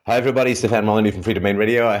Hi, everybody. Stefan Molyneux from Free Domain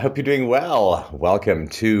Radio. I hope you're doing well. Welcome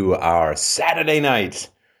to our Saturday night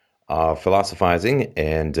of philosophizing,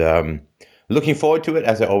 and looking forward to it.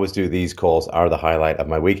 As I always do, these calls are the highlight of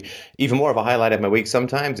my week. Even more of a highlight of my week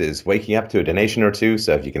sometimes is waking up to a donation or two.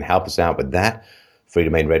 So if you can help us out with that,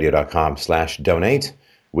 freedomainradio.com/donate.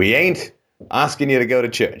 We ain't asking you to go to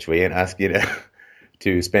church. We ain't asking you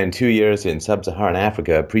to spend 2 years in sub-Saharan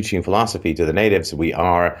Africa preaching philosophy to the natives. We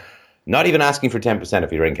are not even asking for 10%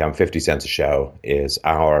 of your income. 50 cents a show is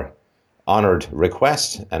our honored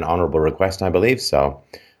request, an honorable request, I believe. So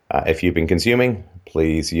if you've been consuming,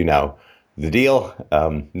 please, you know the deal.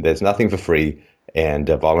 There's nothing for free, and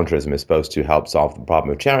voluntarism is supposed to help solve the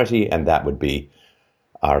problem of charity, and that would be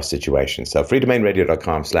our situation. So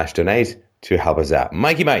freedomainradio.com/donate to help us out.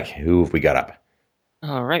 Mike, who have we got up?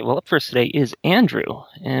 All right, well, up first today is Andrew.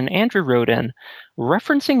 And Andrew wrote in,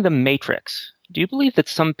 referencing the Matrix, do you believe that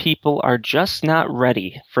some people are just not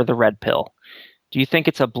ready for the red pill? Do you think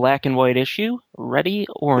it's a black and white issue, ready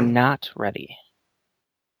or not ready?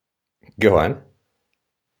 Go on.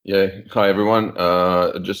 Yeah, hi everyone.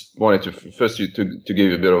 Just wanted to first to give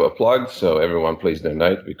you a bit of a plug. So everyone, please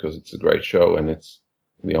donate because it's a great show and it's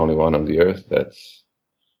the only one on the earth that's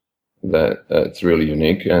really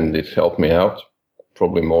unique, and it helped me out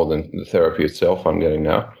probably more than the therapy itself I'm getting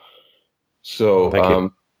now. So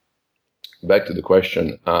back to the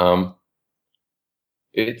question.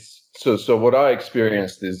 It's so what I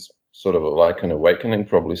experienced is sort of like an awakening,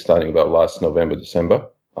 probably starting about last November, December,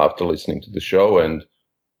 after listening to the show and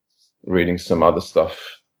reading some other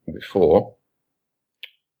stuff before.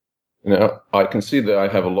 I can see that I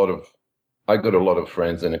got a lot of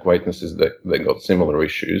friends and acquaintances that got similar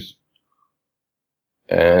issues,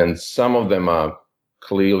 and some of them are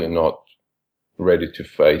clearly not ready to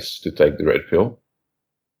take the red pill.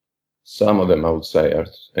 Some of them, I would say, are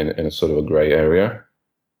in a sort of a gray area.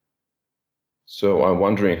 So I'm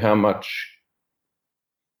wondering how much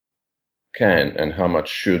can and how much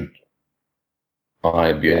should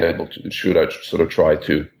I be able to, should I sort of try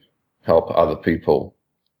to help other people,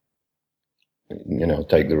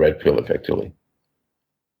 take the red pill effectively?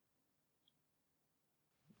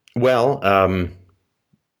 Well,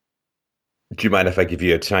 do you mind if I give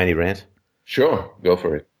you a tiny rant? Sure, go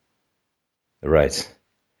for it. Right.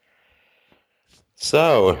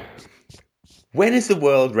 So, when is the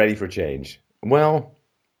world ready for change? Well,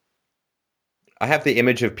 I have the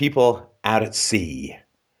image of people out at sea.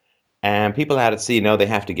 And people out at sea know they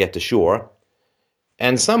have to get to shore.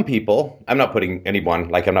 And some people, I'm not putting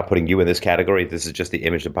you in this category. This is just the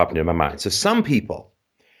image that popped into my mind. So some people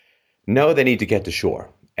know they need to get to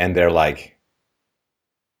shore. And they're like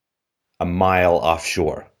a mile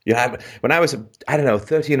offshore. When I was,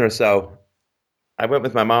 13 or so, I went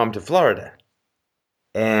with my mom to Florida.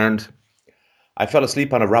 And I fell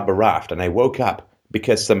asleep on a rubber raft. And I woke up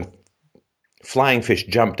because some flying fish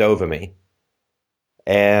jumped over me.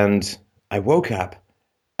 And I woke up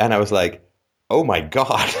and I was like, oh my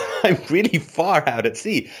God, I'm really far out at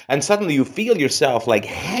sea. And suddenly you feel yourself like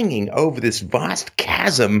hanging over this vast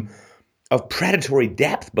chasm of predatory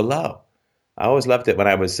depth below. I always loved it when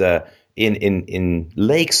I was in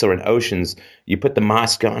lakes or in oceans. You put the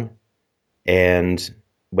mask on, and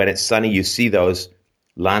when it's sunny, you see those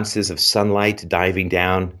lances of sunlight diving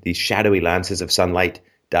down, these shadowy lances of sunlight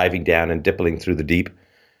diving down and dippling through the deep.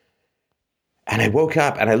 And I woke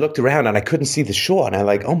up and I looked around and I couldn't see the shore. And I'm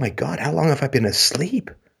like, oh my God, how long have I been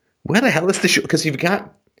asleep? Where the hell is the shore? Because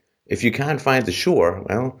if you can't find the shore,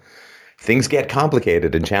 well, things get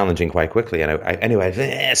complicated and challenging quite quickly. And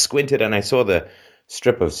I squinted and I saw the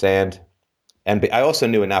strip of sand. And I also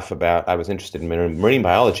knew enough I was interested in marine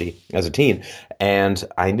biology as a teen. And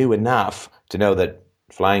I knew enough to know that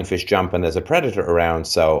flying fish jump and there's a predator around.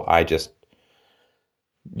 So I just,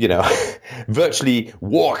 virtually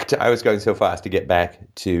walked. I was going so fast to get back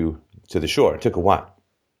to the shore. It took a while.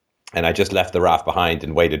 And I just left the raft behind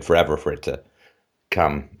and waited forever for it to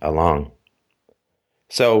come along.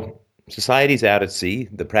 So society's out at sea.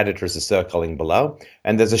 The predators are circling below.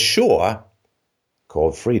 And there's a shore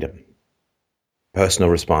called freedom, personal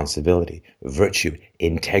responsibility, virtue,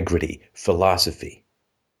 integrity, philosophy.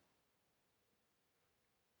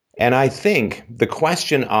 And I think the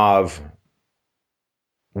question of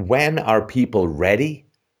when are people ready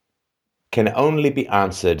can only be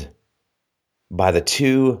answered by the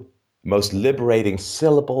two most liberating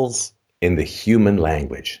syllables in the human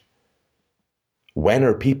language. When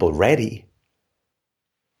are people ready?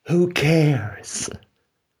 Who cares?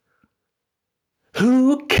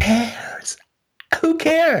 Who cares? Who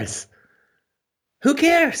cares? Who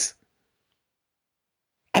cares?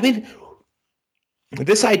 I mean,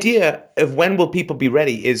 this idea of when will people be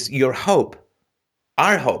ready is your hope,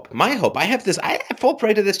 our hope, my hope. I fall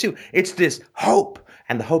prey to this too. It's this hope.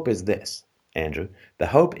 And the hope is this, Andrew. The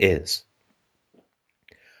hope is,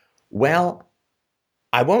 well,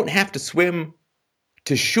 I won't have to swim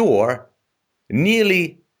to shore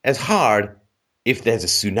nearly as hard if there's a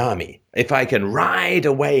tsunami, if I can ride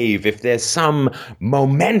a wave, if there's some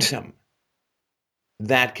momentum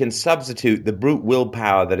that can substitute the brute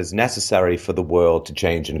willpower that is necessary for the world to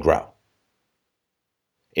change and grow.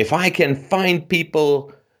 If I can find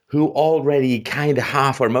people who already kind of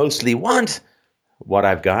half or mostly want what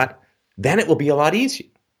I've got, then it will be a lot easier.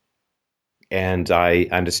 And I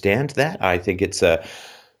understand that. I think it's a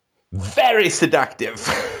very seductive,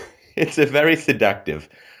 it's a very seductive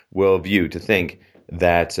worldview to think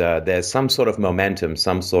that there's some sort of momentum,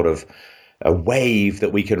 some sort of a wave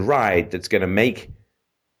that we can ride that's going to make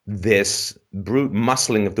this brute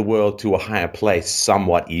muscling of the world to a higher place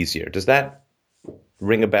somewhat easier. Does that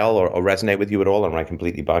ring a bell or resonate with you at all? Or am I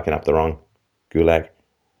completely barking up the wrong gulag?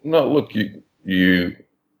 No, look, you're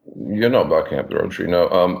not barking up the wrong tree.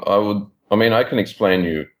 No, I can explain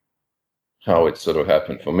you how it sort of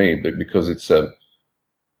happened for me, but because it's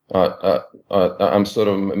I'm sort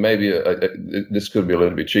of maybe this could be a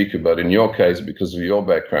little bit cheeky, but in your case, because of your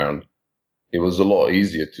background, it was a lot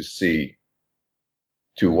easier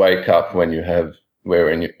to wake up when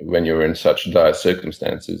you're in such dire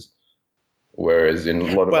circumstances. Whereas in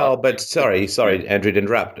a lot of sorry, Andrew, to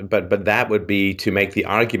interrupt, but that would be to make the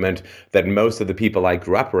argument that most of the people I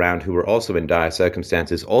grew up around who were also in dire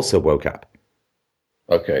circumstances also woke up.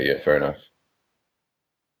 Okay, yeah, fair enough.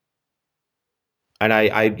 And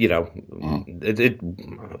it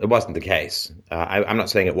wasn't the case. I'm not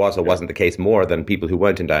saying it was or wasn't the case more than people who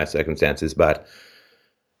weren't in dire circumstances, but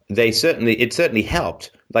it certainly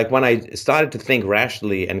helped. Like when I started to think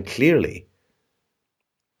rationally and clearly,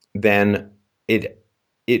 then it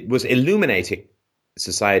was illuminating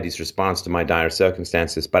society's response to my dire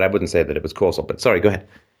circumstances, but I wouldn't say that it was causal. But sorry, go ahead.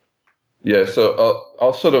 Yeah, so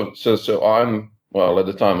I'll sort of so I'm at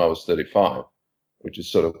the time I was 35, which is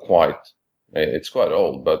sort of it's quite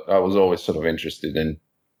old, but I was always sort of interested in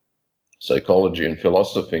psychology and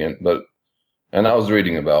philosophy, and I was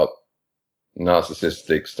reading about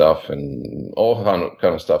narcissistic stuff and all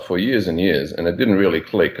kind of stuff for years and years, and it didn't really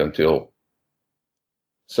click until.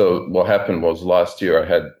 So what happened was last year I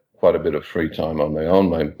had quite a bit of free time on my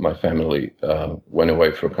own. My family went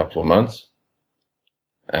away for a couple of months,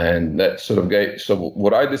 and that sort of gave. So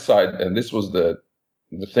what I decided, and this was the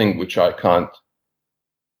thing which I can't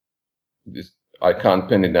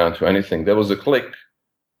pin it down to anything. There was a click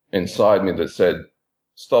inside me that said,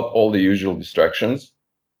 "Stop all the usual distractions,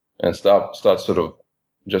 and start sort of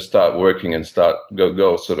just start working and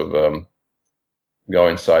go sort of go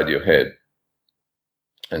inside your head."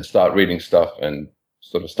 And start reading stuff and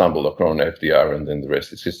sort of stumbled upon FDR, and then the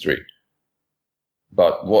rest is history.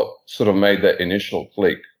 But what sort of made that initial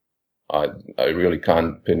click, I really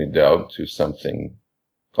can't pin it down to something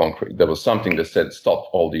concrete. There was something that said, stop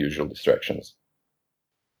all the usual distractions.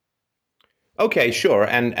 Okay, sure.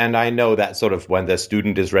 And I know that sort of when the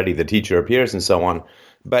student is ready, the teacher appears and so on.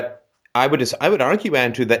 But I would argue,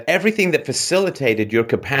 Andrew, that everything that facilitated your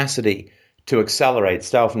capacity to accelerate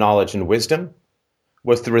self-knowledge and wisdom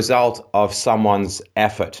was the result of someone's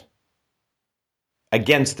effort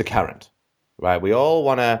against the current, right? We all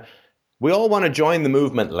want to join the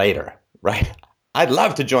movement later, right? I'd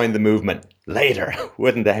love to join the movement later.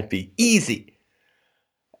 Wouldn't that be easy?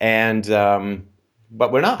 And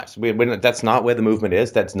but we're not. That's not where the movement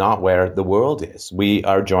is. That's not where the world is. We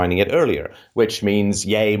are joining it earlier, which means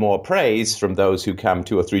yay, more praise from those who come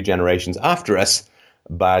 2 or 3 generations after us.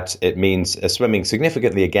 But it means swimming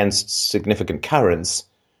significantly against significant currents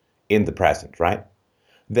in the present, right?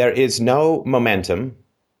 There is no momentum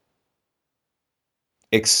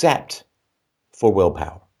except for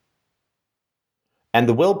willpower. And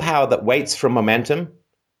the willpower that waits for momentum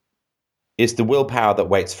is the willpower that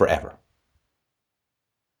waits forever.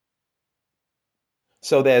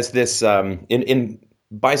 So there's this, in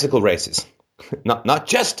bicycle races, not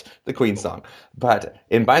just the Queen song, but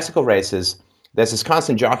in bicycle races, there's this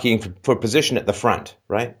constant jockeying for position at the front,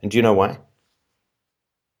 right? And do you know why?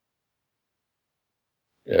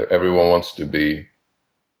 Yeah, everyone wants to be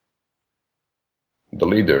the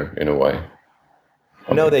leader in a way.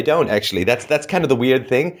 No, they don't actually. That's kind of the weird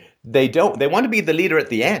thing. They don't. They want to be the leader at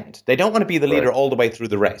the end. They don't want to be the leader all the way through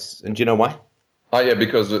the race. And do you know why?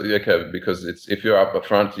 Because it's if you're up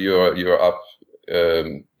front, you're up.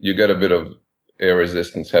 You get a bit of air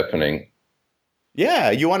resistance happening.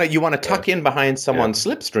 Yeah, you want to tuck in behind someone's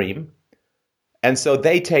slipstream, And so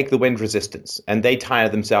they take the wind resistance and they tire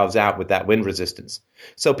themselves out with that wind resistance.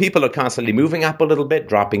 So people are constantly moving up a little bit,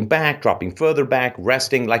 dropping back, dropping further back,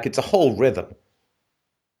 resting, like it's a whole rhythm.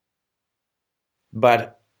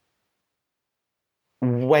 But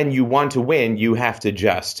when you want to win, you have to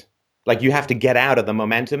just, like you have to get out of the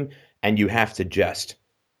momentum and you have to just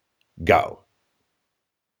go.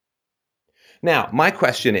 Now, my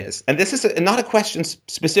question is, and this is not a question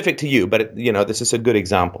specific to you, but this is a good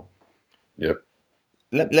example. Yep.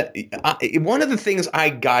 One of the things I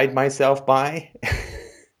guide myself by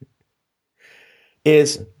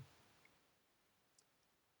is,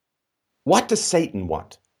 what does Satan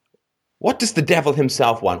want? What does the devil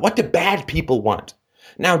himself want? What do bad people want?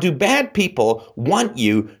 Now, do bad people want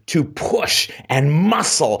you to push and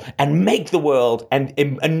muscle and make the world and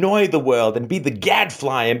annoy the world and be the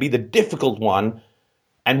gadfly and be the difficult one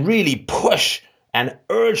and really push and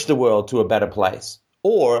urge the world to a better place?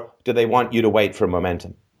 Or do they want you to wait for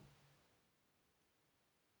momentum?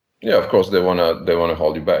 Yeah, of course they wanna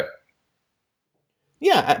hold you back.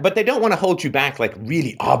 Yeah, but they don't want to hold you back like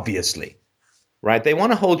really obviously. Right? They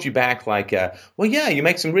want to hold you back like, well, yeah, you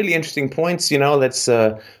make some really interesting points. Let's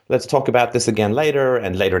talk about this again later,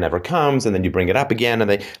 and later never comes, and then you bring it up again, and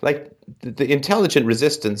they like the intelligent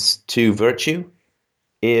resistance to virtue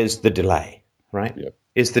is the delay, right? Yep.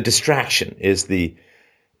 Is the distraction,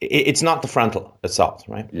 it's not the frontal assault,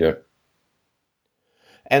 right? Yeah.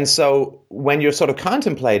 And so when you're sort of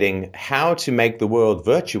contemplating how to make the world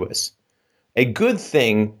virtuous, a good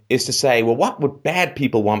thing is to say, well, what would bad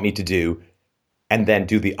people want me to do? And then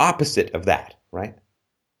do the opposite of that, right?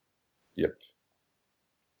 Yep.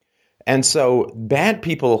 And so bad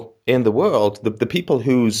people in the world, the people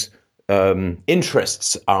whose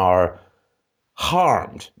interests are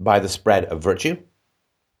harmed by the spread of virtue,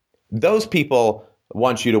 those people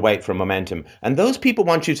want you to wait for momentum. And those people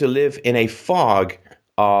want you to live in a fog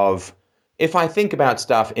of, if I think about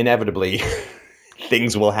stuff, inevitably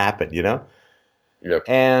things will happen, Yep.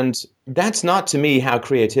 And that's not, to me, how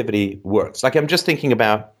creativity works. Like, I'm just thinking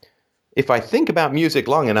about, if I think about music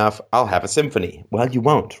long enough, I'll have a symphony. Well, you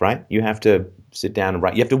won't, right? You have to sit down and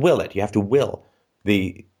write. You have to will it. You have to will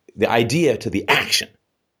the idea to the action.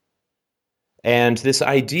 And this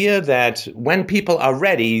idea that when people are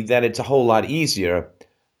ready, that it's a whole lot easier,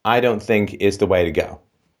 I don't think is the way to go.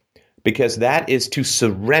 Because that is to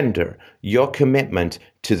surrender your commitment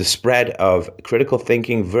to the spread of critical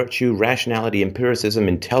thinking, virtue, rationality, empiricism,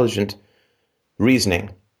 intelligent reasoning,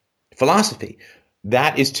 philosophy.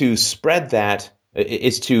 That is to spread that,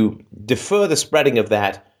 is to defer the spreading of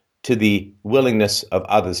that to the willingness of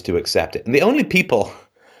others to accept it. And the only people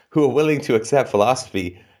who are willing to accept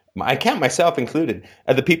philosophy, I count myself included,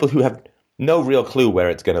 are the people who have no real clue where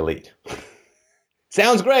it's going to lead.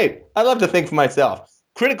 Sounds great. I love to think for myself.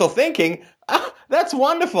 Critical thinking, that's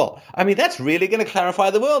wonderful. I mean, that's really going to clarify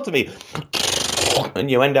the world to me.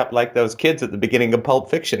 And you end up like those kids at the beginning of Pulp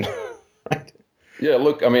Fiction, right? Yeah,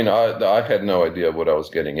 look, I mean, I had no idea what I was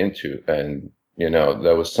getting into. And,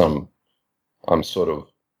 there was I'm sort of,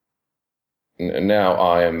 now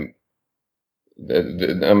I am,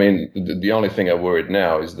 the only thing I'm worried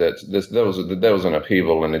now is that there was an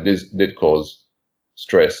upheaval, and it did cause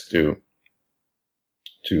stress to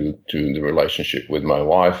the relationship with my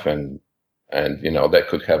wife, and that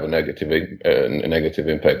could have a negative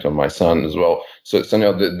impact on my son as well. So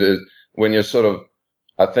when you're sort of,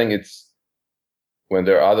 I think it's when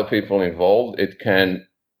there are other people involved, it can,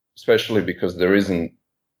 especially because there isn't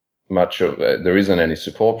any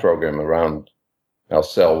support program around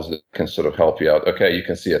ourselves that can sort of help you out. Okay, you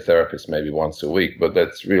can see a therapist maybe once a week, but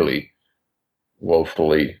that's really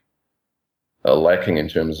woefully lacking in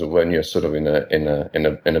terms of when you're sort of in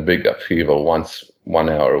a big upheaval. 1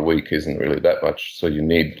 hour a week isn't really that much. So you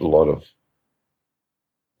need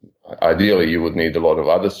ideally you would need a lot of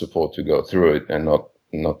other support to go through it, and not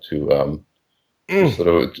to sort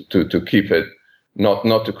of to keep it, not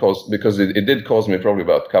to cause, because it did cause me probably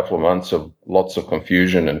about a couple of months of lots of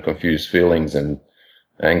confusion and confused feelings and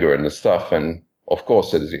anger and the stuff. And of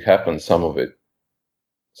course, as it happens,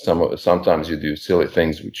 sometimes you do silly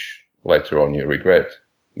things which later on you regret,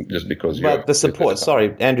 just because you. But the support,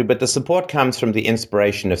 sorry, Andrew, but the support comes from the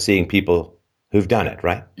inspiration of seeing people who've done it,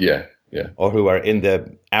 right? Yeah. Or who are in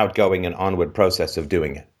the outgoing and onward process of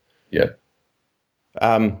doing it. Yeah.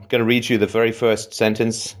 I'm going to read you the very first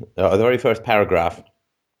sentence, the very first paragraph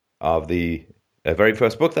of the very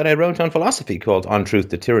first book that I wrote on philosophy, called On Truth,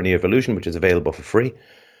 the Tyranny of Illusion, which is available for free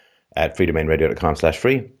at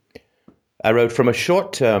freedomainradio.com/free. I wrote, from a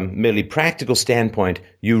short-term, merely practical standpoint,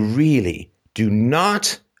 you really do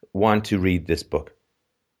not want to read this book.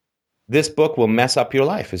 This book will mess up your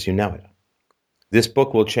life as you know it. This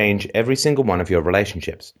book will change every single one of your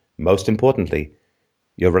relationships. Most importantly,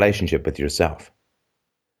 your relationship with yourself.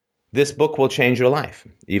 This book will change your life,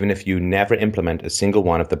 even if you never implement a single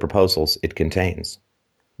one of the proposals it contains.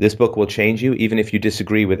 This book will change you even if you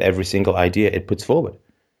disagree with every single idea it puts forward.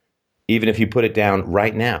 Even if you put it down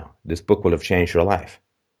right now, this book will have changed your life.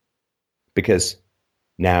 Because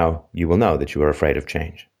now you will know that you are afraid of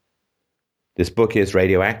change. This book is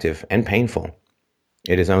radioactive and painful.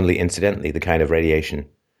 It is only incidentally the kind of radiation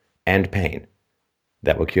and pain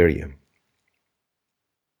that will cure you.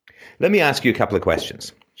 Let me ask you a couple of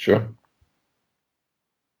questions. Sure.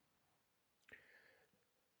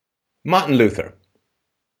 Martin Luther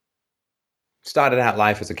started out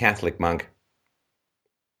life as a Catholic monk,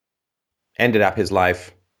 ended up his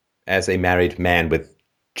life as a married man with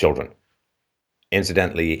children,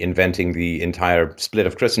 incidentally inventing the entire split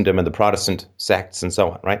of Christendom and the Protestant sects and so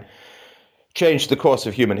on, right? Changed the course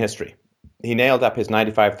of human history. He nailed up his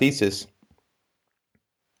 95 Thesis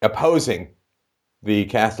opposing the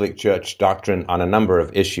Catholic Church doctrine on a number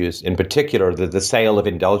of issues, in particular the sale of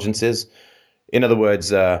indulgences. In other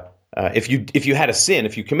words, if you had a sin,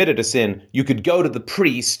 if you committed a sin, you could go to the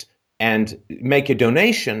priest and make a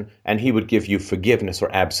donation, and he would give you forgiveness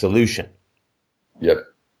or absolution. Yep.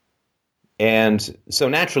 And so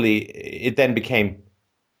naturally, it then became,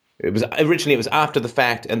 originally it was after the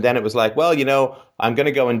fact, and then it was like, well, I'm going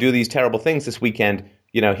to go and do these terrible things this weekend.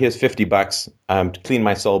 Here's $50 to clean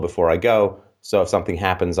my soul before I go. So if something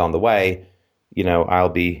happens on the way, I'll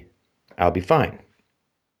be fine.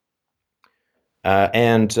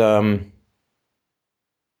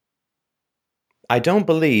 I don't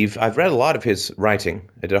believe, I've read a lot of his writing.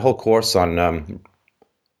 I did a whole course on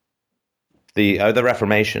the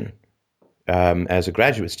Reformation as a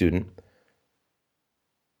graduate student.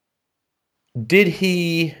 Did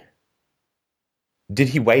he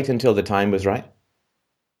wait until the time was right?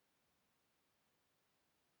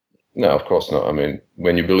 No, of course not. I mean,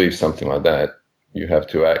 when you believe something like that, you have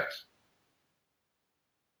to act.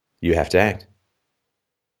 You have to act.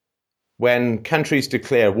 When countries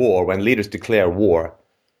declare war, when leaders declare war,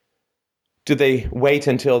 do they wait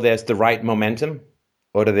until there's the right momentum?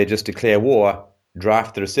 Or do they just declare war,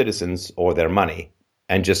 draft their citizens or their money,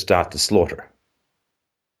 and just start to slaughter?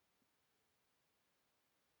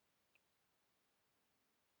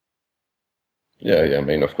 Yeah. I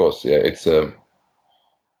mean, of course, yeah. It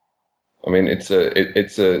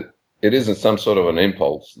isn't some sort of an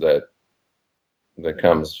impulse that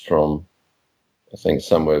comes from, I think,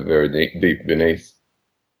 somewhere very deep beneath.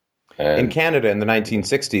 In Canada in the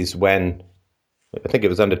 1960s, when I think it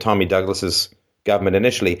was under Tommy Douglas's government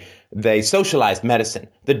initially, they socialized medicine.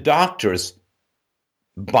 The doctors,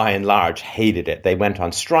 by and large, hated it. They went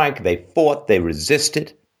on strike, they fought, they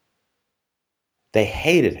resisted. They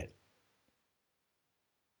hated it.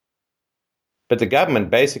 But the government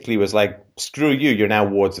basically was like, screw you, you're now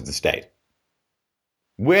wards of the state.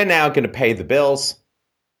 We're now going to pay the bills.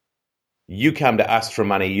 You come to us for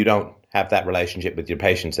money. You don't have that relationship with your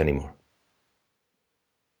patients anymore.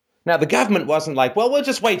 Now, the government wasn't like, well, we'll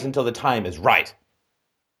just wait until the time is right.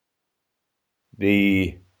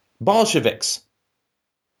 The Bolsheviks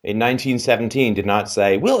in 1917 did not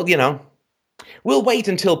say, well, we'll wait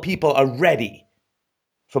until people are ready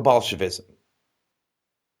for Bolshevism.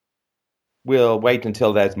 We'll wait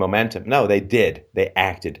until there's momentum. No, they did. They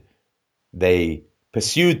acted. They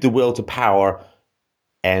pursued the will to power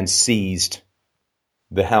and seized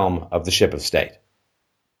the helm of the ship of state.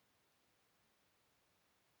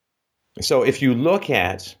 So if you look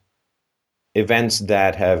at events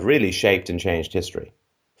that have really shaped and changed history,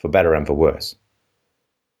 for better and for worse,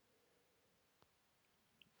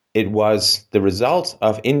 it was the result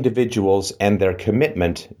of individuals and their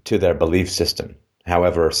commitment to their belief system.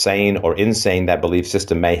 However sane or insane that belief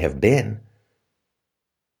system may have been,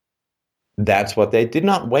 that's what they did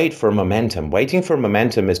not wait for momentum. Waiting for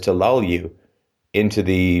momentum is to lull you into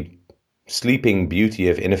the sleeping beauty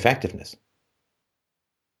of ineffectiveness.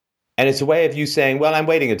 And it's a way of you saying, well, I'm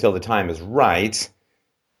waiting until the time is right.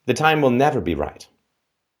 The time will never be right.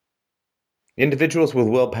 Individuals with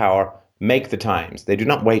willpower make the times. They do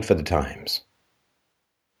not wait for the times.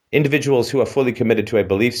 Individuals who are fully committed to a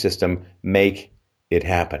belief system make it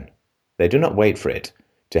happen. They do not wait for it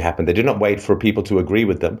to happen. They do not wait for people to agree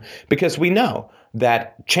with them, because we know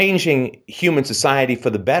that changing human society for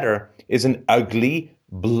the better is an ugly,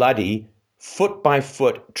 bloody,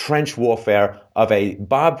 foot-by-foot trench warfare of a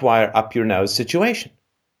barbed wire up your nose situation.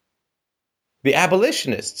 The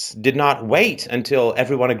abolitionists did not wait until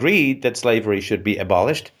everyone agreed that slavery should be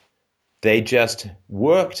abolished. They just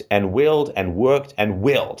worked and willed and worked and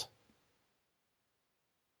willed.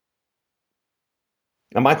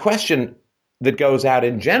 And my question that goes out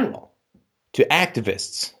in general to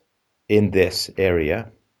activists in this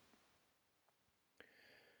area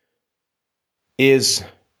is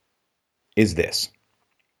this.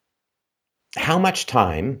 How much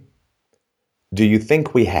time do you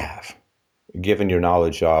think we have, given your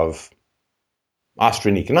knowledge of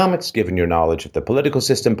Austrian economics, given your knowledge of the political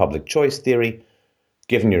system, public choice theory,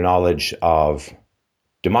 given your knowledge of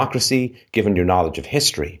democracy, given your knowledge of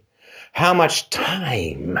history? How much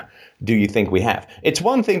time do you think we have? It's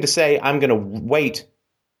one thing to say, I'm going to wait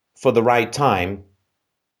for the right time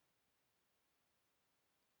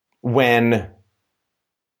when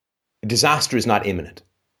disaster is not imminent.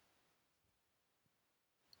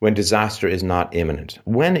 When disaster is not imminent.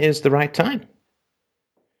 When is the right time?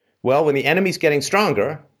 Well, when the enemy's getting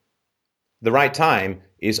stronger, the right time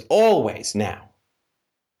is always now.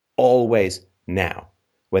 Always now.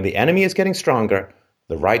 When the enemy is getting stronger,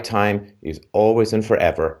 the right time is always and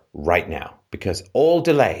forever right now, because all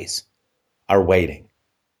delays are waiting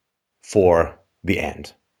for the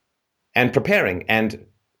end and preparing and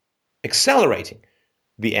accelerating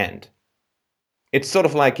the end. It's sort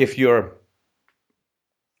of like if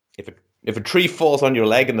a tree falls on your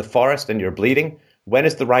leg in the forest and you're bleeding, when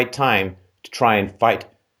is the right time to try and fight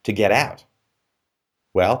to get out?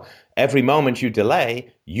 Well, every moment you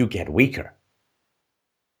delay, you get weaker.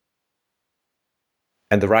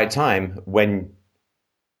 And the right time, when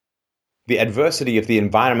the adversity of the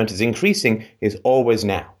environment is increasing, is always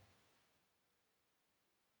now.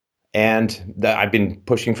 And I've been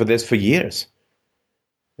pushing for this for years,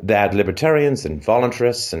 that libertarians and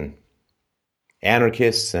voluntarists and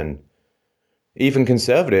anarchists and even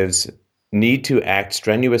conservatives need to act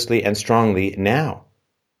strenuously and strongly now.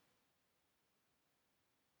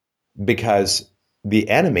 Because the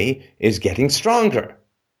enemy is getting stronger,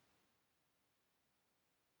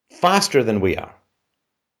 faster than we are.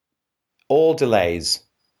 All delays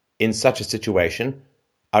in such a situation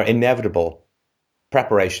are inevitable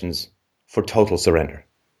preparations for total surrender.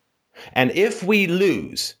 And if we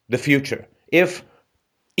lose the future, if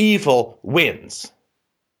evil wins,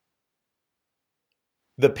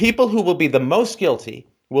 the people who will be the most guilty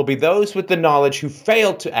will be those with the knowledge who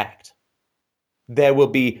failed to act. There will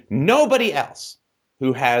be nobody else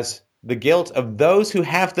who has the guilt of those who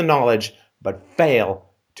have the knowledge but fail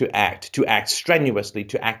to act strenuously,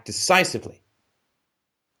 to act decisively,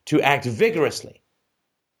 to act vigorously,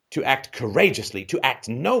 to act courageously, to act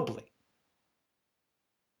nobly.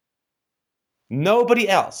 Nobody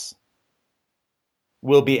else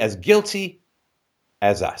will be as guilty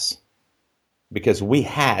as us, because we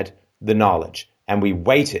had the knowledge and we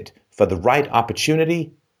waited for the right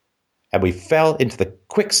opportunity and we fell into the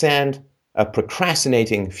quicksand of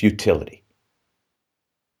procrastinating futility.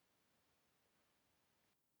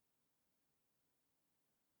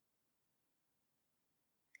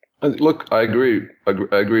 Look, I agree. I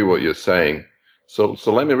agree what you're saying. So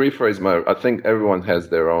let me rephrase I think everyone has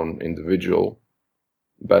their own individual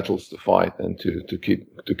battles to fight and to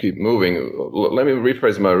keep moving. Let me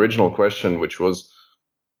rephrase my original question, which was,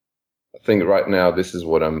 I think right now this is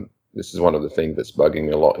one of the things that's bugging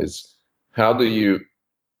me a lot, is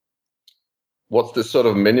what's the sort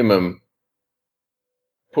of minimum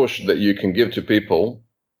push that you can give to people,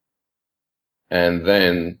 and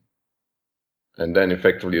then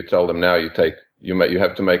effectively you tell them, now you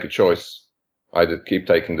have to make a choice, either keep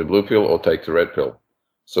taking the blue pill or take the red pill.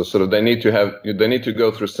 So sort of they need to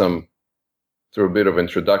go through a bit of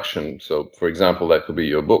introduction. So for example, that could be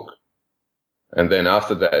your book. And then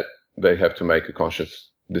after that, they have to make a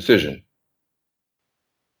conscious decision.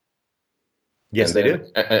 Yes, they do.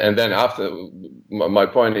 And then after, my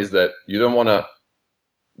point is that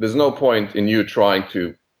there's no point in you trying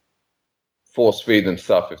to force feed them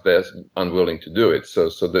stuff if they're unwilling to do it. So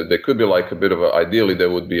there could be like a bit of ideally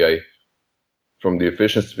there would be from the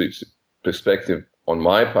efficiency perspective on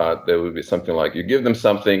my part, there would be something like you give them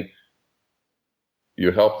something,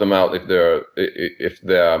 you help them out if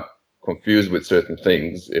they're confused with certain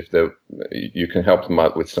things, you can help them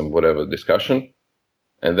out with some whatever discussion.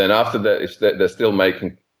 And then after that, if they're still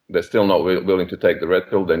not willing to take the red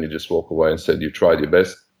pill, then you just walk away and said, you tried your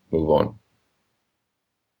best, move on.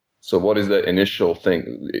 So what is the initial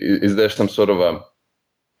thing? Is there some sort of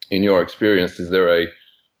in your experience, is there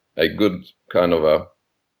a good kind of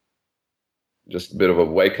just a bit of a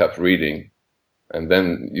wake up reading, and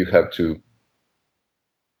then you have to,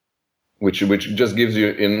 which just gives you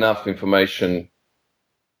enough information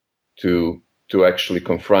to actually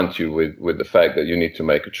confront you with the fact that you need to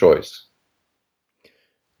make a choice?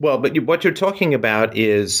 Well, but what you're talking about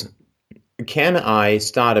is, can I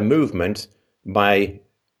start a movement by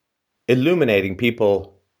illuminating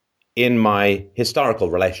people in my historical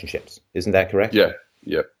relationships. Isn't that correct? Yeah.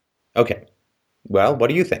 Yeah. Okay. Well, what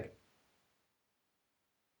do you think?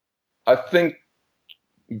 I think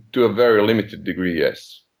to a very limited degree,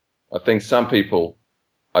 yes. I think some people,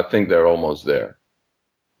 I think they're almost there.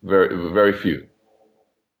 Very, very few.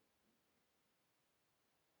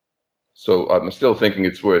 So I'm still thinking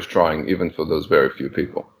it's worth trying, even for those very few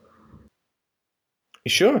people.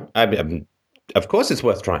 Sure. Of course it's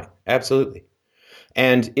worth trying. Absolutely.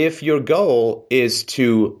 And if your goal is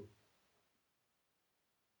to,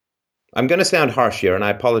 I'm going to sound harsh here, and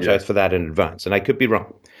I apologize for that in advance, and I could be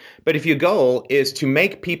wrong. But if your goal is to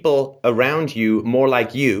make people around you more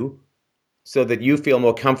like you, so that you feel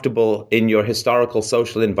more comfortable in your historical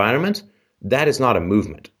social environment, that is not a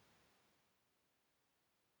movement.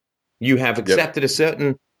 You have accepted a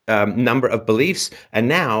certain number of beliefs, and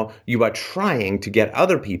now you are trying to get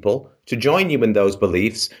other people to join you in those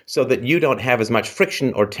beliefs so that you don't have as much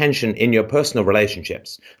friction or tension in your personal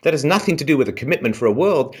relationships. That has nothing to do with a commitment for a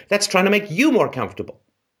world. That's trying to make you more comfortable.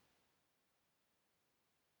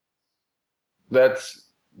 There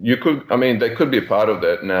could be a part of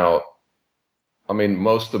that. Now, I mean,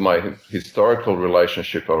 most of my historical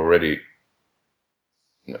relationship are already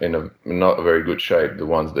in a not a very good shape, the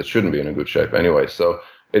ones that shouldn't be in a good shape anyway. So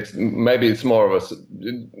it's more of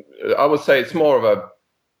I would say it's more of a,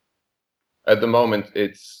 at the moment,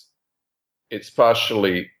 it's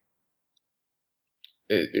partially,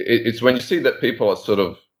 it's when you see that people are sort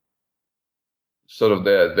of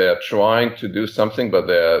they're trying to do something, but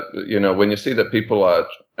when you see that people are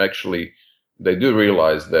actually, they do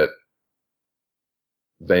realize that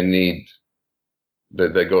they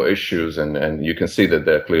got issues, and you can see that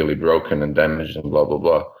they're clearly broken and damaged and blah, blah,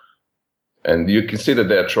 blah. And you can see that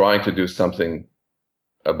they're trying to do something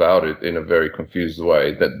about it in a very confused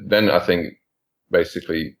way. Then I think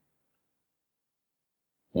basically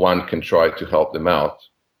one can try to help them out.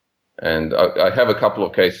 And I have a couple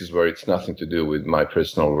of cases where it's nothing to do with my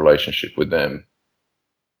personal relationship with them.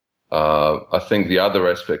 I think the other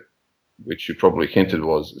aspect, which you probably hinted,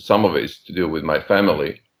 was some of it is to do with my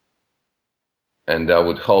family. And I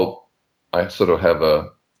would hope, I sort of have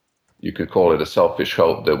you could call it a selfish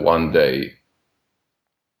hope, that one day,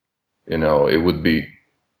 it would be,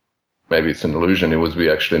 maybe it's an illusion, it would be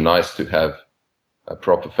actually nice to have a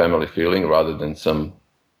proper family feeling rather than some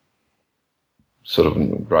sort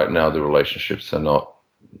of, right now the relationships are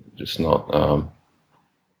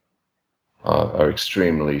are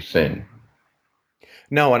extremely thin.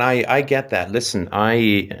 No, and I get that. Listen,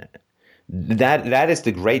 that is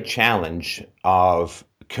the great challenge of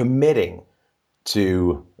committing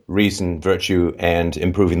to reason, virtue, and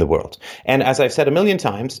improving the world. And as I've said a million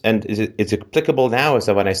times, and it's applicable now as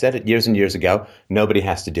when I said it years and years ago, nobody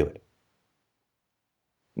has to do it.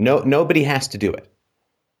 Nobody has to do it.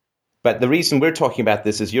 But the reason we're talking about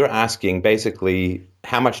this is you're asking basically,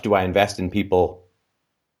 how much do I invest in people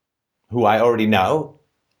who I already know?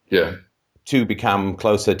 Yeah. To become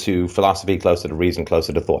closer to philosophy, closer to reason,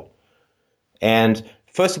 closer to thought. And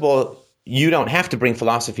first of all, you don't have to bring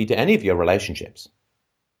philosophy to any of your relationships,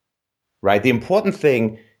 right? The important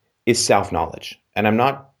thing is self-knowledge. And I'm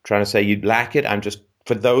not trying to say you lack it. I'm just,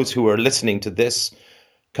 for those who are listening to this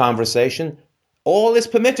conversation, all is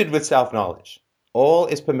permitted with self-knowledge. All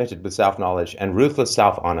is permitted with self-knowledge and ruthless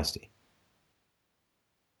self-honesty.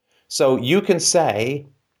 So you can say,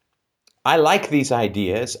 I like these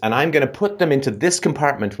ideas, and I'm going to put them into this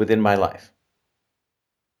compartment within my life.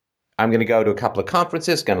 I'm going to go to a couple of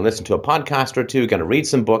conferences, going to listen to a podcast or two, going to read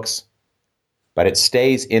some books, but it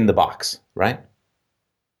stays in the box, right?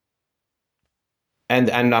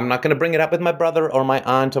 And I'm not going to bring it up with my brother or my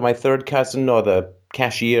aunt or my third cousin or the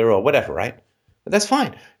cashier or whatever, right? But that's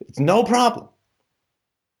fine. It's no problem.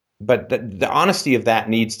 But the honesty of that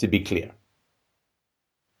needs to be clear,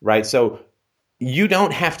 right? So you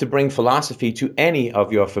don't have to bring philosophy to any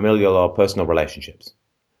of your familial or personal relationships,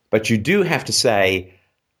 but you do have to say,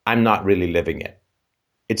 I'm not really living it.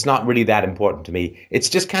 It's not really that important to me. It's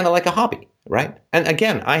just kind of like a hobby, right? And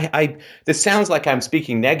again, this sounds like I'm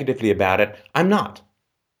speaking negatively about it. I'm not.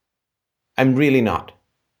 I'm really not.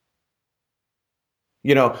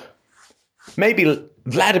 Maybe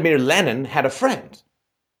Vladimir Lenin had a friend,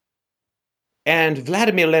 and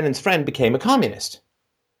Vladimir Lenin's friend became a communist.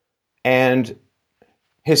 And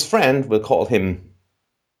his friend, we'll call him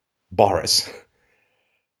Boris.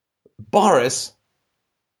 Boris,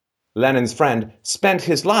 Lenin's friend, spent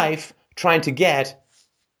his life trying to get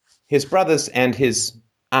his brothers and his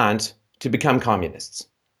aunt to become communists.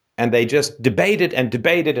 And they just debated and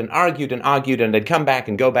debated and argued, and they'd come back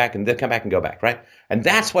and go back, and they'd come back and go back, right? And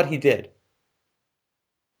that's what he did.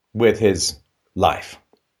 with his life.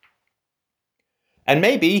 And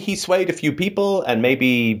maybe he swayed a few people, and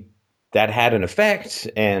maybe that had an effect,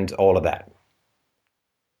 and all of that.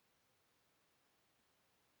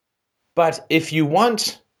 But if you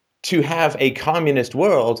want to have a communist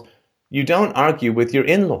world, you don't argue with your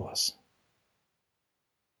in-laws.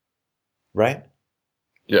 Right?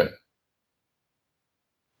 Yeah.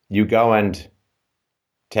 You go and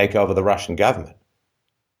take over the Russian government.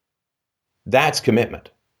 That's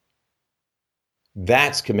commitment.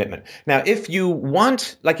 That's commitment. Now, if you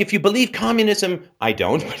want, like if you believe communism, I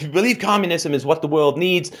don't, but if you believe communism is what the world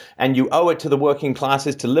needs and you owe it to the working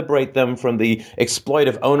classes to liberate them from the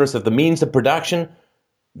exploitive owners of the means of production,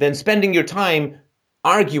 then spending your time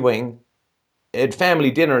arguing at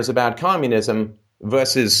family dinners about communism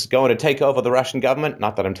versus going to take over the Russian government,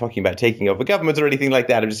 not that I'm talking about taking over governments or anything like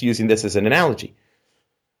that, I'm just using this as an analogy,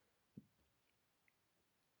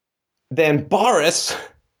 then Boris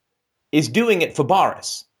is doing it for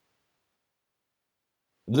Boris.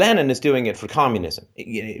 Lenin is doing it for communism.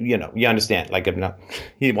 You know, you understand. Like, I'm not,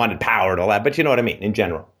 he wanted power and all that, but you know what I mean, in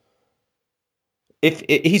general. If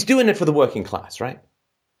he's doing it for the working class, right?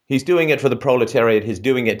 He's doing it for the proletariat. He's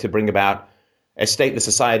doing it to bring about a stateless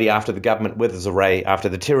society after the government withers away, after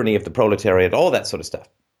the tyranny of the proletariat, all that sort of stuff.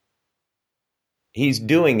 He's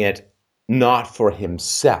doing it not for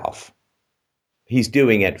himself. He's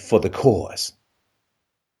doing it for the cause.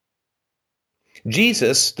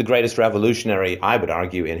 Jesus, the greatest revolutionary, I would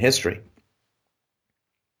argue, in history,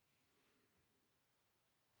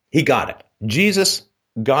 he got it. Jesus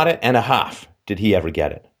got it and a half. Did he ever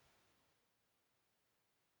get it?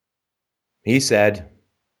 He said,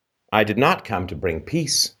 I did not come to bring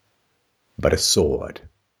peace, but a sword.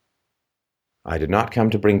 I did not come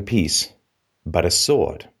to bring peace, but a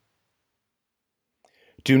sword.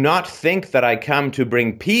 Do not think that I come to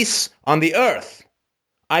bring peace on the earth.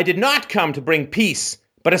 I did not come to bring peace,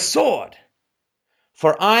 but a sword.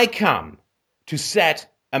 For I come to set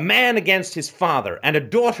a man against his father, and a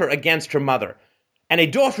daughter against her mother, and a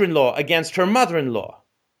daughter-in-law against her mother-in-law.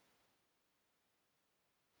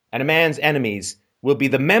 And a man's enemies will be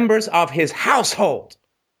the members of his household.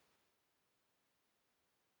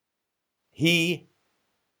 He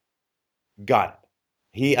got it.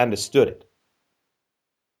 He understood it.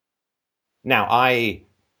 Now,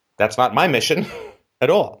 that's not my mission at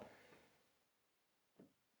all.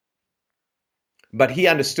 But he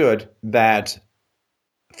understood that,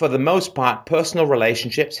 for the most part, personal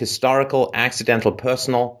relationships, historical, accidental,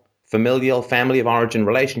 personal, familial, family of origin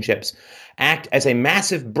relationships, act as a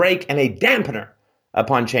massive brake and a dampener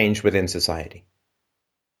upon change within society.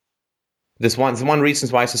 This one's one reason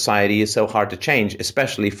why society is so hard to change,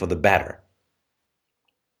 especially for the better,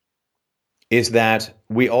 is that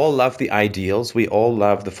we all love the ideals, we all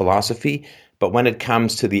love the philosophy, but when it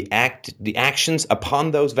comes to the actions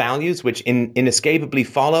upon those values, which inescapably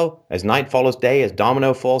follow, as night follows day, as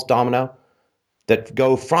domino falls domino, that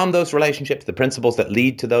go from those relationships, the principles that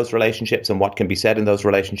lead to those relationships and what can be said in those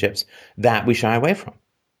relationships, that we shy away from.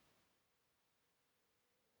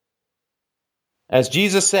 As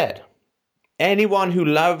Jesus said, anyone who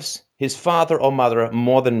loves his father or mother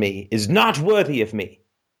more than me is not worthy of me.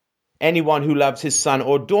 Anyone who loves his son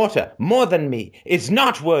or daughter more than me is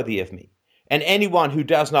not worthy of me. And anyone who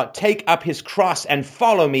does not take up his cross and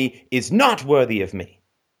follow me is not worthy of me.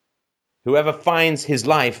 Whoever finds his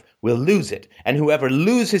life will lose it, and whoever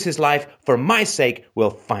loses his life for my sake will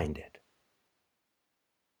find it.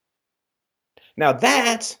 Now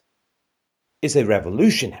that is a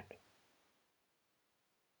revolutionary.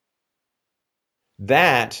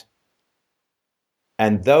 That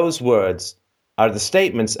and those words are the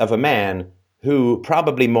statements of a man who,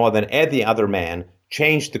 probably more than any other man,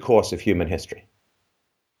 changed the course of human history.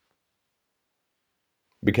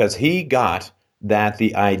 Because he got that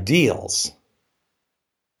the ideals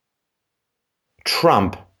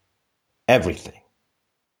trump everything.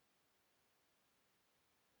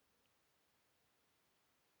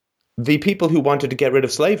 The people who wanted to get rid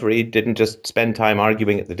of slavery didn't just spend time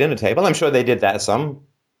arguing at the dinner table. I'm sure they did that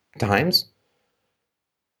sometimes.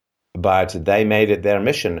 But they made it their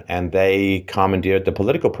mission, and they commandeered the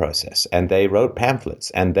political process, and they wrote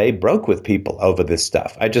pamphlets, and they broke with people over this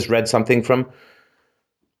stuff. I just read something from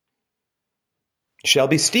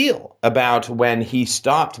Shelby Steele about when he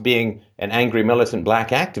stopped being an angry militant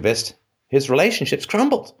black activist, his relationships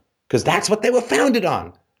crumbled, because that's what they were founded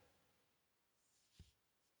on.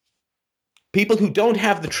 People who don't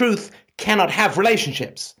have the truth cannot have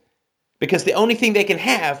relationships, because the only thing they can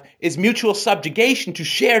have is mutual subjugation to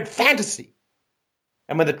shared fantasy.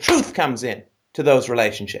 And when the truth comes in to those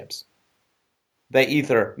relationships, they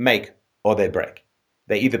either make or they break.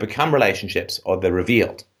 They either become relationships or they're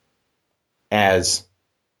revealed as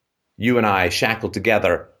you and I shackled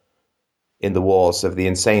together in the walls of the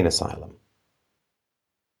insane asylum.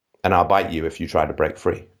 And I'll bite you if you try to break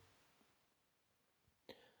free.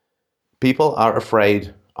 People are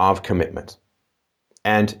afraid of commitment.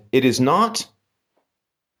 And it is not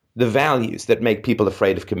the values that make people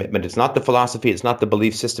afraid of commitment. It's not the philosophy, it's not the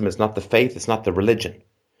belief system, it's not the faith, it's not the religion.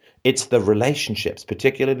 It's the relationships,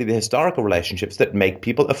 particularly the historical relationships, that make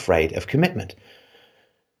people afraid of commitment.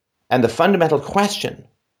 And the fundamental question,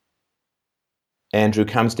 Andrew,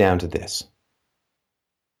 comes down to this.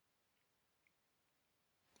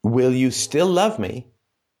 Will you still love me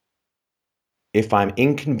if I'm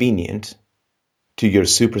inconvenient to your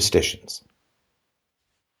superstitions?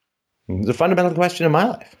 It's a fundamental question in my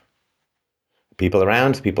life. People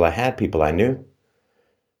around, people I had, people I knew.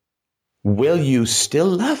 Will you still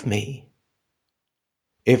love me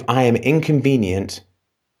if I am inconvenient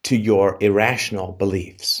to your irrational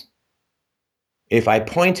beliefs? If I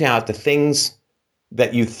point out the things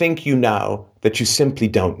that you think you know that you simply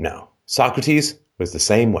don't know? Socrates was the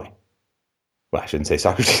same way. Well, I shouldn't say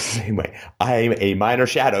Socrates the same way. I am a minor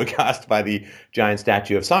shadow cast by the giant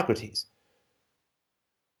statue of Socrates.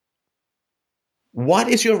 What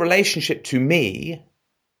is your relationship to me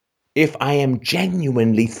if I am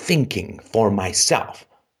genuinely thinking for myself?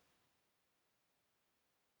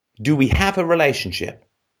 Do we have a relationship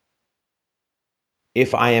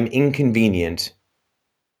if I am inconvenient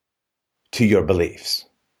to your beliefs?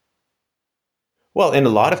 Well, in a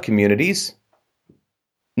lot of communities,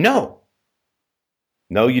 no.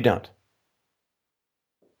 No, you don't.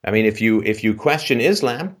 I mean, if you question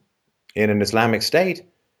Islam in an Islamic state,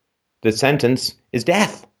 the sentence is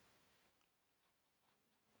death.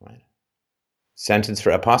 Right? Sentence for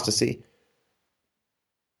apostasy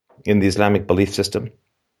in the Islamic belief system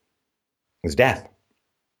is death.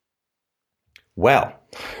 Well,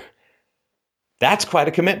 that's quite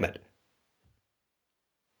a commitment.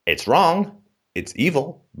 It's wrong, it's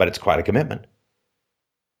evil, but it's quite a commitment.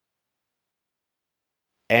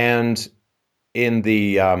 And in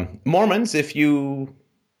the Mormons,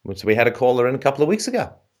 which we had a caller in a couple of weeks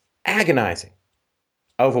ago, agonizing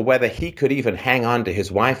over whether he could even hang on to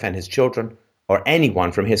his wife and his children or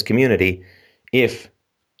anyone from his community if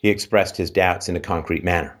he expressed his doubts in a concrete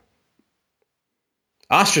manner.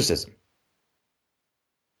 Ostracism.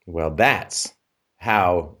 Well, that's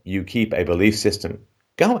how you keep a belief system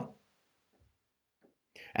going.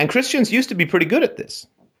 And Christians used to be pretty good at this.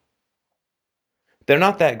 They're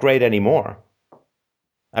not that great anymore.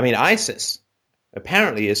 I mean, ISIS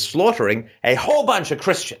apparently is slaughtering a whole bunch of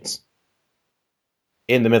Christians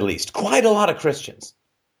in the Middle East. Quite a lot of Christians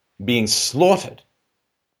being slaughtered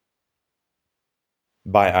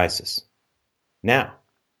by ISIS. Now,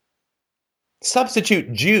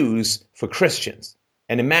 substitute Jews for Christians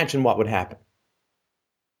and imagine what would happen.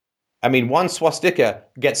 I mean, one swastika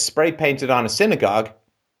gets spray painted on a synagogue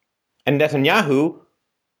and Netanyahu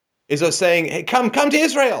is saying, hey, come to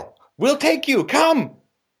Israel. We'll take you. Come.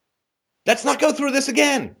 Let's not go through this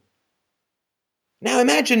again. Now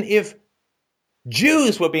imagine if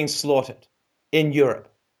Jews were being slaughtered in Europe.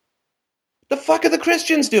 The fuck are the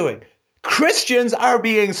Christians doing? Christians are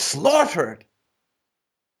being slaughtered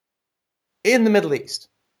in the Middle East.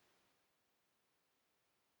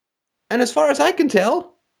 And as far as I can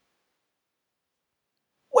tell,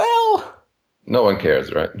 well, no one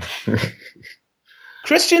cares, right?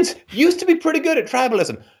 Christians used to be pretty good at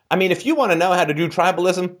tribalism. I mean, if you want to know how to do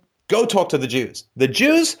tribalism, go talk to the Jews. The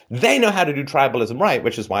Jews, they know how to do tribalism right,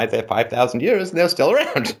 which is why they're 5,000 years, they're still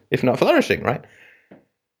around, if not flourishing, right?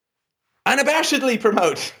 Unabashedly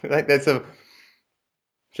promote. Like there's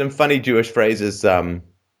some funny Jewish phrases. One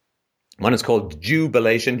is called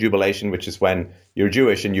jubilation, which is when you're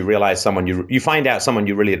Jewish and you realize you find out someone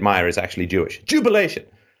you really admire is actually Jewish. Jubilation.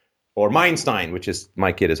 Or Meinstein, which is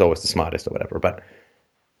my kid is always the smartest or whatever. But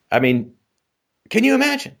I mean, can you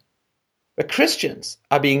imagine? The Christians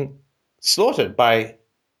are being slaughtered by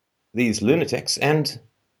these lunatics, and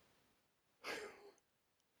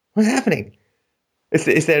what's happening?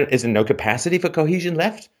 Is there no capacity for cohesion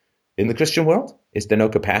left in the Christian world? Is there no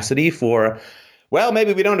capacity for, well,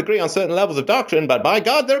 maybe we don't agree on certain levels of doctrine, but by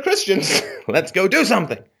God, they're Christians. Let's go do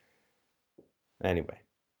something. Anyway,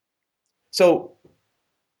 so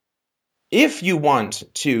if you want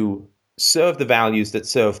to serve the values that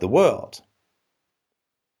serve the world,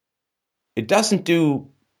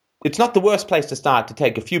 it's not the worst place to start to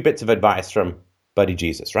take a few bits of advice from Buddy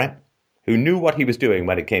Jesus, right? Who knew what he was doing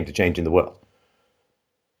when it came to changing the world.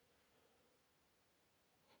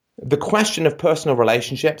 The question of personal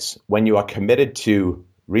relationships, when you are committed to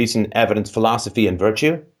reason, evidence, philosophy, and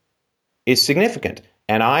virtue, is significant.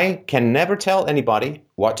 And I can never tell anybody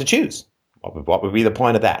what to choose. What would be the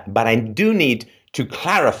point of that? But I do need to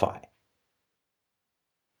clarify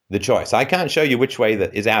the choice. I can't show you which way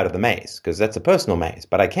that is out of the maze, because that's a personal maze,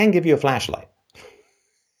 but I can give you a flashlight,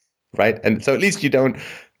 right? And so at least you don't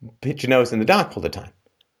hit your nose in the dark all the time.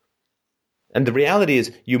 And the reality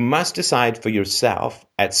is you must decide for yourself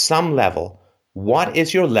at some level, what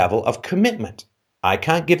is your level of commitment? I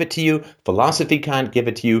can't give it to you. Philosophy can't give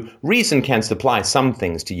it to you. Reason can supply some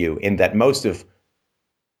things to you, in that most of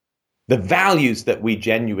the values that we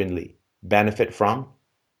genuinely benefit from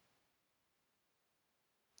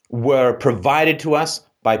were provided to us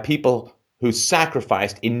by people who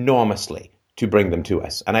sacrificed enormously to bring them to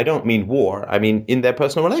us. And I don't mean war, I mean in their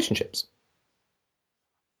personal relationships.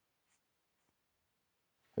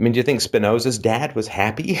 I mean, do you think Spinoza's dad was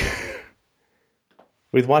happy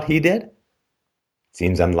with what he did?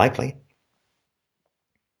 Seems unlikely.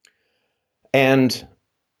 And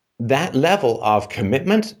that level of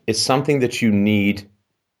commitment is something that you need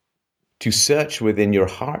to search within your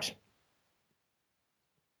heart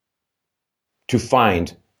to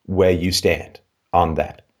find where you stand on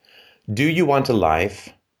that. Do you want a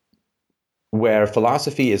life where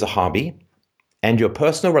philosophy is a hobby and your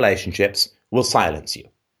personal relationships will silence you,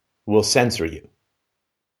 will censor you?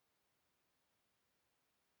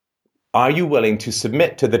 Are you willing to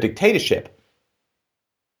submit to the dictatorship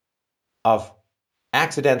of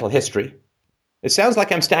accidental history? It sounds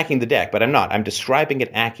like I'm stacking the deck, but I'm not. I'm describing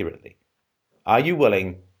it accurately. Are you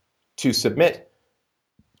willing to submit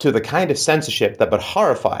to the kind of censorship that would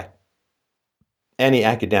horrify any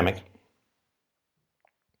academic,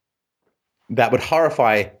 that would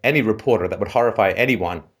horrify any reporter, that would horrify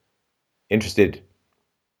anyone interested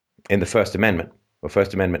in the First Amendment or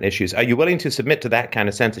First Amendment issues? Are you willing to submit to that kind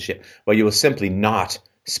of censorship where you will simply not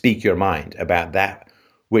speak your mind about that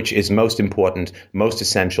which is most important, most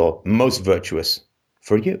essential, most virtuous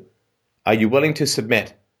for you? Are you willing to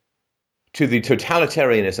submit to the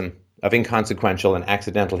totalitarianism of inconsequential and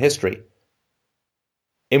accidental history?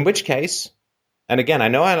 In which case, and again, I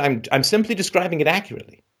know I'm simply describing it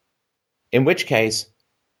accurately, in which case,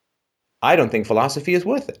 I don't think philosophy is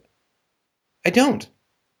worth it. I don't.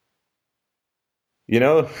 You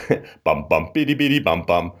know, bum bum bitty bitty bum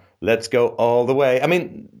bum, let's go all the way. I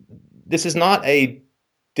mean, this is not a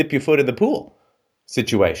dip your foot in the pool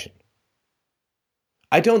situation.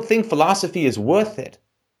 I don't think philosophy is worth it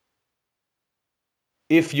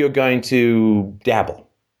if you're going to dabble.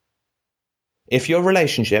 If your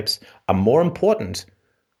relationships are more important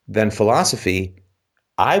than philosophy,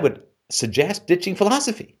 I would suggest ditching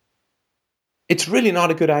philosophy. It's really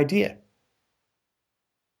not a good idea.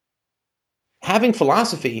 Having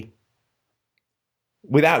philosophy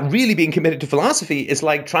without really being committed to philosophy is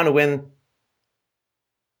like trying to win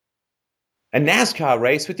a NASCAR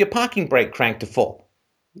race with your parking brake cranked to full.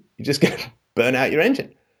 You're just going to burn out your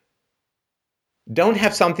engine. Don't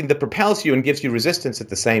have something that propels you and gives you resistance at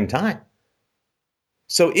the same time.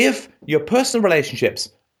 So if your personal relationships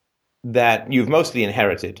that you've mostly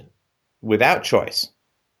inherited without choice,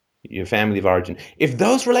 your family of origin, if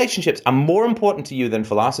those relationships are more important to you than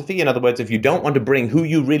philosophy, in other words, if you don't want to bring who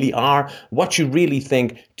you really are, what you really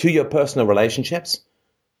think to your personal relationships,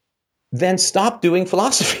 then stop doing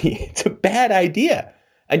philosophy. It's a bad idea.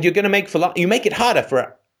 And you're going to you make it harder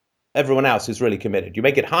for everyone else who's really committed. You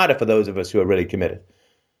make it harder for those of us who are really committed.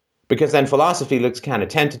 Because then philosophy looks kind of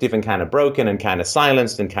tentative and kind of broken and kind of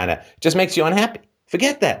silenced and kind of just makes you unhappy.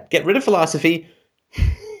 Forget that. Get rid of philosophy.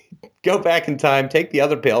 Go back in time. Take the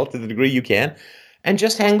other pill to the degree you can. And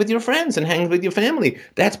just hang with your friends and hang with your family.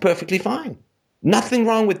 That's perfectly fine. Nothing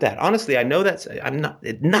wrong with that. Honestly, I know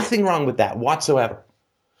nothing wrong with that whatsoever.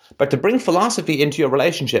 But to bring philosophy into your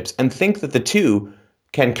relationships and think that the two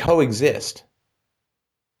can coexist,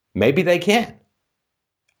 maybe they can.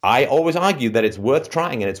 I always argue that it's worth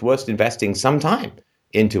trying and it's worth investing some time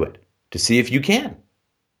into it to see if you can.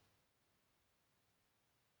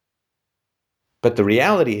 But the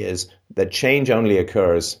reality is that change only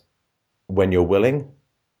occurs when you're willing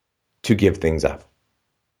to give things up.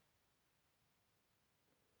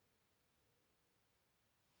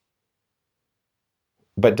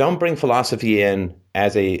 But don't bring philosophy in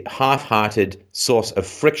as a half-hearted source of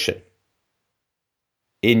friction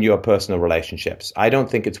in your personal relationships. I don't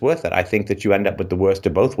think it's worth it. I think that you end up with the worst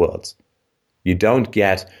of both worlds. You don't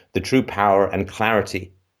get the true power and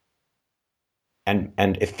clarity and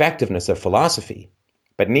effectiveness of philosophy,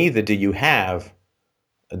 but neither do you have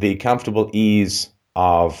the comfortable ease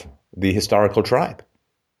of the historical tribe.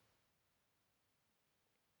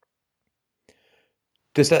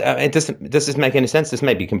 Does that? Does this make any sense? This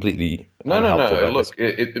may be completely unhelpful. No. But Look,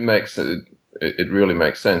 it really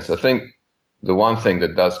makes sense. I think the one thing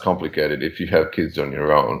that does complicate it, if you have kids on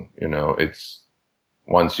your own, it's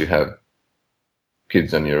once you have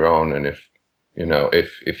kids on your own, and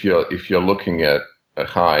if you're looking at a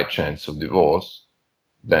high chance of divorce,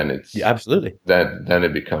 then yeah, absolutely. then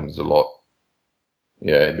it becomes a lot.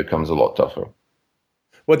 Yeah, it becomes a lot tougher.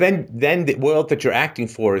 Well, then the world that you're acting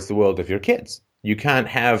for is the world of your kids. You can't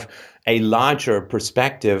have a larger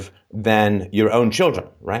perspective than your own children,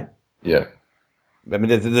 right? Yeah. I mean,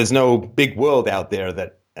 there's no big world out there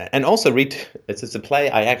that. And also, it's a play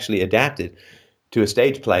I actually adapted to a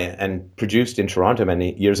stage play and produced in Toronto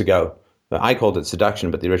many years ago. I called it Seduction,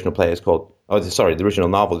 but the original play is called. The original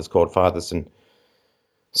novel is called Fathers and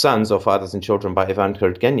Sons, or Fathers and Children, by Ivan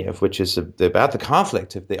Turgenev, which is about the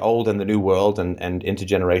conflict of the old and the new world, and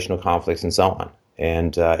intergenerational conflicts and so on.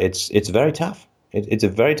 And it's very tough. It's a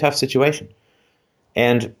very tough situation.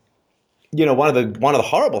 And one of the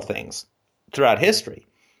horrible things throughout history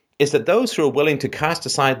is that those who are willing to cast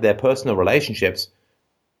aside their personal relationships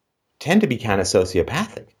tend to be kind of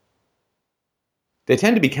sociopathic. They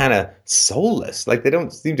tend to be kind of soulless. Like, they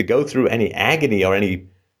don't seem to go through any agony or any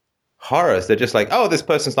horrors. They're just like, oh, this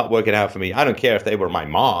person's not working out for me. I don't care if they were my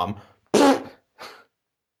mom.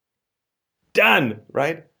 Done,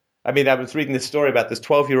 right? I mean, I was reading this story about this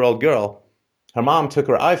 12-year-old girl. Her mom took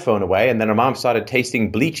her iPhone away, and then her mom started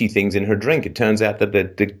tasting bleachy things in her drink. It turns out that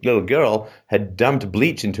the little girl had dumped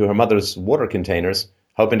bleach into her mother's water containers,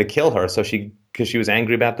 hoping to kill her because she was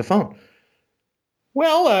angry about the phone.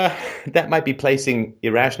 Well, that might be placing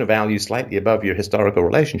irrational values slightly above your historical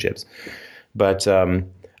relationships. But a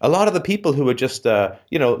lot of the people who were just,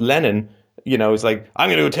 Lenin, is like, I'm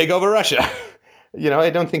going to go take over Russia. I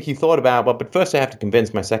don't think he thought about, but first I have to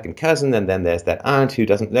convince my second cousin, and then there's that aunt who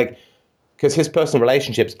doesn't, because his personal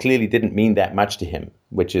relationships clearly didn't mean that much to him,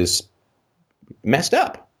 which is messed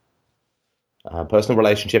up. Personal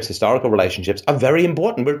relationships, historical relationships are very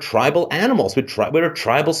important. We're tribal animals. We're a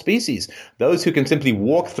tribal species. Those who can simply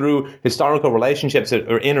walk through historical relationships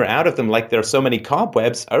or in or out of them like there are so many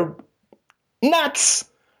cobwebs are nuts.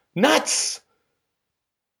 Nuts.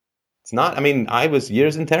 It's not, I was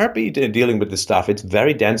years in therapy dealing with this stuff. It's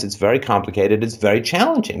very dense. It's very complicated. It's very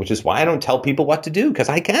challenging, which is why I don't tell people what to do, because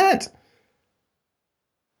I can't.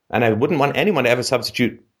 And I wouldn't want anyone to ever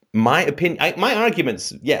substitute my opinion. My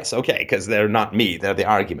arguments, yes, okay, because they're not me. They're the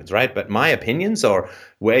arguments, right? But my opinions, or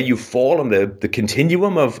where you fall on the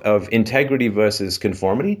continuum of integrity versus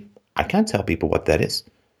conformity, I can't tell people what that is.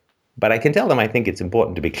 But I can tell them I think it's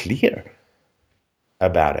important to be clear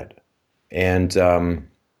about it. And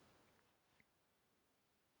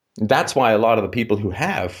that's why a lot of the people who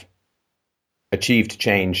have achieved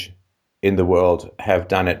change in the world have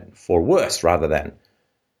done it for worse rather than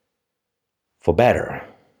for better.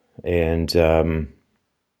 And personal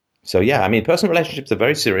relationships are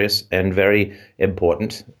very serious and very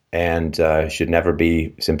important, and should never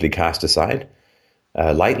be simply cast aside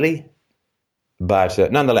lightly. But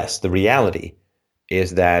nonetheless, the reality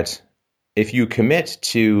is that if you commit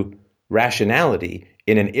to rationality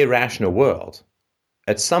in an irrational world,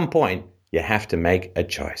 at some point you have to make a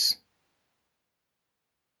choice.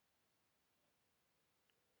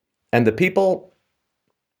 And the people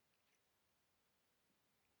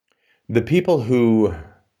who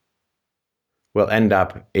will end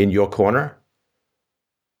up in your corner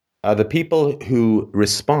are the people who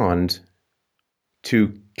respond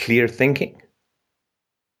to clear thinking.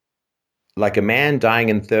 Like a man dying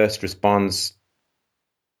in thirst responds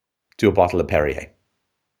to a bottle of Perrier.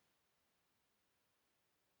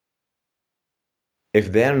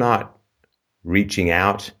 If they're not reaching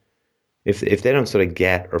out, if they don't sort of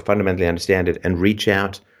get or fundamentally understand it and reach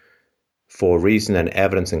out for reason and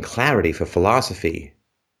evidence and clarity, for philosophy,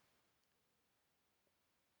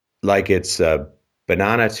 like it's a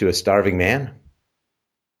banana to a starving man,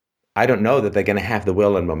 I don't know that they're going to have the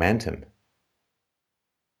will and momentum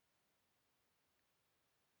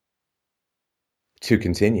to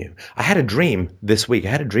continue. I had a dream this week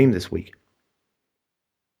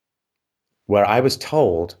where I was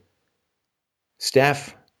told,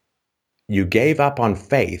 Steph, you gave up on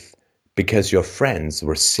faith because your friends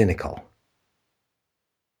were cynical.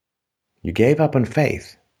 You gave up on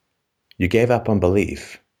faith. You gave up on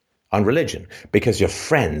belief, on religion, because your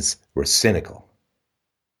friends were cynical.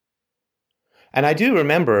 And I do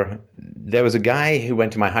remember there was a guy who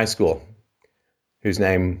went to my high school, whose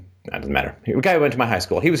name, doesn't matter. A guy who went to my high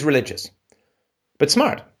school. He was religious, but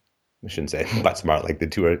smart. I shouldn't say but smart, like the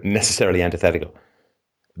two are necessarily antithetical.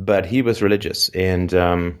 But he was religious, and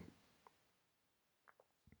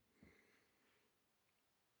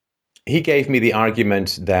he gave me the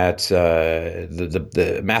argument that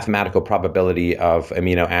the mathematical probability of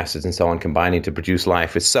amino acids and so on combining to produce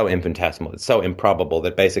life is so infinitesimal, it's so improbable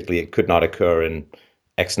that basically it could not occur in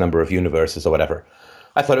X number of universes or whatever.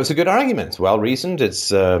 I thought it was a good argument. It's well reasoned.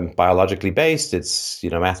 It's biologically based. It's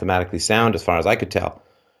mathematically sound as far as I could tell.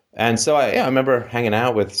 And so I remember hanging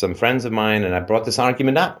out with some friends of mine, and I brought this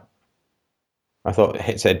argument up. I thought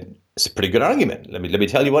it said it's a pretty good argument. Let me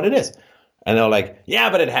tell you what it is. And they were like, yeah,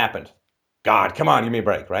 but it happened. God, come on, give me a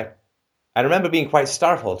break, right? I remember being quite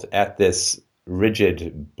startled at this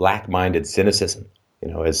rigid, black-minded cynicism.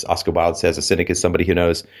 As Oscar Wilde says, a cynic is somebody who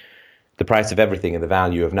knows the price of everything and the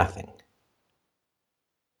value of nothing.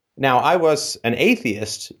 Now, I was an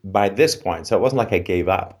atheist by this point, so it wasn't like I gave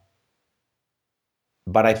up.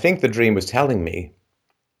 But I think the dream was telling me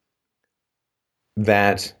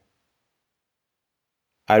that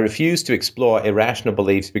I refused to explore irrational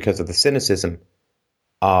beliefs because of the cynicism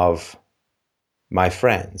of my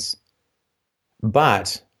friends,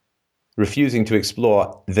 but refusing to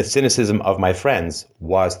explore the cynicism of my friends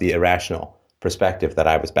was the irrational perspective that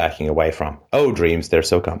I was backing away from. Oh, dreams, they're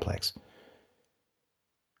so complex.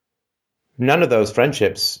 None of those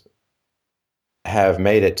friendships have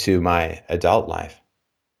made it to my adult life.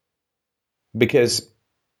 Because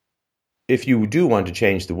if you do want to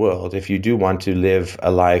change the world, if you do want to live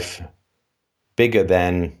a life bigger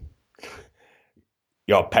than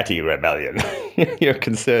your petty rebellion, your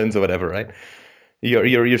concerns or whatever, right?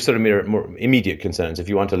 Your sort of more immediate concerns. If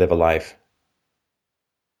you want to live a life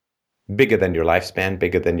bigger than your lifespan,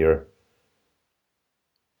 bigger than your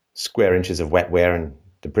square inches of wetware and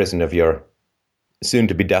the prison of your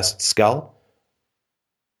soon-to-be dust skull,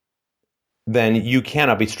 then you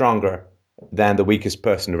cannot be stronger than the weakest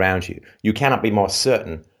person around you. You cannot be more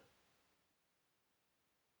certain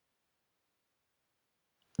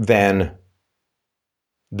than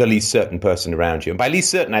the least certain person around you. And by least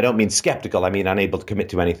certain, I don't mean skeptical, I mean unable to commit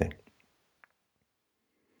to anything.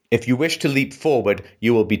 If you wish to leap forward,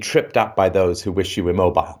 you will be tripped up by those who wish you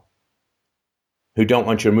immobile, who don't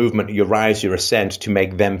want your movement, your rise, your ascent to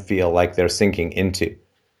make them feel like they're sinking into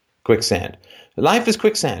quicksand. Life is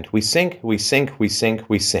quicksand. We sink, we sink, we sink,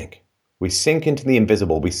 we sink. We sink into the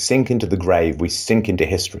invisible. We sink into the grave. We sink into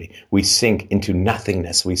history. We sink into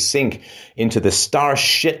nothingness. We sink into the star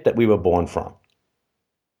shit that we were born from.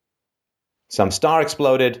 Some star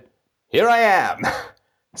exploded. Here I am.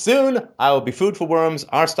 Soon I will be food for worms.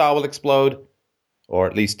 Our star will explode, or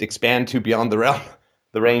at least expand to beyond the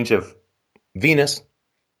range of Venus.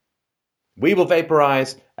 We will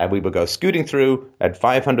vaporize, and we will go scooting through at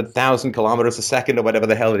 500,000 kilometers a second, or whatever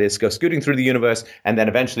the hell it is, go scooting through the universe, and then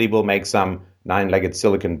eventually we'll make some nine-legged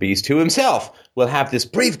silicon beast who himself will have this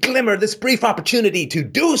brief glimmer, this brief opportunity to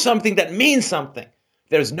do something that means something.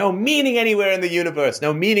 There's no meaning anywhere in the universe,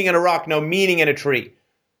 no meaning in a rock, no meaning in a tree,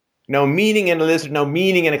 no meaning in a lizard, no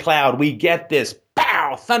meaning in a cloud. We get this,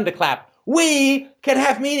 pow, thunderclap. We can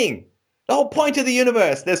have meaning. The whole point of the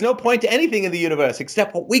universe. There's no point to anything in the universe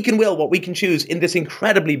except what we can will, what we can choose in this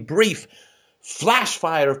incredibly brief flash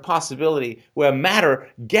fire of possibility where matter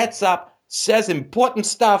gets up, says important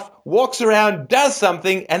stuff, walks around, does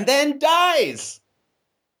something, and then dies.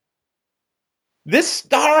 This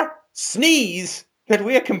star sneeze that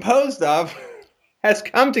we are composed of has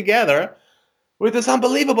come together with this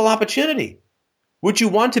unbelievable opportunity. Would you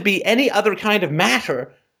want to be any other kind of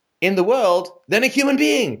matter in the world than a human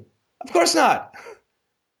being? Of course not.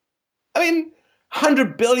 I mean,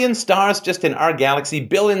 100 billion stars just in our galaxy,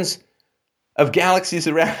 billions of galaxies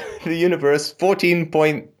around the universe,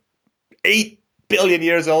 14.8 billion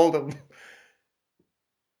years old,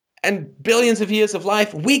 and billions of years of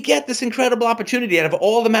life. We get this incredible opportunity out of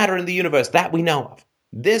all the matter in the universe that we know of.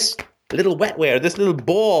 This little wetware, this little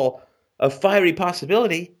ball of fiery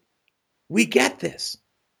possibility, we get this.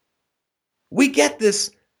 We get this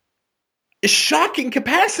shocking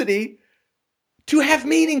capacity to have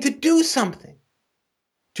meaning, to do something,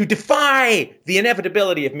 to defy the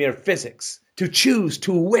inevitability of mere physics, to choose,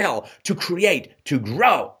 to will, to create, to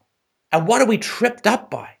grow. And what are we tripped up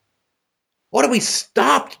by? What are we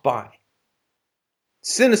stopped by?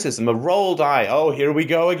 Cynicism, a rolled eye. Oh, here we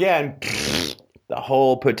go again. The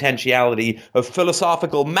whole potentiality of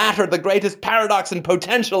philosophical matter, the greatest paradox and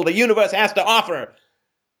potential the universe has to offer,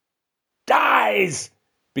 dies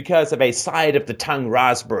because of a side of the tongue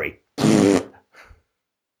raspberry.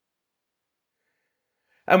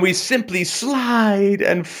 And we simply slide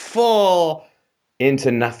and fall into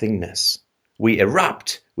nothingness. We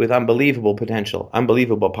erupt with unbelievable potential,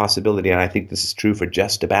 unbelievable possibility, and I think this is true for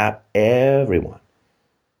just about everyone.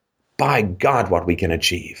 By God, what we can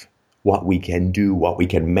achieve. what we can do, what we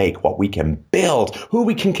can make, what we can build, who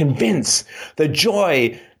we can convince, the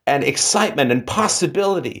joy and excitement and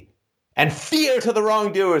possibility and fear to the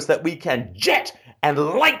wrongdoers that we can jet and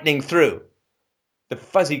lightning through the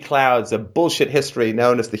fuzzy clouds of bullshit history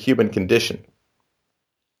known as the human condition.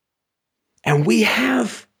 And we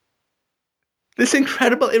have this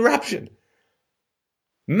incredible eruption.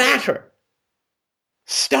 Matter.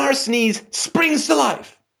 Star sneeze springs to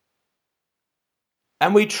life.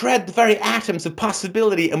 And we tread the very atoms of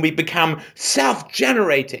possibility and we become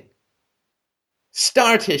self-generating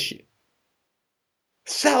star tissue.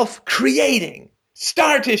 Self-creating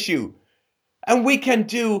star tissue. And we can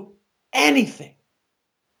do anything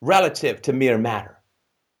relative to mere matter.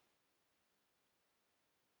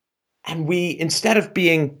 And we, instead of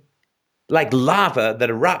being like lava that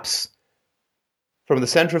erupts from the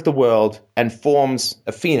center of the world and forms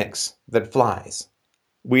a phoenix that flies,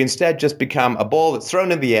 we instead just become a ball that's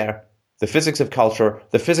thrown in the air. The physics of culture,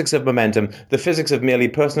 the physics of momentum, the physics of merely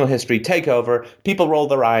personal history take over. People roll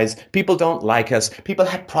their eyes. People don't like us. People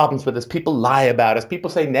have problems with us. People lie about us.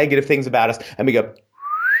 People say negative things about us. And we go,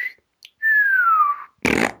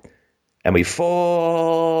 and we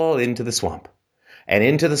fall into the swamp. And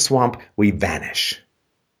into the swamp, we vanish.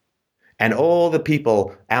 And all the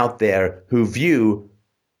people out there who view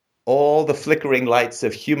all the flickering lights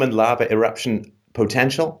of human lava eruption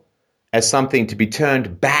potential as something to be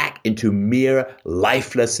turned back into mere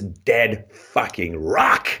lifeless, dead fucking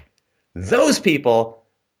rock, those people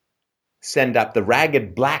send up the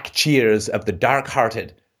ragged black cheers of the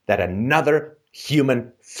dark-hearted that another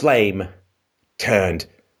human flame turned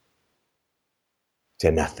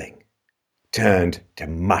to nothing, turned to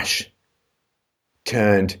mush,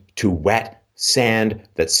 turned to wet sand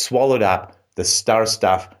that swallowed up the star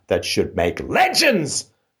stuff that should make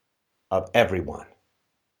legends of everyone.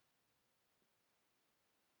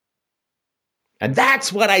 And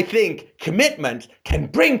that's what I think commitment can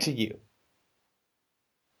bring to you.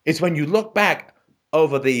 It's when you look back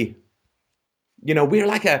over the, we're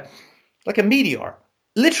like a meteor.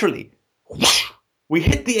 Literally, whoosh, we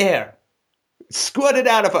hit the air. Squirted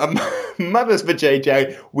out of a mother's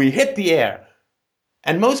vajayjay, we hit the air.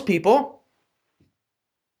 And most people,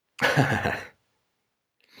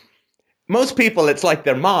 it's like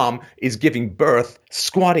their mom is giving birth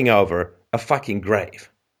squatting over a fucking grave.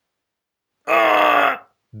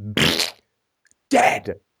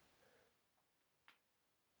 Dead.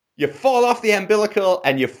 You fall off the umbilical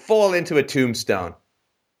and you fall into a tombstone.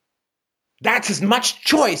 That's as much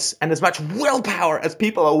choice and as much willpower as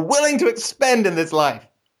people are willing to expend in this life.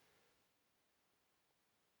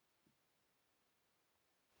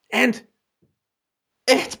 And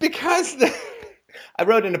it's because I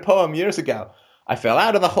wrote in a poem years ago, I fell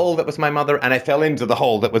out of the hole that was my mother and I fell into the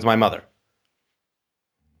hole that was my mother.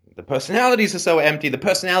 The personalities are so empty. The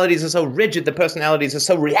personalities are so rigid. The personalities are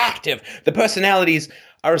so reactive. The personalities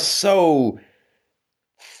are so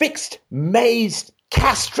fixed, mazed,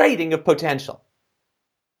 castrating of potential.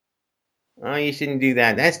 Oh, you shouldn't do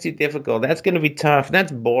that. That's too difficult. That's going to be tough.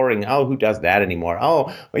 That's boring. Oh, who does that anymore?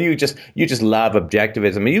 Oh, well, you just love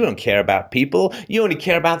objectivism. You don't care about people. You only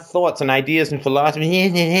care about thoughts and ideas and philosophy.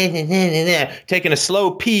 Taking a slow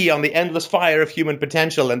pee on the endless fire of human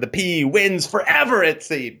potential, and the pee wins forever, it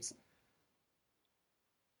seems.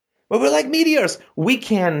 But we're like meteors. We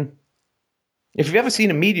can... If you've ever seen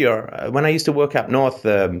a meteor, when I used to work up north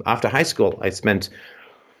after high school, I spent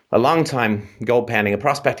a long time gold panning and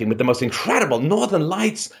prospecting with the most incredible northern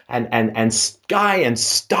lights and sky and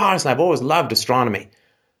stars. And I've always loved astronomy.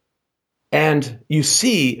 And you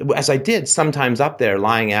see, as I did sometimes up there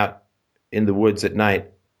lying out in the woods at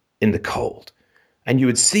night in the cold, and you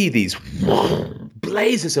would see these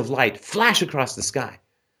blazes of light flash across the sky.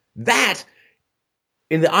 That,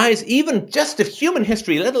 in the eyes even just of human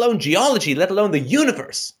history, let alone geology, let alone the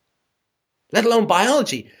universe, let alone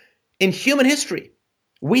biology, in human history,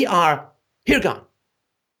 we are here gone,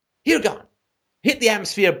 hit the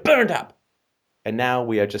atmosphere, burned up. And now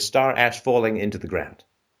we are just star ash falling into the ground.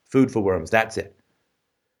 Food for worms, that's it.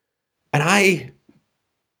 And I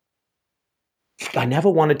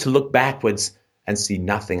never wanted to look backwards and see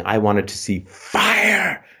nothing. I wanted to see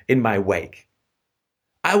fire in my wake.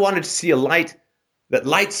 I wanted to see a light that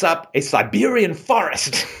lights up a Siberian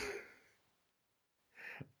forest.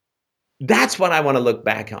 That's what I want to look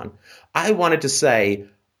back on. I wanted to say,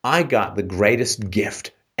 I got the greatest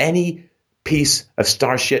gift any piece of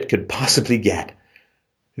star shit could possibly get.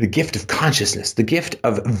 The gift of consciousness, the gift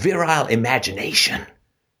of virile imagination,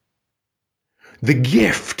 the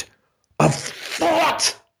gift of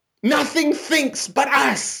thought. Nothing thinks but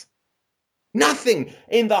us. Nothing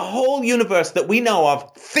in the whole universe that we know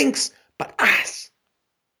of thinks but us.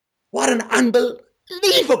 What an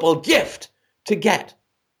unbelievable gift to get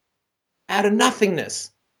out of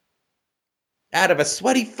nothingness. Out of a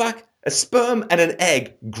sweaty fuck, a sperm and an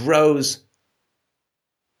egg grows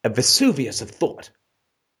a Vesuvius of thought.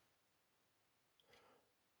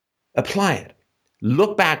 Apply it.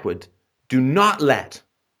 Look backward. Do not let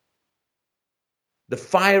the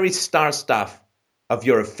fiery star stuff of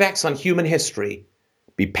your effects on human history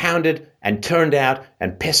be pounded and turned out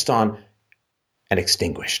and pissed on and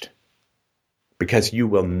extinguished. Because you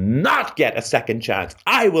will not get a second chance.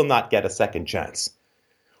 I will not get a second chance.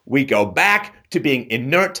 We go back to being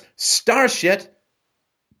inert star shit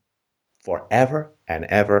forever and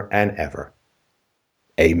ever and ever.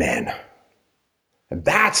 Amen. And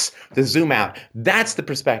that's the zoom out. That's the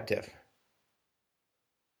perspective.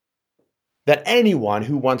 That anyone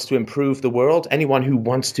who wants to improve the world, anyone who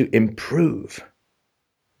wants to improve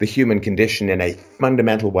the human condition in a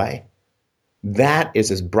fundamental way, that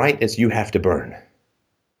is as bright as you have to burn.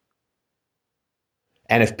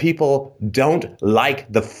 And if people don't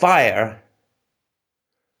like the fire,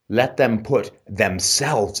 let them put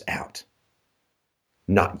themselves out,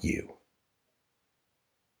 not you.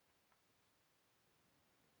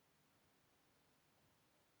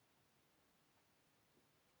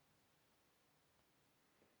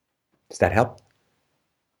 Does that help?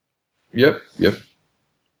 Yep. Do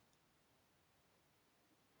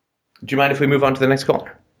you mind if we move on to the next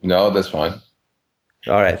caller? No, that's fine.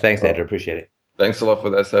 All right. Thanks, Andrew. Appreciate it. Thanks a lot for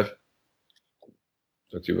that, Seth.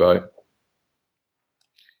 Talk to you, bye.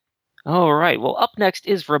 All right. Well, up next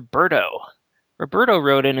is Roberto. Roberto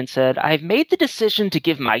wrote in and said, "I've made the decision to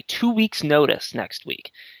give my 2 weeks notice next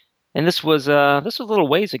week." And this was a little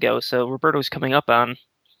ways ago, so Roberto's coming up on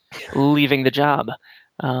leaving the job.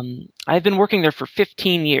 I've been working there for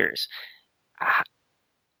 15 years.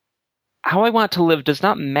 How I want to live does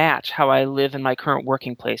not match how I live in my current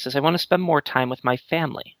working place, as I want to spend more time with my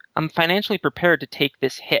family. I'm financially prepared to take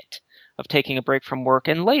this hit of taking a break from work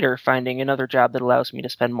and later finding another job that allows me to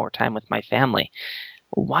spend more time with my family.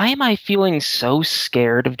 Why am I feeling so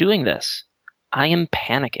scared of doing this? I am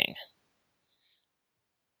panicking.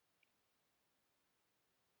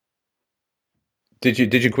 Did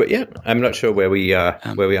you quit yet? I'm not sure where we are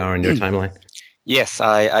in your timeline. Yes,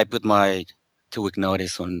 I put my 2-week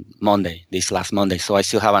notice on Monday, this last Monday, so I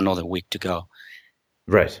still have another week to go.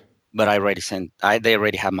 Right. But they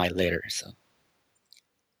already have my letter, so.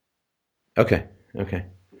 Okay.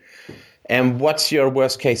 And what's your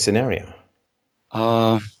worst case scenario?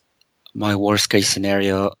 My worst case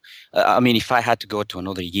scenario, if I had to go to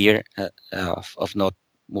another year of not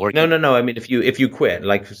working. No. I mean, if you quit,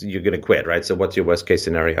 like you're going to quit, right? So what's your worst case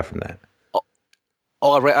scenario from that? I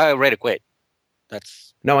already quit.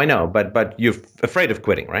 That's. No, I know, but you're afraid of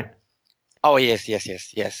quitting, right? Oh, yes.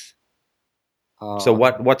 So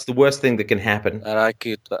what's the worst thing that can happen? That I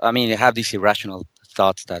have these irrational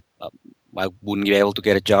thoughts that I wouldn't be able to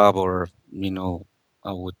get a job, or,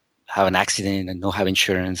 I would have an accident and not have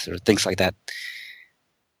insurance or things like that.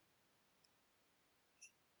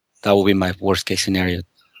 That would be my worst case scenario.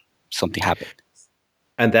 Something happened.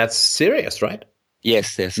 And that's serious, right?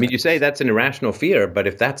 Yes. I mean, you say that's an irrational fear, but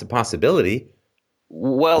if that's a possibility,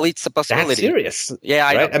 well, it's a possibility. That's serious. Yeah,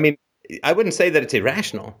 I right. know. I mean, I wouldn't say that it's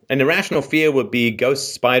irrational. An irrational fear would be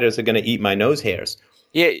ghost spiders are going to eat my nose hairs.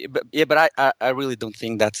 But I really don't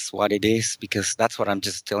think that's what it is, because that's what I'm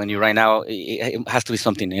just telling you right now. It has to be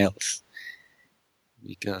something else,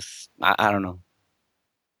 because I don't know.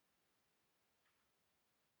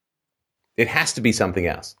 It has to be something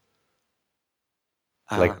else.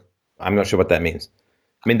 I'm not sure what that means.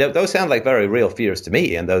 I mean, those sound like very real fears to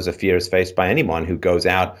me, and those are fears faced by anyone who goes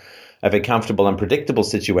out of a comfortable and predictable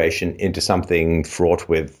situation into something fraught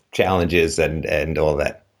with challenges and all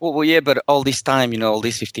that. Well, yeah, but all this time, all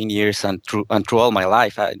these 15 years and through all my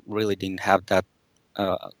life, I really didn't have that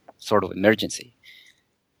sort of emergency.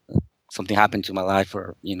 Something happened to my life,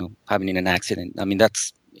 or having in an accident. I mean,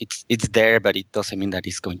 it's there, but it doesn't mean that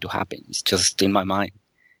it's going to happen. It's just in my mind.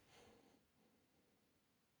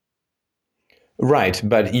 Right,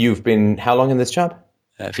 but you've been how long in this job?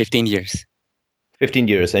 15 years. 15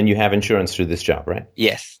 years, and you have insurance through this job, right?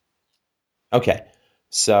 Yes. Okay,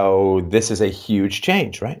 so this is a huge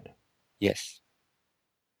change, right? Yes.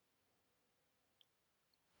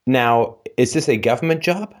 Now, is this a government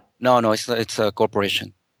job? No, it's a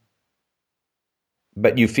corporation.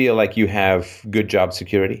 But you feel like you have good job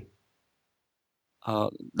security?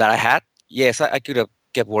 That I had? Yes, I could have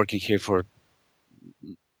kept working here for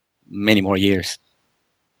many more years.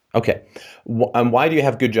 Okay. And why do you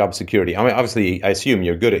have good job security? I mean, obviously, I assume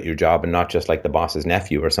you're good at your job and not just like the boss's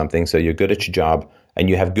nephew or something. So you're good at your job and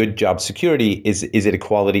you have good job security. Is it a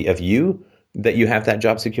quality of you that you have that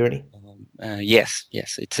job security? Yes.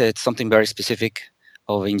 It's something very specific.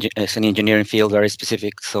 It's an engineering field, very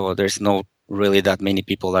specific. So there's no really that many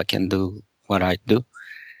people that can do what I do.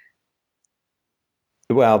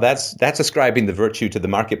 Well, that's ascribing the virtue to the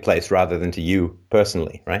marketplace rather than to you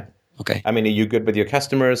personally, right? Okay. I mean, are you good with your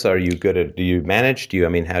customers? Are you good at? Do you manage? I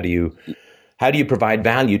mean, how do you provide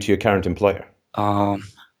value to your current employer?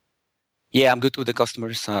 Yeah, I'm good with the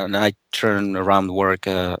customers, and I turn around work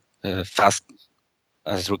fast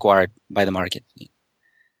as required by the market.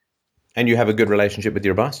 And you have a good relationship with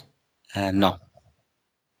your boss? No.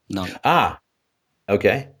 Ah,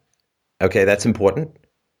 okay, that's important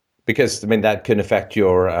because I mean that can affect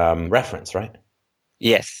your reference, right?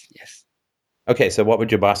 Yes. Okay, so what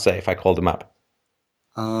would your boss say if I called him up?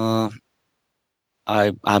 I'm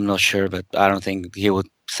not sure, but I don't think he would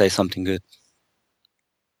say something good.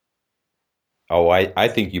 Oh, I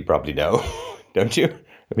think you probably know, don't you?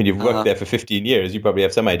 I mean, you've worked there for 15 years. You probably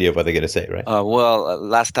have some idea of what they're going to say, right?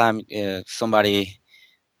 Last time somebody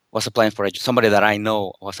was applying for somebody that I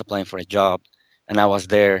know was applying for a job, and I was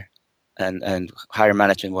there, and higher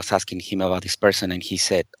management was asking him about this person, and he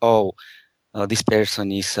said, "Oh, this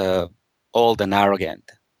person is old and arrogant."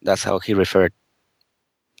 That's how he referred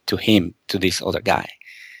to him, to this other guy.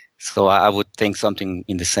 So I would think something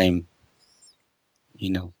in the same,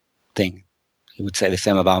 thing. He would say the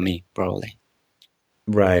same about me, probably.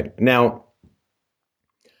 Right. Now,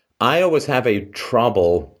 I always have a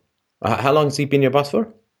trouble. How long has he been your boss for?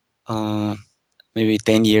 Maybe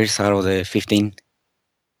 10 years out of the 15.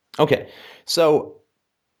 Okay. So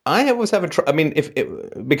I always have I mean,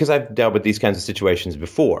 because I've dealt with these kinds of situations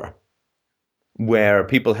before where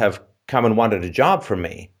people have come and wanted a job from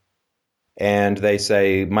me and they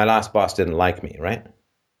say, my last boss didn't like me, right?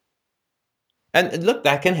 And look,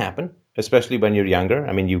 that can happen, especially when you're younger.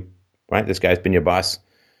 I mean, right? This guy's been your boss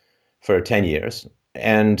for 10 years.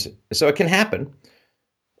 And so it can happen.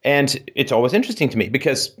 And it's always interesting to me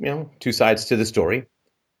because, two sides to the story.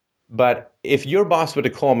 But if your boss were to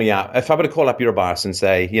call me up, if I were to call up your boss and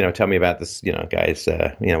say, tell me about this, guys,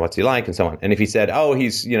 what's he like and so on. And if he said, oh,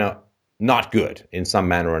 he's, not good in some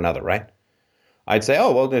manner or another, right? I'd say,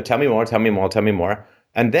 oh, well, tell me more.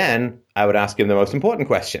 And then I would ask him the most important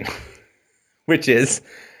question, which is,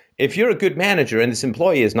 if you're a good manager and this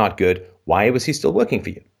employee is not good, why was he still working for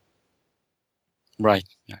you? Right.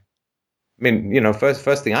 Yeah. I mean,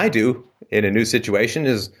 first thing I do in a new situation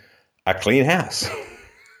is a clean house.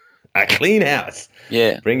 A clean house.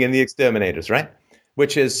 Yeah. Bring in the exterminators, right?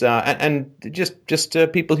 Which is and just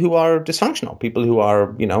people who are dysfunctional, people who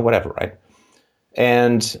are whatever, right?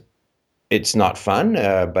 And it's not fun,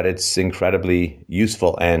 but it's incredibly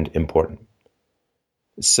useful and important.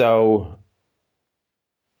 So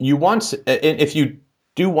if you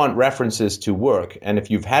do want references to work, and if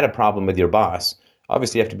you've had a problem with your boss,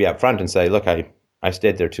 obviously you have to be upfront and say, look, I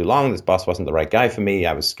stayed there too long. This boss wasn't the right guy for me.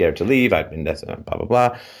 I was scared to leave. I've been blah blah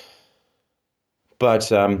blah.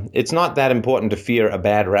 But it's not that important to fear a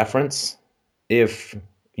bad reference if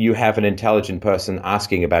you have an intelligent person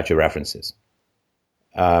asking about your references.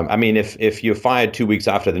 I mean, if you're fired 2 weeks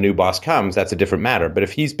after the new boss comes, that's a different matter. But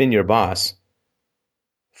if he's been your boss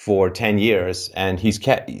for 10 years and he's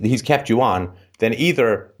kept you on, then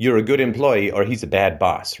either you're a good employee or he's a bad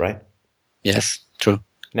boss, right? Yes, true.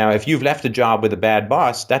 Now, if you've left a job with a bad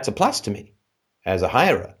boss, that's a plus to me as a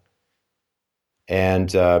hirer.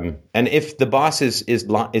 And if the boss is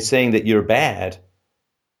saying that you're bad,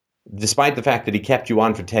 despite the fact that he kept you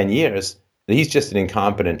on for 10 years, he's just an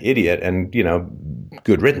incompetent idiot and,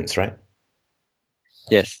 good riddance, right?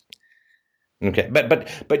 Yes. Okay.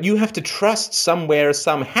 But you have to trust somewhere,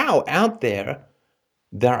 somehow out there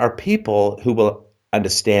are people who will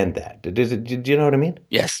understand that. Do you know what I mean?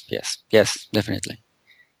 Yes, definitely.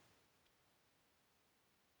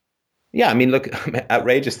 Yeah, I mean, look,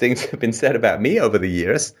 outrageous things have been said about me over the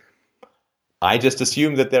years. I just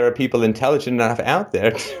assume that there are people intelligent enough out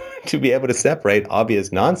there to be able to separate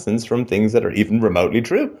obvious nonsense from things that are even remotely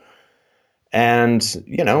true. And,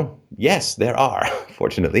 yes, there are,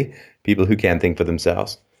 fortunately, people who can think for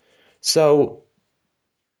themselves. So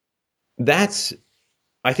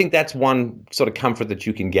I think that's one sort of comfort that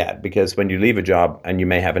you can get, because when you leave a job and you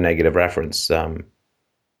may have a negative reference,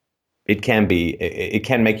 it can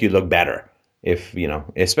make you look better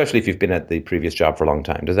especially if you've been at the previous job for a long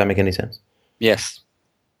time. Does that make any sense? Yes,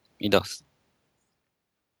 it does.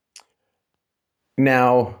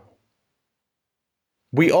 Now,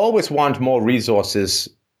 we always want more resources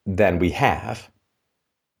than we have.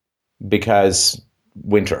 because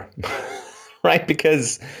winter, right?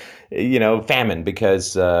 Because famine,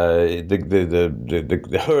 because the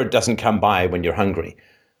herd doesn't come by when you're hungry,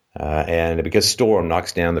 and because storm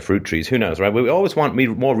knocks down the fruit trees. Who knows, right? We always want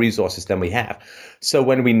more resources than we have. So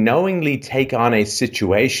when we knowingly take on a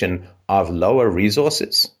situation of lower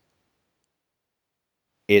resources,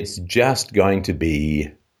 it's just going to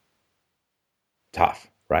be tough,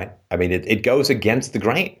 right? I mean, it goes against the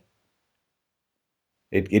grain.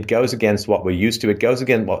 It goes against what we're used to. It goes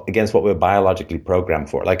against what we're biologically programmed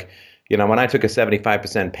for. Like, when I took a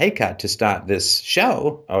 75% pay cut to start this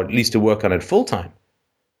show, or at least to work on it full time,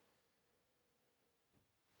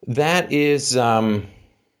 that is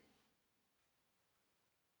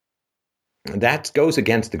that goes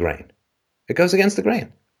against the grain. It goes against the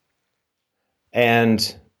grain.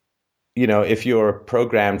 And if you're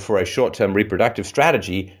programmed for a short-term reproductive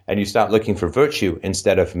strategy and you start looking for virtue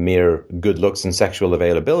instead of mere good looks and sexual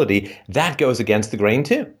availability, that goes against the grain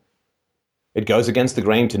too. It goes against the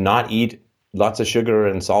grain to not eat lots of sugar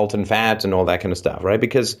and salt and fat and all that kind of stuff,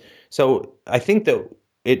 right? So I think that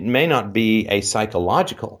it may not be a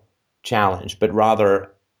psychological challenge, but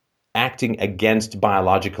rather acting against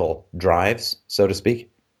biological drives, so to speak.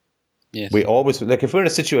 Yes. We always, like, if we're in a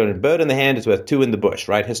situation, a bird in the hand is worth two in the bush,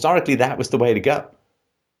 right? Historically, that was the way to go.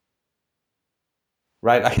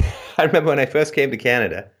 Right? I remember when I first came to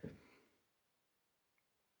Canada,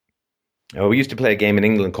 we used to play a game in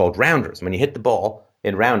England called rounders. When you hit the ball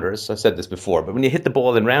in rounders, I said this before, but when you hit the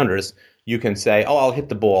ball in rounders, you can say, oh, I'll hit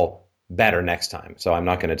the ball better next time, so I'm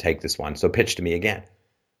not going to take this one, so pitch to me again.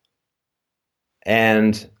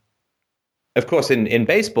 And of course, in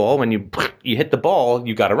baseball, when you hit the ball,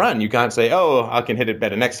 you got to run. You can't say, oh, I can hit it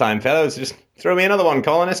better next time, fellas. Just throw me another one,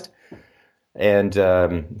 colonist. And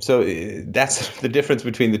so that's the difference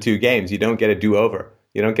between the two games. You don't get a do-over.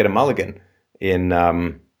 You don't get a mulligan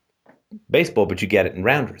in baseball, but you get it in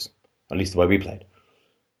rounders, at least the way we played.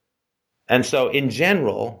 And so in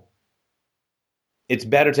general, it's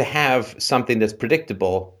better to have something that's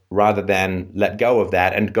predictable rather than let go of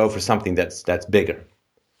that and go for something that's bigger.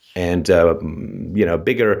 And,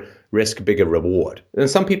 bigger risk, bigger reward. And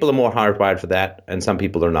some people are more hardwired for that, and some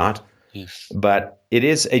people are not. Yes. But it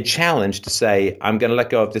is a challenge to say, I'm going to let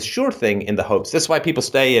go of this sure thing in the hopes. This is why people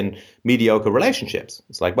stay in mediocre relationships.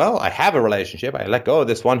 It's like, well, I have a relationship. I let go of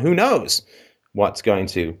this one. Who knows what's going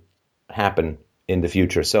to happen in the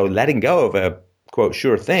future? So letting go of a, quote,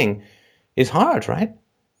 sure thing is hard, right?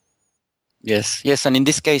 Yes. And in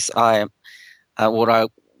this case, what I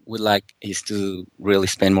would like is to really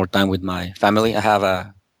spend more time with my family. I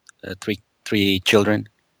have three children.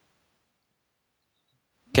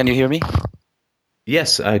 Can you hear me?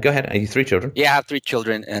 Yes, go ahead. Are you 3 children? Yeah, I have 3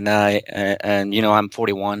 children, and I'm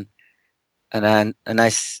 41, and I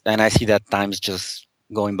see that time is just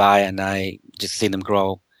going by, and I just see them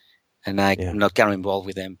grow, and I'm not kind of involved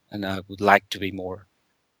with them, and I would like to be more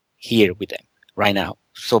here with them right now.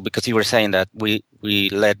 So because you were saying that we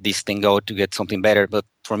let this thing go to get something better, but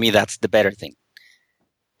for me that's the better thing.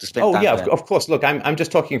 To spend time with them. Of course. Look, I'm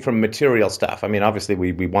just talking from material stuff. I mean, obviously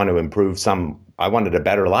we want to improve I wanted a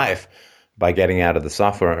better life by getting out of the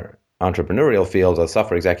software entrepreneurial field or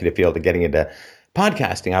software executive field and getting into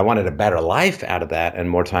podcasting. I wanted a better life out of that and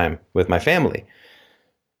more time with my family.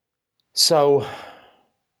 So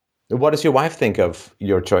what does your wife think of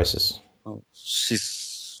your choices? Oh, she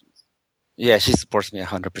supports me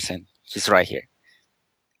 100%. She's right here.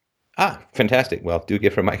 Fantastic. Well, do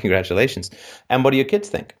give her my congratulations. And what do your kids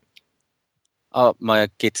think? My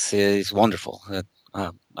kids is wonderful.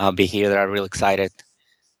 I'll be here. They're real excited.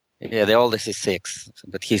 Yeah, the oldest is 6,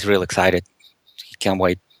 but he's real excited. He can't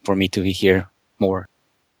wait for me to be here more.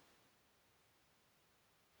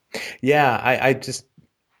 Yeah,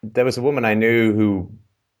 there was a woman I knew who,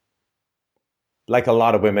 like a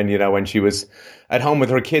lot of women, when she was at home with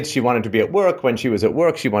her kids, she wanted to be at work. When she was at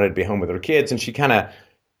work, she wanted to be home with her kids. And she kind of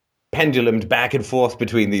pendulumed back and forth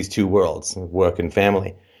between these two worlds, work and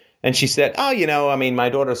family. And she said, my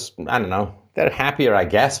daughters, I don't know, they're happier, I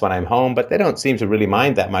guess, when I'm home, but they don't seem to really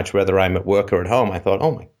mind that much whether I'm at work or at home. I thought,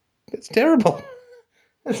 oh my, that's terrible.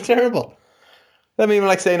 That's terrible. I mean,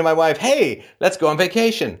 like saying to my wife, hey, let's go on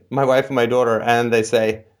vacation, my wife and my daughter. And they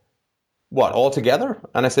say, what, all together?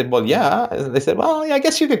 And I said, well, yeah. They said, well, yeah, I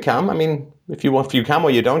guess you could come. I mean, if you come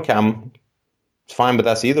or you don't come, it's fine with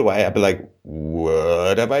us either way. I'd be like,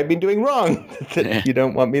 what have I been doing wrong that you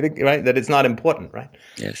don't want me to, right? That it's not important, right?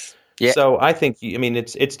 Yes. Yeah. So I think,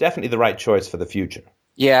 it's definitely the right choice for the future.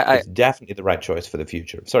 Yeah. It's definitely the right choice for the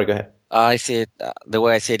future. Sorry, go ahead. I see it, the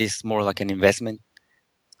way I see it is more like an investment.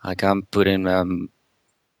 Like I'm putting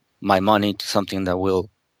my money into something that will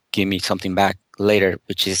give me something back later,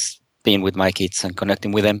 which is being with my kids and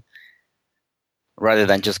connecting with them, rather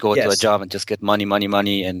than just go to a Yes. job and just get money,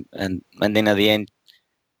 and then at the end,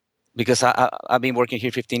 because I've been working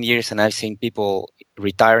here 15 years and I've seen people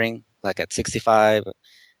retiring like at 65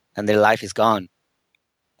 and their life is gone,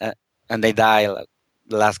 and they die. Like,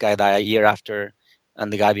 the last guy died a year after,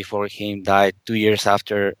 and the guy before him died 2 years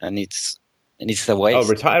after, and it's a waste.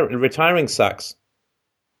 Retiring sucks.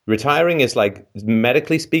 Retiring is like,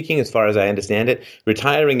 medically speaking, as far as I understand it,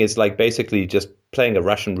 retiring is like basically just playing a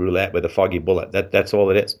Russian roulette with a foggy bullet. That's all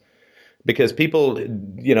it is. Because people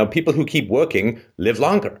who keep working live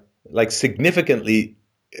longer, like significantly.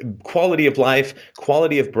 Quality of life,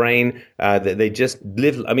 quality of brain, they just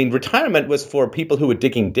live. I mean, retirement was for people who were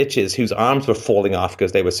digging ditches, whose arms were falling off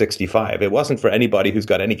because they were 65. It wasn't for anybody who's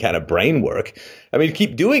got any kind of brain work. I mean,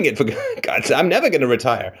 keep doing it, for God's sake. I'm never going to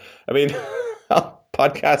retire. I mean, I'll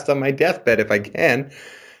podcast on my deathbed if I can.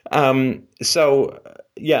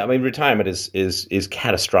 Yeah, I mean, retirement is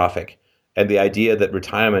catastrophic. And the idea that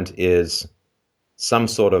retirement is some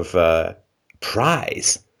sort of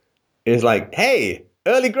prize is like, hey,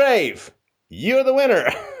 early grave, you're the winner.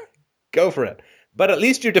 Go for it. But at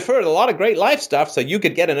least you deferred a lot of great life stuff so you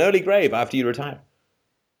could get an early grave after you retire.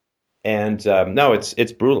 And no,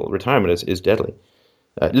 it's brutal. Retirement is deadly.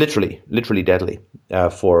 Literally deadly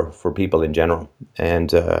for people in general.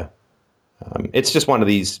 And it's just one of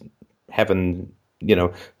these heaven,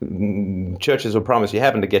 churches will promise you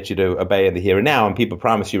heaven to get you to obey in the here and now, and people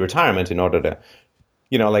promise you retirement in order to,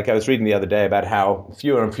 like I was reading the other day about how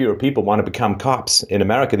fewer and fewer people want to become cops in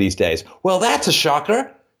America these days. Well, that's a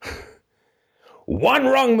shocker. One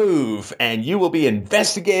wrong move, and you will be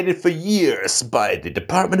investigated for years by the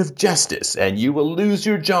Department of Justice, and you will lose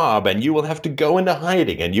your job, and you will have to go into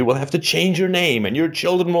hiding, and you will have to change your name, and your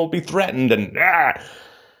children will be threatened, and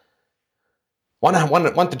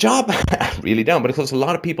Want the job? I really don't. But of course, a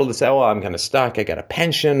lot of people that say, oh, I'm kind of stuck. I got a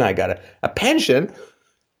pension. I got a pension.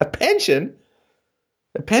 A pension?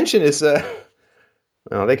 A pension is,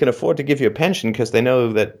 well, they can afford to give you a pension because they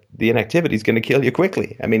know that the inactivity is going to kill you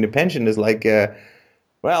quickly. I mean, a pension is like,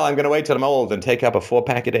 well, I'm going to wait till I'm old and take up a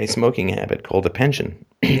 4-pack-a-day smoking habit called a pension.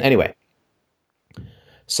 Anyway.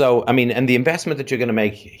 So, I mean, and the investment that you're going to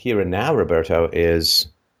make here and now, Roberto, is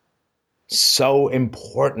so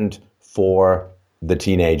important for the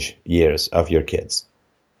teenage years of your kids,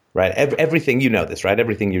 right? Everything, you know this, right?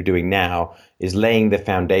 Everything you're doing now is laying the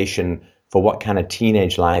foundation for what kind of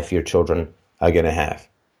teenage life your children are going to have.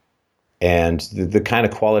 And the kind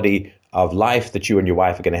of quality of life that you and your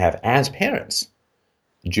wife are going to have as parents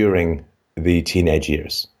during the teenage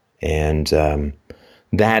years. And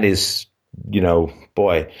that is,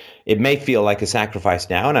 boy, it may feel like a sacrifice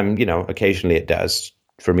now, and occasionally it does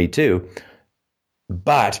for me too.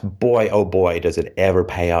 But boy, oh boy, does it ever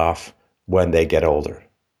pay off when they get older.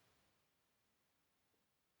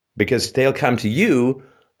 Because they'll come to you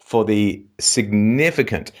for the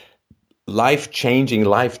significant life-changing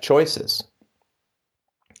life choices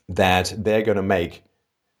that they're going to make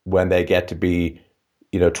when they get to be,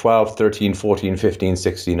 12, 13, 14, 15,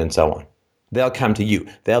 16, and so on. They'll come to you.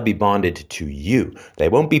 They'll be bonded to you. They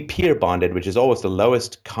won't be peer bonded, which is always the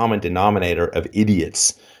lowest common denominator of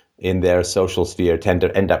idiots in their social sphere, tend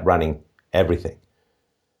to end up running everything.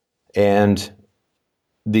 And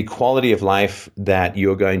the quality of life that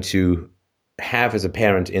you're going to have as a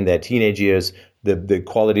parent in their teenage years, the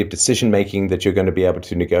quality of decision making that you're going to be able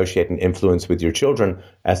to negotiate and influence with your children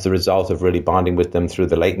as the result of really bonding with them through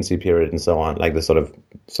the latency period and so on, like the sort of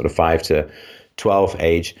 5 to 12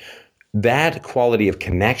 age, that quality of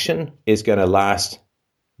connection is going to last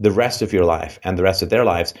the rest of your life and the rest of their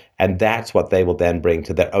lives, and that's what they will then bring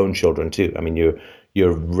to their own children too. I mean,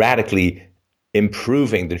 you're radically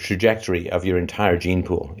improving the trajectory of your entire gene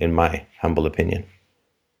pool, in my humble opinion.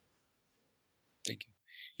 Thank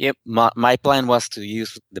you. Yep, my plan was to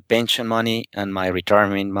use the pension money and my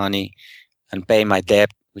retirement money and pay my debt,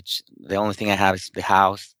 which the only thing I have is the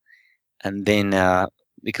house, and then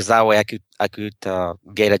because that way I could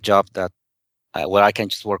get a job that where I can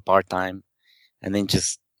just work part-time and then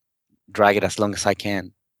just drag it as long as I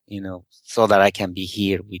can, so that I can be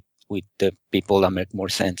here with the people that make more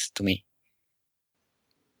sense to me.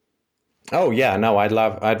 Oh yeah, no,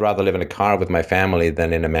 I'd rather live in a car with my family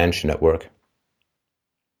than in a mansion at work.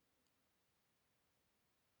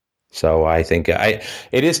 So I think it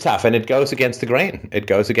is tough, and it goes against the grain. It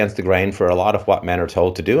goes against the grain for a lot of what men are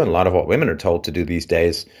told to do and a lot of what women are told to do these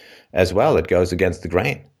days as well. It goes against the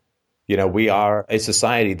grain. We are a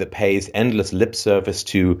society that pays endless lip service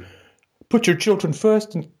to put your children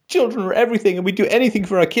first, and children are everything, and we do anything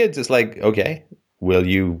for our kids. It's like, okay, will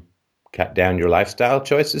you cut down your lifestyle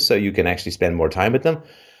choices so you can actually spend more time with them?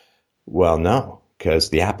 Well, no, because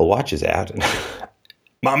the Apple Watch is out. And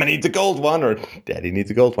Mama needs a gold one, or Daddy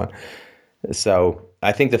needs a gold one. So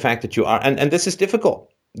I think the fact that you are, and this is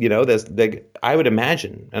difficult. I would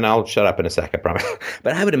imagine, and I'll shut up in a sec, I promise.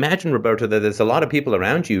 But I would imagine, Roberto, that there's a lot of people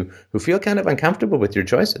around you who feel kind of uncomfortable with your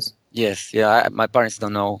choices. Yes, yeah. My parents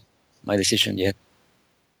don't know my decision yet.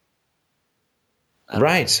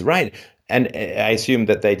 Right. And I assume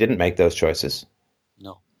that they didn't make those choices.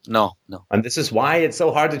 No. And this is why it's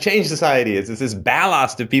so hard to change society. It's this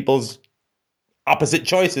ballast of people's opposite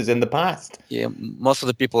choices in the past. Yeah, most of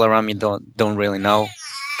the people around me don't really know,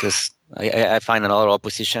 because I find another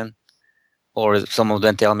opposition, or some of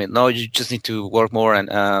them tell me, no, you just need to work more and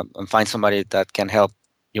find somebody that can help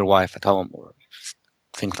your wife at home, or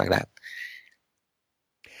things like that.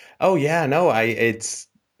 Oh yeah, no, I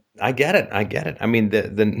get it. I mean,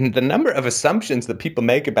 the number of assumptions that people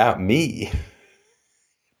make about me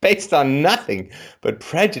based on nothing but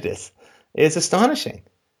prejudice is astonishing.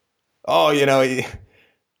 Oh, he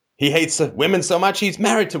hates women so much he's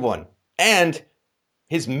married to one, and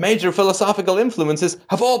his major philosophical influences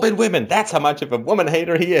have all been women. That's how much of a woman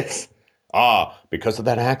hater he is. Because of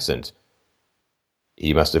that accent.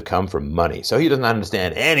 He must have come from money, so he doesn't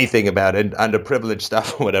understand anything about underprivileged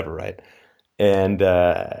stuff or whatever, right? And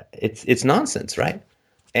it's nonsense, right?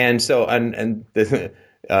 And so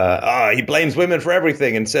he blames women for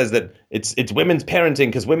everything and says that it's women's parenting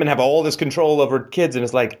because women have all this control over kids, and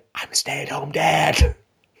it's like, I'm a stay-at-home dad.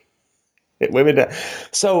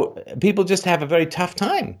 So people just have a very tough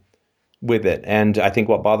time with it. And I think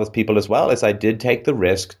what bothers people as well is I did take the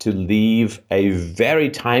risk to leave a very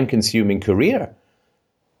time-consuming career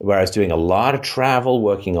where I was doing a lot of travel,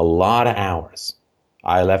 working a lot of hours.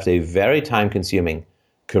 I left a very time-consuming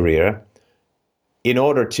career in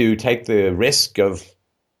order to take the risk of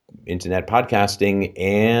internet podcasting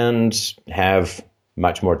and have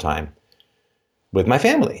much more time with my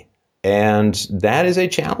family. And that is a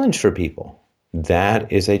challenge for people.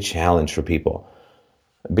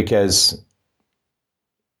 Because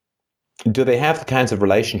do they have the kinds of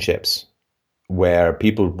relationships where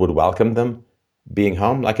people would welcome them being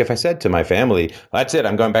home? Like if I said to my family, that's it,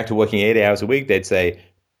 I'm going back to working 80 hours a week, they'd say,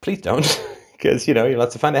 please don't, because, you're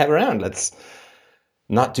lots of fun to have around. Let's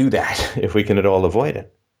not do that if we can at all avoid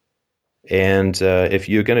it. And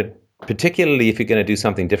particularly if you're going to do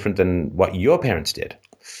something different than what your parents did,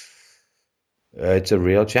 it's a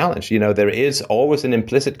real challenge. There is always an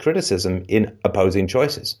implicit criticism in opposing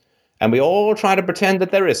choices. And we all try to pretend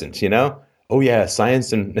that there isn't, Oh yeah,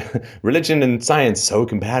 science and religion and science, so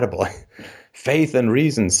compatible. Faith and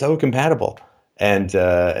reason, so compatible. And,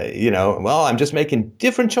 I'm just making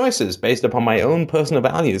different choices based upon my own personal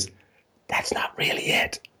values. That's not really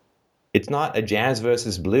it. It's not a jazz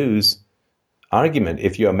versus blues argument.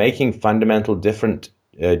 If you're making fundamental different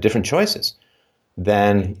choices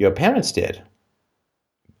than your parents did,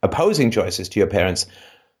 opposing choices to your parents,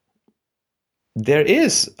 there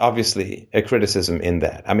is obviously a criticism in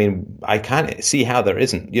that. I mean, I can't see how there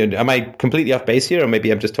isn't. Am I completely off base here, or maybe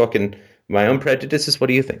I'm just talking my own prejudices? What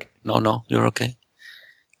do you think? No, you're okay.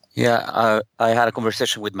 Yeah, I had a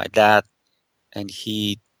conversation with my dad, and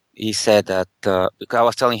he said that because I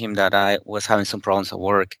was telling him that I was having some problems at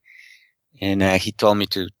work, and he told me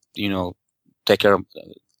to take care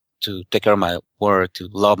of my work, to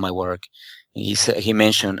love my work. And he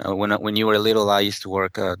mentioned when you were little, I used to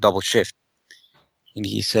work double shift, and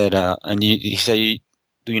he said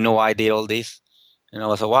do you know why I did all this? And I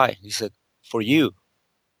was like, why? He said, for you.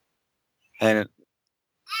 And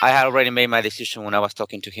I had already made my decision when I was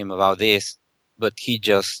talking to him about this, but he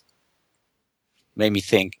just made me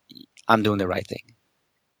think I'm doing the right thing,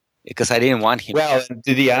 because I didn't want him. Well,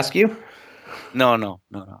 did he ask you? No.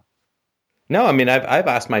 No, I mean, I've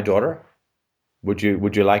asked my daughter, would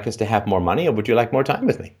you like us to have more money, or would you like more time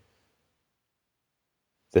with me?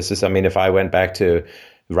 If I went back to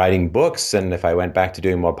writing books, and if I went back to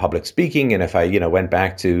doing more public speaking, and if I, went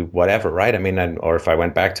back to whatever, right? I mean, or if I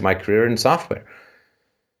went back to my career in software,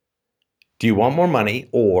 do you want more money,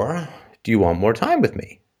 or do you want more time with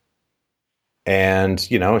me? And,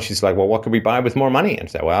 she's like, well, what could we buy with more money? And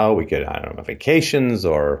I said, well, we could, I don't know, vacations,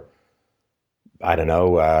 or I don't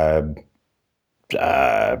know,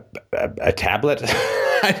 a tablet,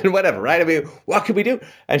 whatever, right? I mean, what could we do?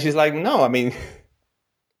 And she's like, no, I mean,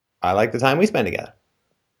 I like the time we spend together.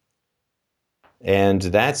 And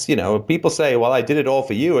that's, people say, well, I did it all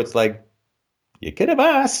for you. It's like, you could have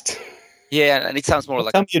asked. Yeah, and it sounds more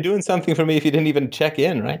like... Tell me you're doing something for me if you didn't even check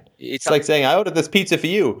in, right? It's like saying, I ordered this pizza for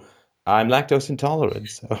you. I'm lactose intolerant,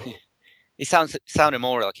 so... It sounded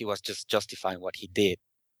more like he was just justifying what he did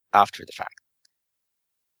after the fact.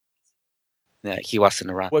 he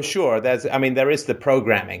wasn't around. Well, sure. There is the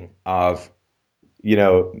programming of,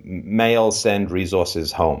 male send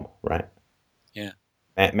resources home, right? Yeah.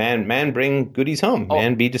 Man bring goodies home. Oh.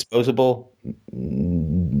 Man be disposable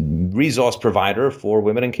resource provider for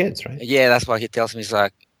women and kids, right? Yeah, that's why he tells me. It's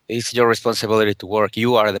like, it's your responsibility to work.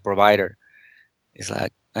 You are the provider. It's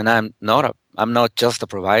like, and I'm not just a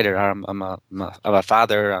provider. I'm a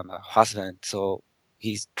father. I'm a husband. So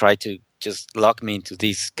he's tried to just lock me into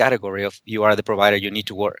this category of you are the provider. You need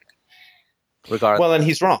to work. Regardless. Well, and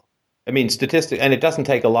he's wrong. Statistic, and it doesn't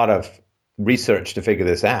take a lot of research to figure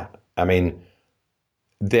this out.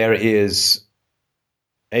 There is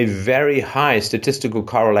a very high statistical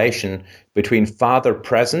correlation between father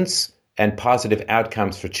presence and positive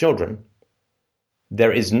outcomes for children.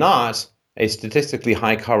 There is not a statistically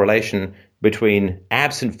high correlation between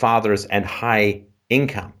absent fathers and high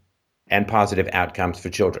income and positive outcomes for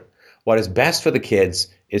children. What is best for the kids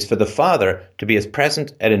is for the father to be as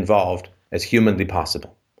present and involved as humanly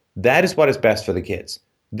possible. That is what is best for the kids.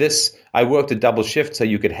 I worked a double shift so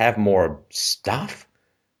you could have more stuff,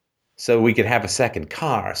 so we could have a second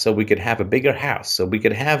car, so we could have a bigger house, so we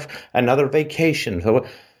could have another vacation. So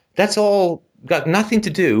that's all got nothing to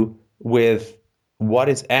do with what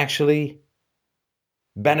is actually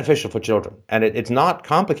beneficial for children. And it's not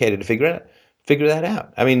complicated to figure that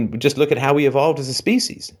out. Just look at how we evolved as a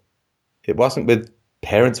species. It wasn't with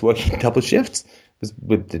parents working double shifts. It was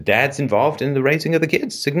with the dads involved in the raising of the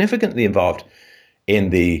kids, significantly involved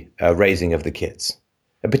in the raising of the kids,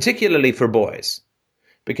 and particularly for boys,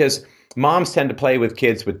 because moms tend to play with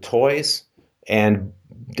kids with toys, and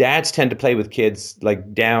dads tend to play with kids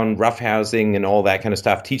like down roughhousing and all that kind of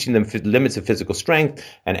stuff, teaching them limits of physical strength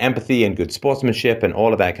and empathy and good sportsmanship and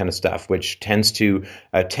all of that kind of stuff, which tends to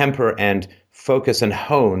temper and focus and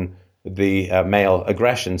hone the male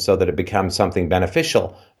aggression so that it becomes something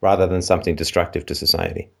beneficial rather than something destructive to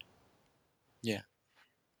society. Yeah.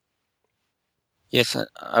 Yes,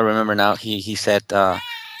 I remember now. He said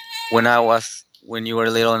when you were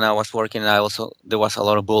little and I was working, there was a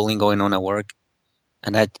lot of bullying going on at work,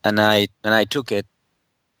 and I took it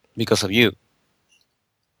because of you.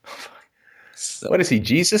 So. What is he,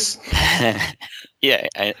 Jesus? Yeah,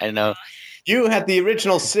 I know. You had the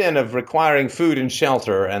original sin of requiring food and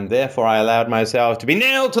shelter, and therefore I allowed myself to be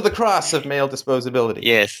nailed to the cross of male disposability.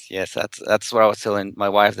 Yes, that's what I was telling my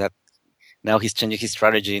wife, that now he's changing his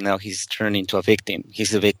strategy. Now he's turning into a victim.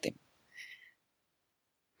 He's a victim.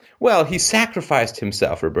 Well, he sacrificed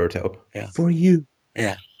himself, Roberto, for you.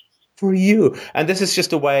 Yeah. For you. And this is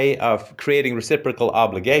just a way of creating reciprocal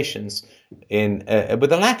obligations with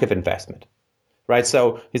a lack of investment. Right?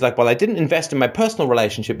 So he's like, well, I didn't invest in my personal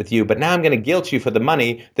relationship with you, but now I'm going to guilt you for the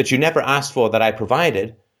money that you never asked for that I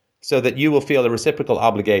provided, so that you will feel a reciprocal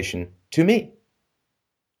obligation to me.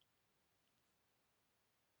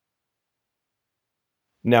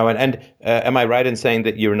 No, and am I right in saying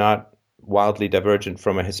that you're not wildly divergent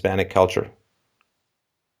from a Hispanic culture?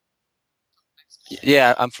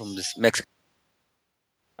 Yeah, I'm from this Mexico.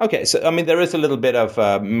 Okay, so there is a little bit of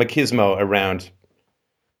machismo around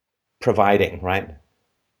providing, right?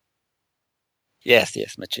 Yes,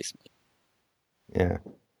 machismo. Yeah.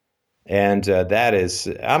 And that is,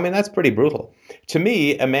 that's pretty brutal. To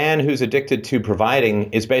me, a man who's addicted to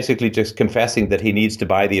providing is basically just confessing that he needs to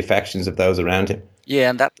buy the affections of those around him. Yeah,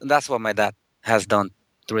 and that's what my dad has done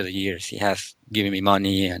through the years. He has given me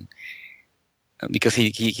money, and because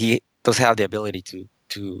he does have the ability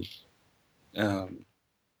to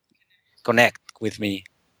connect with me.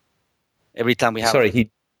 Every time we have. Sorry, he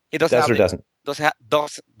does or doesn't?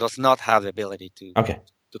 Does not have the ability to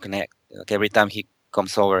connect. Like every time he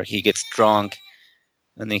comes over, he gets drunk,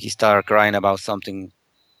 and then he starts crying about something,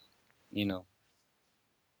 in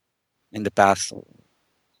the past.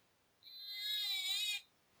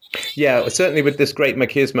 Yeah, certainly with this great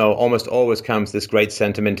machismo, almost always comes this great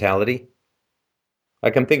sentimentality.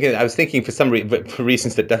 Like I was thinking for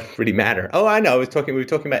reasons that don't really matter. Oh, I know. We were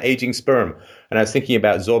talking about aging sperm, and I was thinking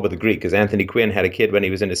about Zorba the Greek, because Anthony Quinn had a kid when he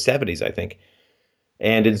was in his 70s, I think.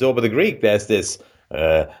 And in Zorba the Greek, there's this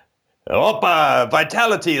Opa,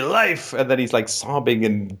 vitality, life, and then he's like sobbing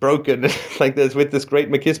and broken. Like this, with this great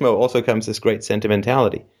machismo also comes this great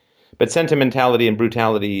sentimentality. But sentimentality and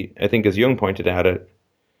brutality, I think, as Jung pointed out, are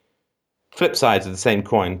flip sides of the same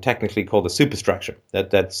coin, technically called a superstructure.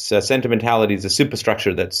 That's sentimentality is a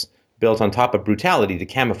superstructure that's built on top of brutality to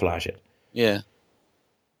camouflage it. Yeah.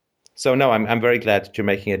 So no, I'm very glad that you're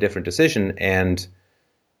making a different decision, and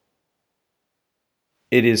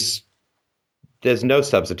there's no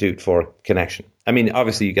substitute for connection.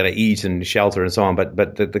 Obviously you got to eat and shelter and so on,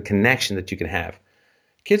 but the connection that you can have.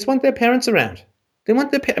 Kids want their parents around. They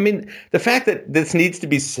want I mean, the fact that this needs to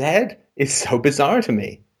be said is so bizarre to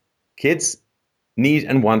me. Kids need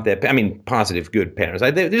and want positive, good parents.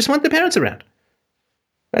 They just want their parents around.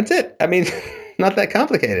 That's it. I mean, not that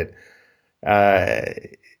complicated.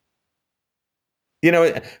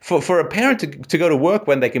 For a parent to go to work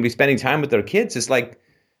when they can be spending time with their kids is like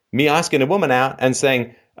me asking a woman out and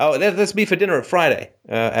saying, "Oh, let's be for dinner at Friday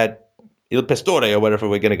at Il Pastore or whatever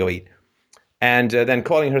we're going to go eat," and then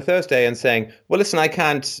calling her Thursday and saying, "Well, listen, I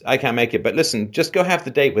can't make it, but listen, just go have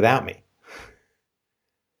the date without me."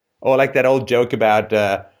 Or like that old joke about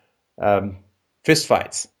fist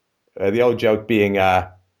fights. The old joke being,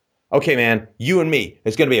 "Okay, man, you and me,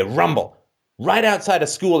 there's going to be a rumble right outside of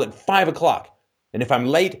school at 5:00. And if I'm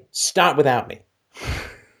late, start without me."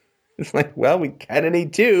 It's like, well, we kind of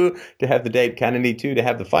need two to have the date, kind of need two to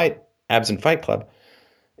have the fight, absent fight club.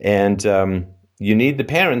 And you need the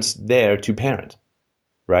parents there to parent,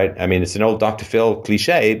 right? I mean, it's an old Dr. Phil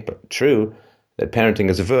cliche, but true, that parenting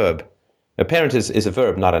is a verb. A parent is a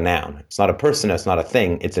verb, not a noun. It's not a person, it's not a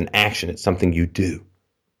thing, it's an action, it's something you do.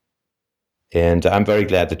 And I'm very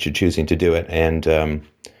glad that you're choosing to do it. And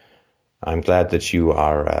I'm glad that you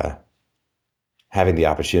are having the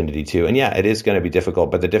opportunity to. And yeah, it is going to be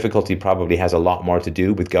difficult, but the difficulty probably has a lot more to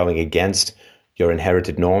do with going against your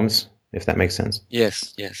inherited norms, if that makes sense.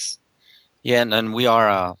 Yes. Yeah, and we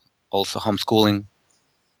are also homeschooling.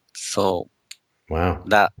 So wow,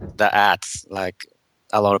 that adds, like,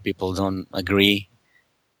 a lot of people don't agree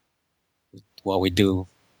with what we do.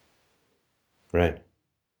 Right.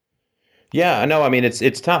 Yeah, I know. I mean,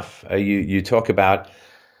 it's tough. You talk about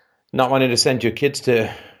not wanting to send your kids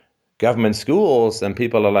to government schools, and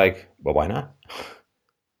people are like, well, why not?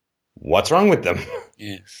 What's wrong with them?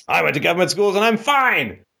 Yes. I went to government schools and I'm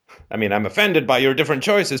fine. I mean, I'm offended by your different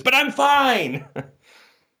choices, but I'm fine.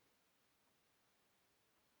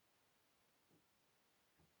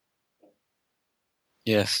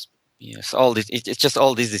 Yes. All this, it's just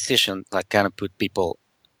all these decisions that kind of put people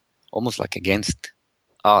almost like against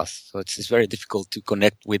us. So it's very difficult to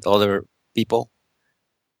connect with other people.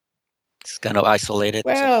 It's kind of isolated.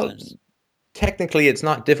 Well, sometimes. Technically, it's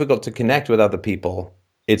not difficult to connect with other people.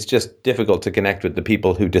 It's just difficult to connect with the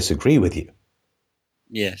people who disagree with you.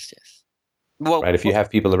 Yes. Well, right? If you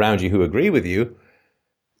have people around you who agree with you,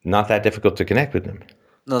 not that difficult to connect with them.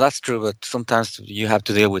 No, that's true. But sometimes you have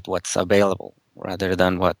to deal with what's available rather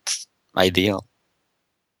than what's ideal.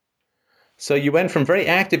 So you went from very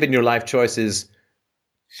active in your life choices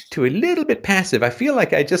to a little bit passive. I feel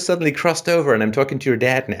like I just suddenly crossed over and I'm talking to your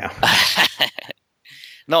dad now.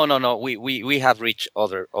 No. We have reached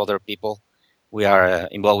other people. We are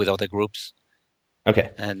involved with other groups.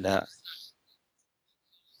 Okay. And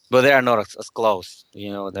but they are not as close. They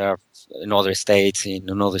are in other states,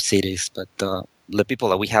 in other cities. But the people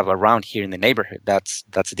that we have around here in the neighborhood, that's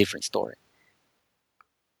a different story.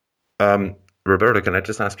 Roberto, can I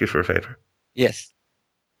just ask you for a favor? Yes.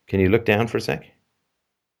 Can you look down for a sec?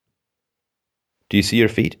 Do you see your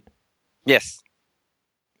feet? Yes.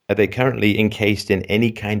 Are they currently encased in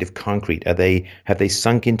any kind of concrete? Have they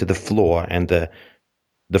sunk into the floor and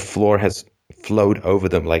the floor has flowed over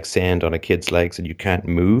them like sand on a kid's legs and you can't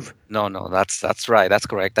move? No, that's right. That's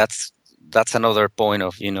correct. That's another point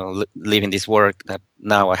of leaving this work, that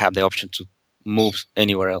now I have the option to move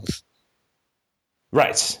anywhere else.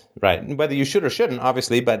 Right. Whether you should or shouldn't,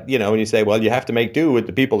 obviously, but when you say, well, you have to make do with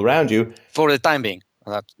the people around you for the time being.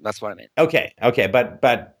 That's what I mean. Okay,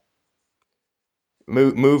 but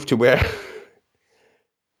move to where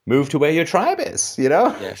your tribe is,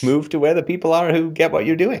 Yes. Move to where the people are who get what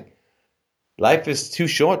you're doing. Life is too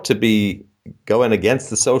short to be going against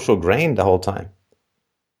the social grain the whole time.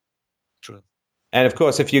 True. And of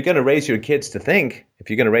course, if you're going to raise your kids to think, if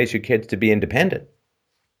you're going to raise your kids to be independent,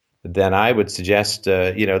 then I would suggest,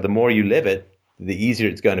 the more you live it, the easier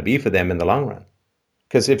it's going to be for them in the long run.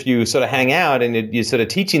 Because if you sort of hang out and you're sort of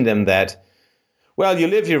teaching them that, well, you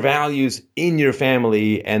live your values in your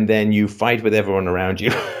family and then you fight with everyone around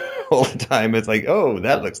you all the time, it's like, oh,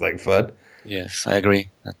 that looks like fun. Yes, I agree.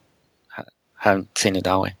 I haven't seen it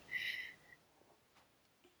that way.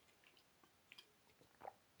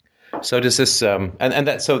 So does this,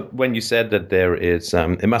 so when you said that there is,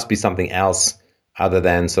 it must be something else other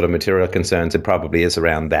than sort of material concerns, it probably is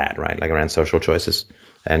around that, right? Like around social choices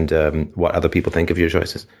and what other people think of your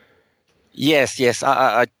choices. Yes.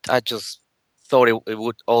 I just thought it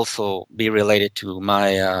would also be related to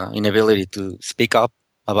my inability to speak up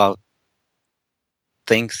about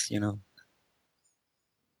things,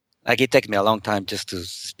 Like it takes me a long time just to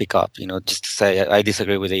speak up, just to say I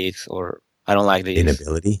disagree with this or I don't like this.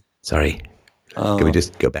 Inability? Sorry. Can we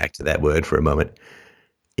just go back to that word for a moment?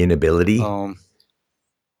 Inability?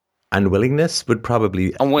 unwillingness would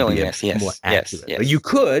probably Unwillingness, be a more yes, yes, accurate. yes. But you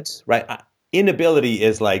could, right? Inability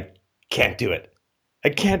is like, can't do it. I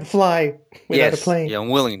can't fly without a Yes, plane. yeah,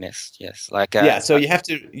 unwillingness, yes. Like Yeah, so you have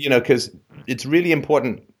to, because it's really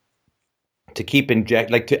important to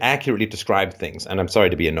to accurately describe things. And I'm sorry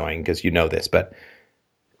to be annoying because you know this, but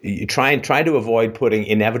you try to avoid putting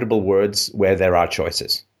inevitable words where there are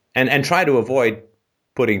choices, and try to avoid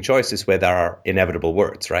putting choices where there are inevitable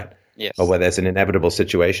words, right? yes, Or where there's an inevitable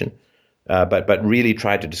situation. But really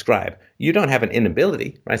try to describe. You don't have an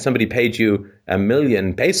inability, right? Somebody paid you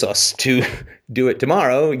 1,000,000 pesos to do it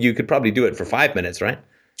tomorrow. You could probably do it for 5 minutes, right?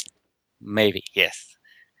 maybe, yes.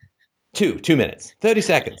 2 minutes, 30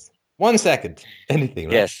 seconds, 1 second, anything,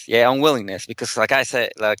 right? Yes, yeah, unwillingness. Because like I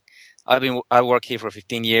said, like I work here for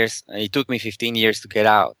 15 years, and it took me 15 years to get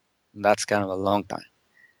out. And that's kind of a long time.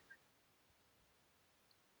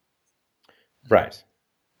 Right.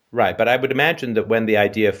 Right. But I would imagine that when the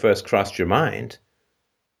idea first crossed your mind,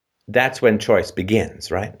 that's when choice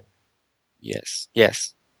begins, right? Yes,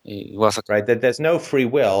 yes. It was a Right. That there's no free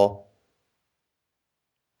will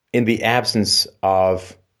in the absence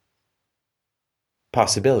of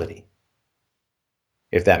possibility,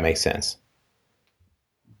 if that makes sense.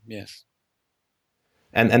 yes,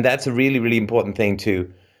 And that's a really, really important thing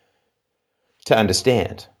to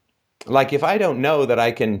understand. Like if I don't know that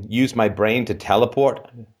I can use my brain to teleport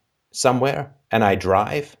somewhere and I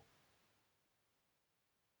drive,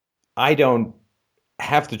 I don't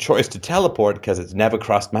have the choice to teleport because it's never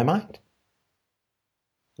crossed my mind.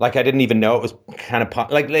 Like I didn't even know it was kind of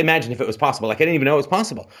like imagine if it was possible. Like I didn't even know it was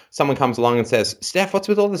possible. Someone comes along and says, "Steph, what's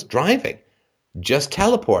with all this driving? Just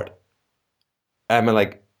teleport." I'm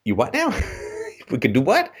like, "You what now? We could do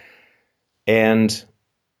what?" And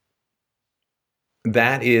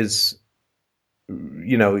that is,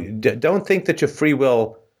 don't think that your free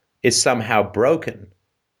will is somehow broken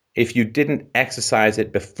if you didn't exercise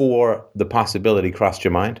it before the possibility crossed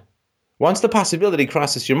your mind. Once the possibility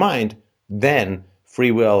crosses your mind, then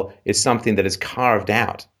free will is something that is carved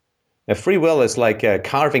out. Now, free will is like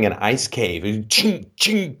carving an ice cave. Ching,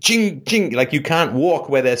 ching, ching, ching. Like you can't walk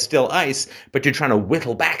where there's still ice, but you're trying to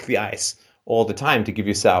whittle back the ice all the time to give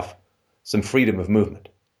yourself some freedom of movement.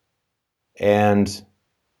 And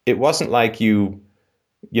it wasn't like you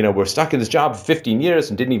were stuck in this job for 15 years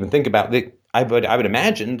and didn't even think about it. I would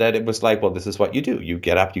imagine that it was like, well, this is what you do. You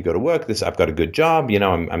get up, you go to work. I've got a good job.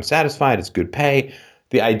 I'm satisfied. It's good pay.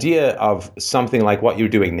 The idea of something like what you're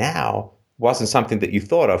doing now wasn't something that you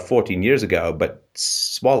thought of 14 years ago, but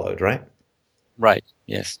swallowed, right? right.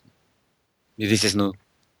 Yes, this is new.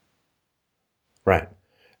 Right.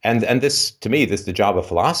 And this, to me, this is the job of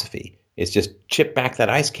philosophy, is just chip back that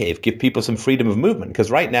ice cave, give people some freedom of movement.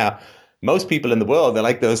 Because right now, most people in the world, they're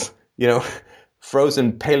like those,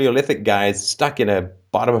 frozen Paleolithic guys stuck in a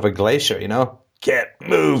bottom of a glacier, can't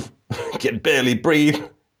move, can barely breathe,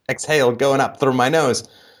 exhale going up through my nose.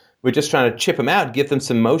 We're just trying to chip them out, give them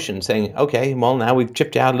some motion, saying, okay, well, now we've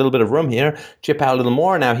chipped out a little bit of room here, chip out a little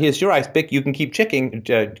more. Now here's your ice pick. You can keep chipping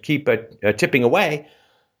away.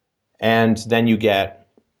 And then you get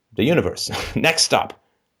the universe. Next stop,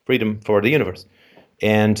 freedom for the universe.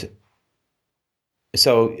 And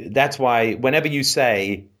so that's why whenever you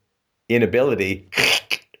say inability,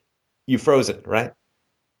 you froze it, right?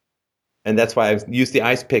 And that's why I've used the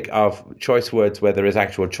ice pick of choice words where there is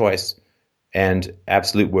actual choice and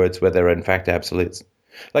absolute words where there are in fact absolutes.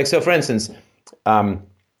 Like, so for instance,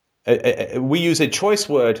 we use a choice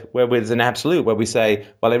word where there's an absolute, where we say,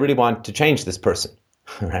 well, I really want to change this person,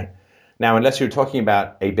 right? Now, unless you're talking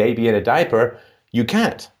about a baby in a diaper, you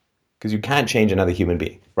can't, because you can't change another human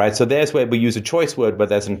being, right? So there's where we use a choice word, but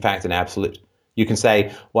there's in fact an absolute. You can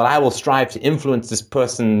say, well, I will strive to influence this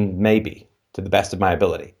person maybe to the best of my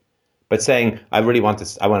ability. But saying, I really want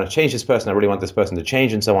this, I want to change this person, I really want this person to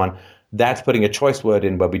change and so on, that's putting a choice word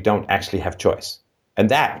in where we don't actually have choice. And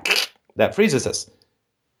that freezes us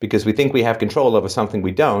because we think we have control over something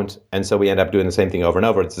we don't. And so we end up doing the same thing over and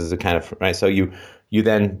over. This is a kind of, right? So you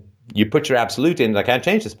put your absolute in, I can't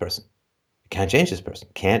change this person. You can't change this person.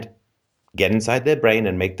 Can't get inside their brain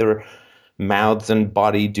and make their mouths and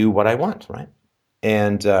body do what I want, right?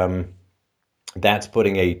 And that's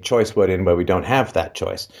putting a choice word in where we don't have that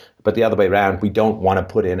choice. But the other way around, we don't want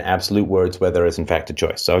to put in absolute words where there is in fact a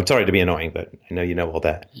choice. So I'm sorry to be annoying, but I know you know all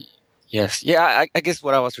that. Yes. Yeah, I guess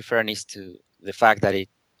what I was referring is to the fact that it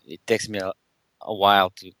takes me a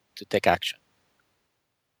while to take action.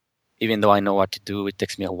 Even though I know what to do, it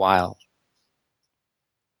takes me a while.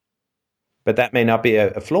 But that may not be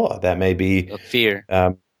a flaw. That may be fear.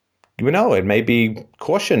 It may be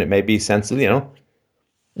caution. It may be sensible,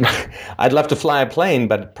 I'd love to fly a plane,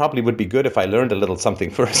 but it probably would be good if I learned a little something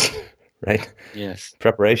first, right? Yes.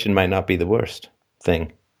 Preparation might not be the worst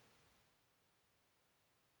thing.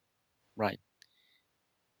 Right.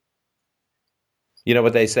 You know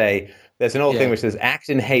what they say? There's an old thing Yeah. which says, act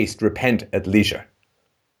in haste, repent at leisure.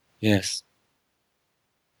 Yes.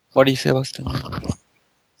 What do you say, Austin?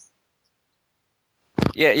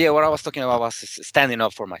 Yeah. What I was talking about was standing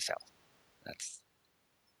up for myself.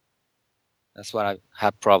 That's what I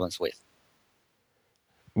have problems with.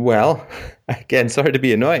 Well, again, sorry to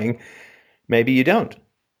be annoying. Maybe you don't.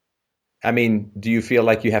 I mean, do you feel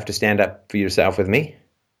like you have to stand up for yourself with me?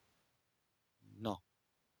 No.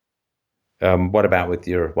 What about with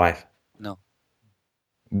your wife? No.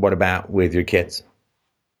 What about with your kids?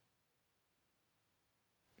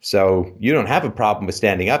 So you don't have a problem with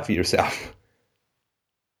standing up for yourself.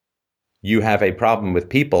 You have a problem with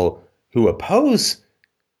people who oppose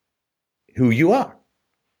who you are,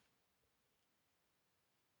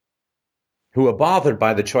 who are bothered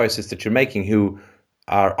by the choices that you're making, who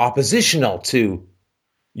are oppositional to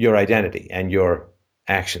your identity and your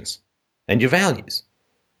actions and your values.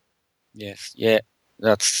 Yes. Yeah.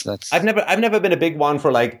 That's. I've never been a big one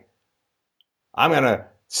for like, I'm gonna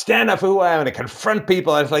stand up for who I am and confront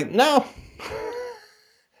people. I was like, no.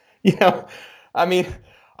 I mean,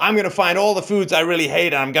 I'm gonna find all the foods I really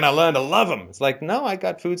hate and I'm gonna learn to love them. It's like, no, I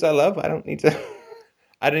got foods I love. I don't need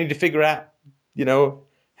to figure out,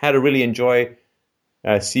 how to really enjoy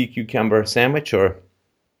a sea cucumber sandwich or,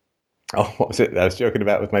 what was it I was joking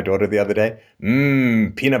about with my daughter the other day?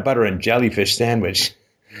 Peanut butter and jellyfish sandwich.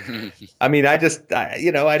 I mean, I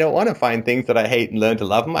don't want to find things that I hate and learn to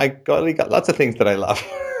love them. I got lots of things that I love.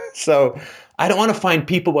 So I don't want to find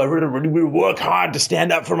people where I really work hard to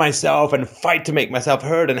stand up for myself and fight to make myself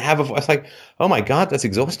heard and have a voice. Like, oh my God, that's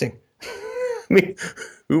exhausting. I mean,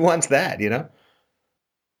 who wants that,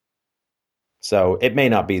 So it may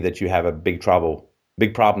not be that you have a big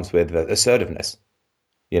problems with assertiveness.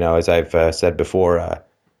 As I've said before,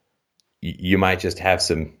 you might just have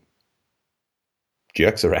some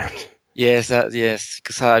jerks around. Yes. Yes.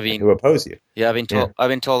 Because I've been who oppose you. Yeah, I've been told. Yeah. I've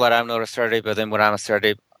been told that I'm not assertive, but then when I'm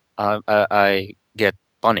assertive, I get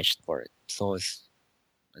punished for it. So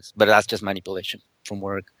but that's just manipulation from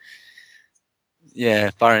work.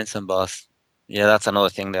 Yeah, parents and boss. Yeah, that's another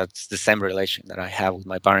thing. That's the same relation that I have with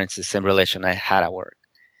my parents. The same relation I had at work.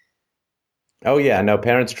 Oh yeah, no,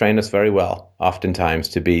 parents train us very well, oftentimes,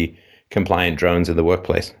 to be compliant drones in the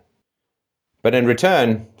workplace. But in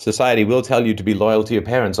return, society will tell you to be loyal to your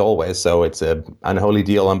parents always, so it's an unholy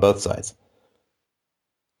deal on both sides.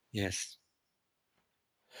 Yes.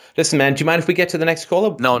 Listen, man, do you mind if we get to the next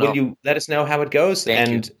caller? No. Will you let us know how it goes?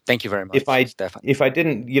 Thank you very much, Stefan. If I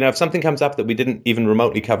didn't, if something comes up that we didn't even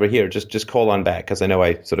remotely cover here, just call on back, because I know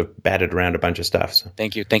I sort of batted around a bunch of stuff. So.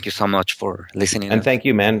 Thank you so much for listening. And thank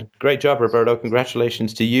you, man. Great job, Roberto.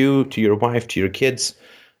 Congratulations to you, to your wife, to your kids.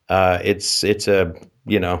 It's a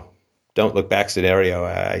don't look back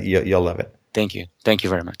scenario. You'll love it. Thank you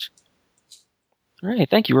very much. All right,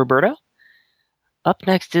 thank you, Roberto. Up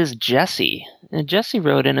next is Jesse. And Jesse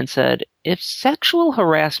wrote in and said, if sexual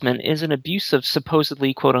harassment is an abuse of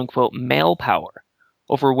supposedly quote-unquote male power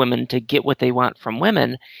over women to get what they want from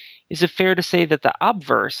women, is it fair to say that the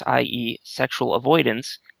obverse, i.e. sexual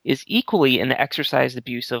avoidance, is equally an exercised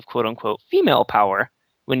abuse of quote-unquote female power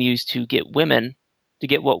when used to get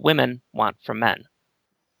what women want from men?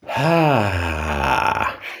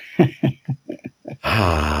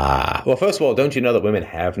 Well, first of all, don't you know that women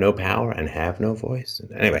have no power and have no voice?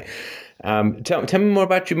 Anyway, tell me more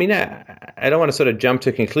about you. I mean, I don't want to sort of jump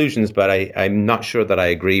to conclusions, but I'm not sure that I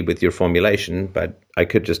agree with your formulation, but I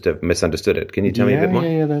could just have misunderstood it. Can you tell me a bit more?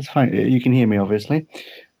 Yeah, that's fine. You can hear me, obviously.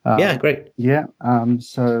 Yeah, great. Yeah.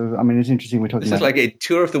 So, I mean, it's interesting. We're talking This is like a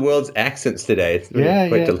tour of the world's accents today. It's really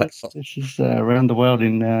quite delightful. This is around the world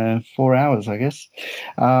in 4 hours, I guess.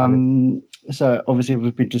 So, obviously,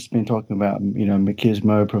 we've just been talking about,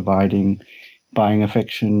 machismo buying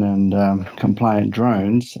affection and compliant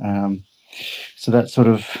drones. So that's sort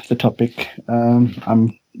of the topic.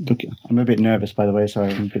 I'm a bit nervous, by the way, so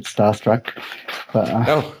I'm a bit starstruck. But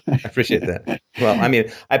I appreciate that. Well, I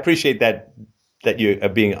mean, I appreciate that you are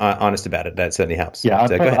being honest about it. That certainly helps. Yeah,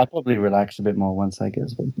 I'll probably relax a bit more once I get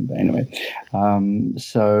spoken. But anyway,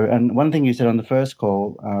 and one thing you said on the first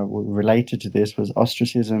call related to this was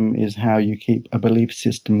ostracism is how you keep a belief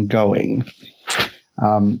system going.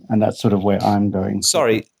 And that's sort of where I'm going.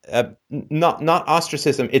 Sorry, not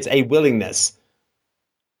ostracism. It's a willingness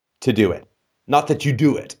to do it, not that you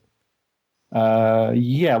do it.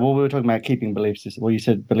 Yeah, well, we were talking about keeping belief system. Well, you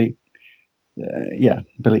said belief.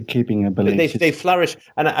 keeping a belief. They flourish,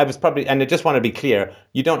 and I just want to be clear,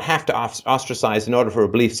 you don't have to ostracize in order for a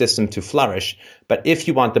belief system to flourish, but if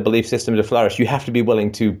you want the belief system to flourish, you have to be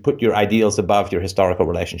willing to put your ideals above your historical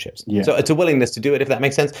relationships. Yeah. So it's a willingness to do it, if that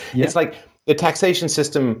makes sense. Yeah. It's like the taxation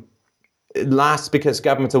system lasts because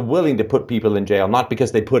governments are willing to put people in jail, not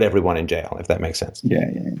because they put everyone in jail, if that makes sense. Yeah.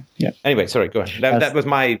 Anyway, sorry, go ahead. That was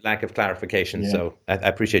my lack of clarification, so I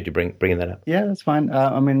appreciate you bringing that up. Yeah, that's fine.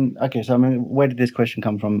 Where did this question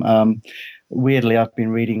come from? Weirdly, I've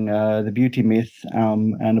been reading The Beauty Myth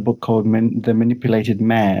and a book called The Manipulated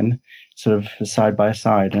Man, sort of side by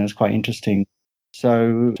side, and it's quite interesting.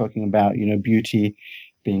 So, talking about, beauty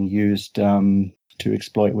being used to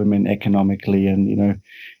exploit women economically and,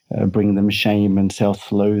 bring them shame and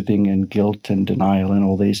self-loathing and guilt and denial and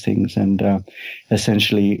all these things, and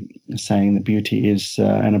essentially saying that beauty is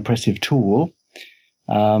an oppressive tool,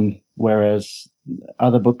 whereas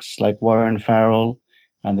other books like Warren Farrell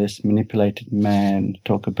and This Manipulated Man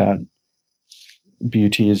talk about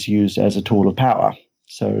beauty is used as a tool of power.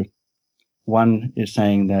 So one is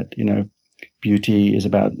saying that, beauty is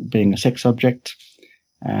about being a sex object,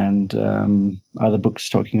 and other books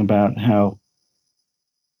talking about how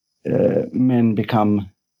men become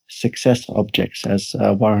success objects, as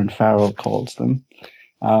Warren Farrell calls them,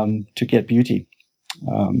 to get beauty.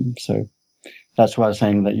 So that's why I was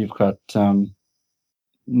saying that you've got.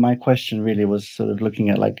 My question really was sort of looking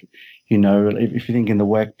at, like, if you think in the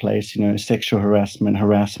workplace, sexual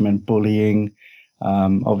harassment, bullying,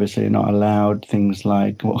 obviously not allowed. Things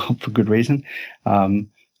like, well, for good reason,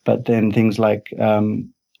 but then things like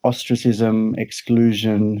ostracism,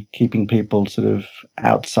 exclusion, keeping people sort of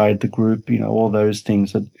outside the group, all those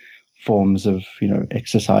things are forms of,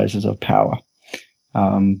 exercises of power.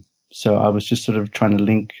 So I was just sort of trying to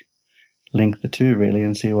link the two really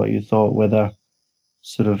and see what you thought, whether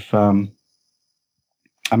sort of,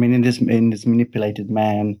 in this Manipulated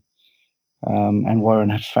Man, and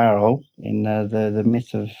Warren Farrell in the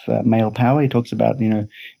myth of male power, he talks about,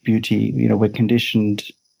 beauty, we're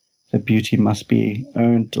conditioned that beauty must be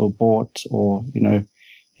earned or bought, or,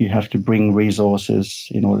 you have to bring resources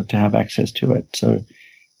in order to have access to it. So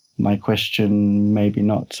my question, maybe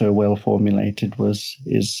not so well formulated,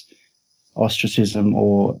 is ostracism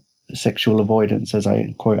or sexual avoidance, as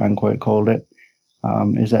I quote unquote called it,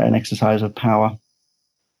 is that an exercise of power?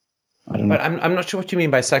 I don't know. But I'm not sure what you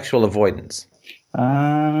mean by sexual avoidance. Well,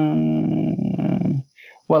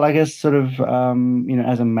 I guess sort of,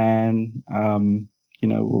 as a man,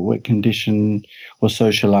 we're conditioned or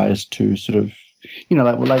socialized to sort of,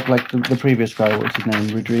 like the previous guy, what's his name?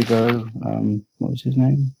 Rodrigo. What was his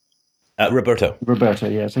name? Roberto,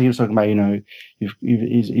 yeah. So he was talking about,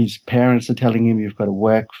 his parents are telling him you've got to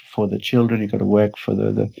work for the children, you've got to work for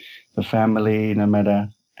the family, no matter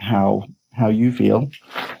how you feel,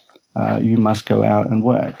 you must go out and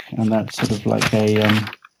work, and that's sort of like a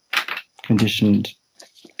conditioning,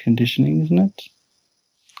 isn't it?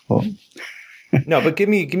 Well, no, but give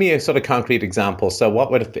me a sort of concrete example. So, what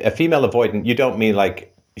would a female avoidant? You don't mean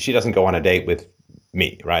like she doesn't go on a date with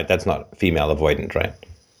me, right? That's not female avoidant, right?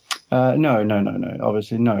 No.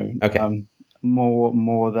 Obviously, no. Okay.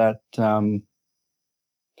 More that.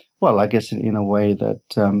 Well, I guess in a way that,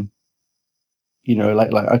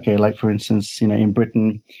 like for instance, in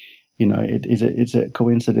Britain, it's a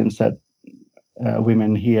coincidence that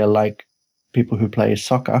women here like people who play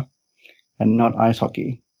soccer and not ice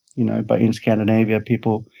hockey. But in Scandinavia,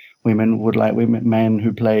 women would like men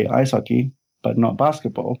who play ice hockey but not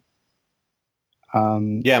basketball.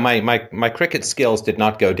 My cricket skills did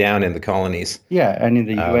not go down in the colonies. Yeah, and in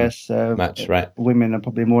the US, much, right? Women are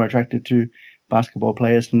probably more attracted to basketball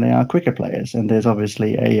players than they are cricket players, and there's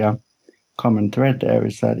obviously a common thread there,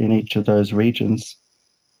 is that in each of those regions,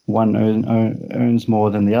 one earns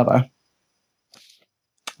more than the other.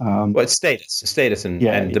 Well, it's status,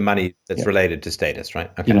 and the money that's related to status, right?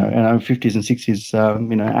 Okay. In our 50s and 60s,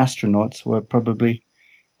 astronauts were probably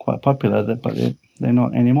quite popular, but they're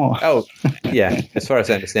not anymore. Oh, yeah. As far as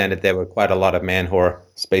I understand it, there were quite a lot of man-whore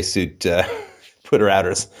spacesuit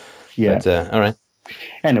putter-outers. Yeah. But, all right.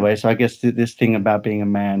 Anyway, so I guess this thing about being a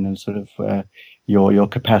man and sort of your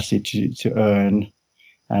capacity to earn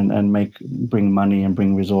and bring money and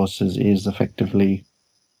bring resources is effectively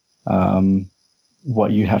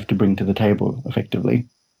what you have to bring to the table, effectively.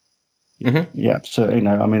 Mm-hmm. Yeah. So,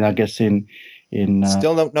 I guess in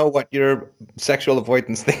still don't know what your sexual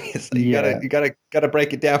avoidance thing is. You gotta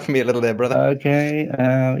break it down for me a little there, brother. Okay.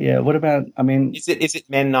 What about? Is it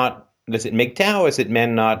men not? Is it MGTOW? Is it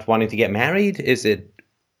men not wanting to get married? Is it?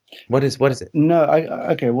 What is it? No.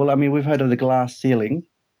 Okay. Well, we've heard of the glass ceiling.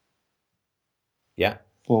 Yeah.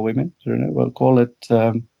 for women. I don't know. We'll call it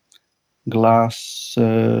glass. I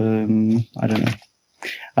don't know.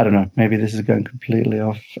 I don't know. Maybe this is going completely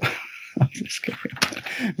off. I'm just kidding.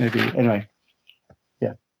 Maybe anyway.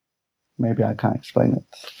 Yeah. Maybe I can't explain it.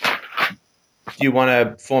 Do you want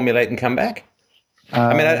to formulate and come back?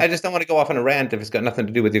 I mean, I just don't want to go off on a rant if it's got nothing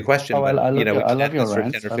to do with your question. Oh, but, I love we I love chat your this for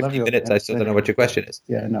rants. 10 or I love 15 your minutes. I rants. still don't know what your question is.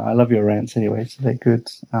 Yeah, no, I love your rants anyway, so they're good.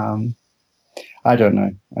 I don't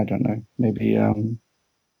know. Maybe.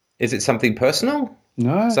 Is it something personal?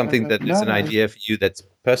 No. Something that is an idea for you that's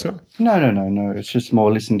personal? No. It's just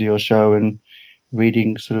more listening to your show and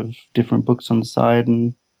reading sort of different books on the side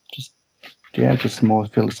and just more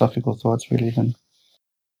philosophical thoughts really than.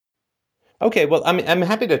 Okay, well, I'm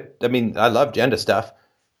happy to. I mean, I love gender stuff,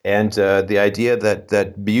 and the idea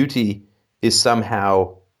that beauty is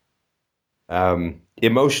somehow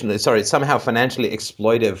somehow financially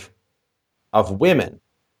exploitive of women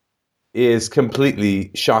is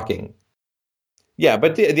completely shocking. Yeah,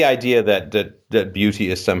 but the idea that beauty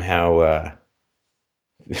is somehow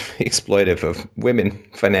exploitive of women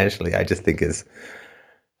financially, I just think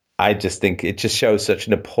it just shows such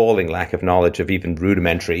an appalling lack of knowledge of even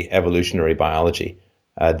rudimentary evolutionary biology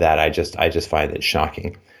that I just find it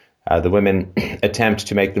shocking. The women attempt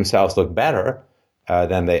to make themselves look better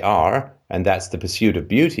than they are, and that's the pursuit of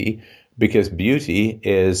beauty, because beauty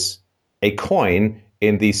is a coin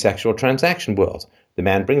in the sexual transaction world. The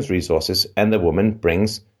man brings resources, and the woman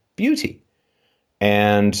brings beauty,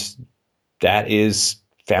 and that is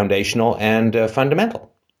foundational and fundamental.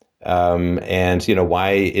 And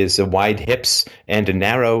why is a wide hips and a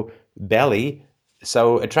narrow belly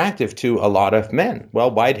so attractive to a lot of men? Well,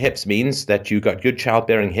 wide hips means that you got good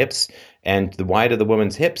childbearing hips, and the wider the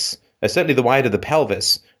woman's hips, certainly the wider the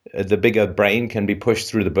pelvis, the bigger brain can be pushed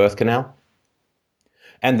through the birth canal.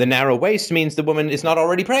 And the narrow waist means the woman is not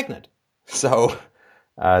already pregnant. So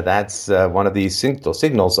that's one of these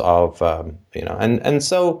signals of, and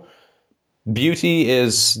so beauty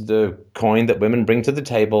is the coin that women bring to the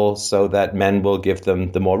table so that men will give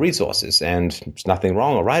them the more resources. And there's nothing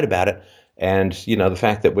wrong or right about it. And, the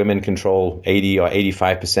fact that women control 80 or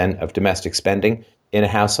 85% of domestic spending in a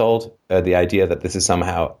household, the idea that this is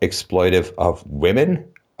somehow exploitive of women,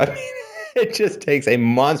 I mean, it just takes a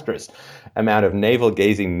monstrous amount of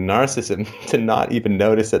navel-gazing narcissism to not even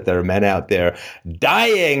notice that there are men out there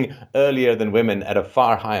dying earlier than women at a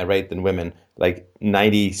far higher rate than women. Like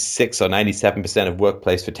 96 or 97% of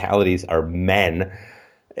workplace fatalities are men.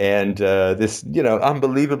 And this,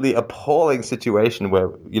 unbelievably appalling situation where,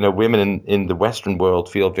 women in the Western world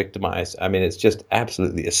feel victimized. I mean, it's just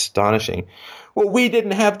absolutely astonishing. Well, we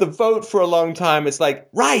didn't have the vote for a long time. It's like,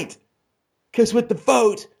 right, because with the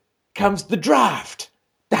vote comes the draft.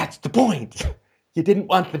 That's the point. You didn't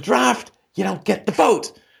want the draft, you don't get the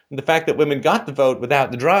vote. And the fact that women got the vote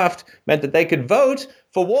without the draft meant that they could vote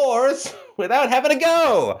for wars without having to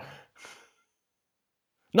go.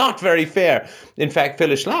 Not very fair. In fact,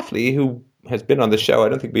 Phyllis Schlafly, who has been on the show, I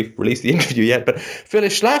don't think we've released the interview yet, but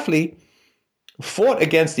Phyllis Schlafly fought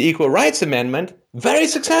against the Equal Rights Amendment very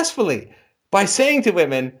successfully by saying to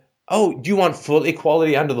women, oh, do you want full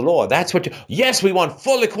equality under the law? That's what yes, we want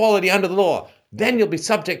full equality under the law. Then you'll be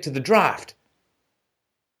subject to the draft.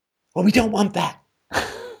 Well, we don't want that.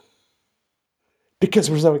 Because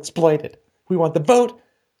we're so exploited. We want the vote,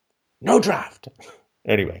 no draft.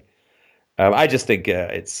 Anyway, I just think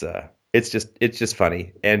it's just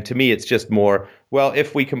funny. And to me, it's just more, well,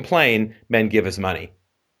 if we complain, men give us money.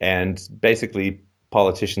 And basically,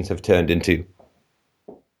 politicians have turned into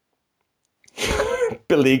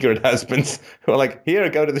beleaguered husbands who are like, here,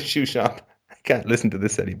 go to the shoe shop. I can't listen to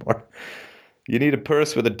this anymore. You need a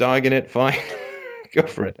purse with a dog in it? Fine. Go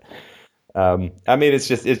for it. I mean, it's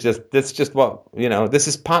just what, this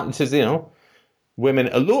is part, women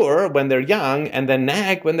allure when they're young and then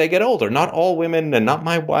nag when they get older. Not all women and not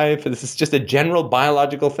my wife. This is just a general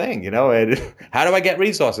biological thing, And how do I get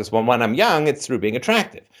resources? Well, when I'm young, it's through being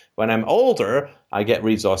attractive. When I'm older, I get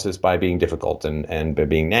resources by being difficult and by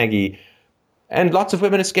being naggy. And lots of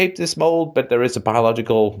women escape this mold, but there is a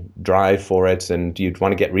biological drive for it, and you'd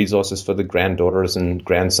want to get resources for the granddaughters and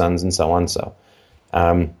grandsons and so on. So,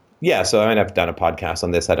 so I've done a podcast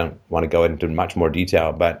on this. I don't want to go into much more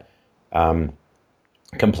detail, but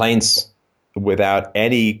complaints without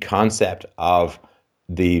any concept of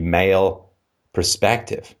the male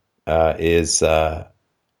perspective is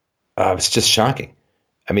it's just shocking.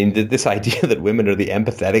 I mean, this idea that women are the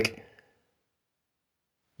empathetic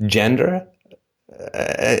gender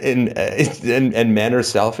and men are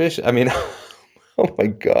selfish. I mean, oh my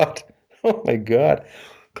God.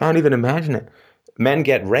 Can't even imagine it. Men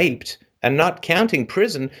get raped, and not counting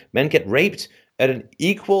prison, men get raped at an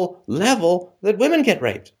equal level that women get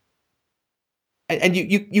raped. And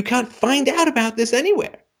you can't find out about this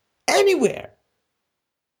anywhere.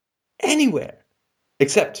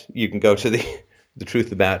 Except you can go to the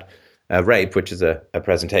Truth About Rape, which is a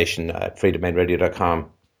presentation at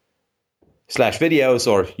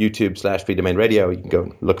freedomainradio.com/videos or YouTube/freedomainradio. You can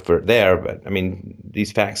go look for it there. But I mean,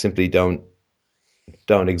 these facts simply don't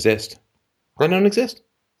exist. They don't exist.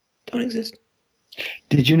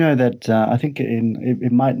 Did you know that I think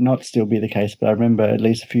it might not still be the case, but I remember at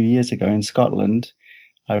least a few years ago in Scotland,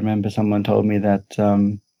 I remember someone told me that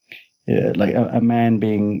like a man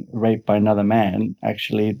being raped by another man,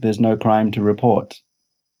 actually there's no crime to report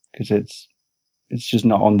because it's just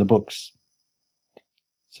not on the books.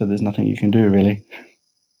 So there's nothing you can do, really.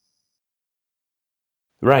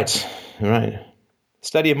 Right.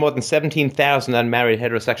 Study of more than 17,000 unmarried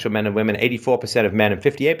heterosexual men and women, 84% of men and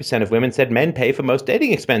 58% of women said men pay for most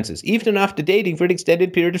dating expenses, even after dating for an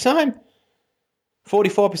extended period of time.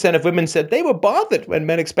 44% of women said they were bothered when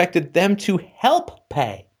men expected them to help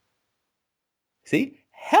pay. See?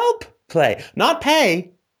 Help pay. Not pay.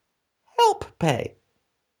 Help pay.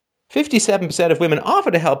 57% of women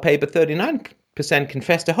offered to help pay, but 39%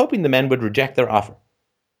 confessed to hoping the men would reject their offer.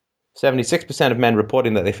 76% of men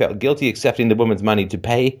reporting that they felt guilty accepting the woman's money to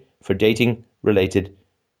pay for dating-related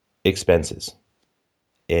expenses.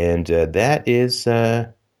 And that is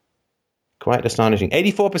quite astonishing.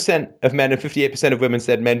 84% of men and 58% of women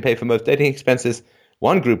said men pay for most dating expenses.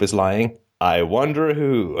 One group is lying. I wonder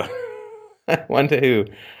who. I wonder who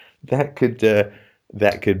that could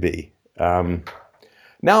be. No,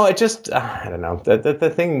 I don't know.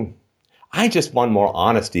 The thing, I just want more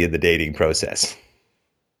honesty in the dating process.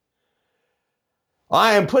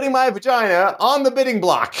 I am putting my vagina on the bidding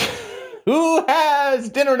block. Who has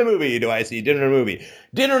dinner and a movie? Do I see dinner and a movie?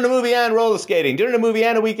 Dinner and a movie and roller skating. Dinner and a movie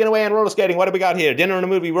and a weekend away and roller skating. What have we got here? Dinner and a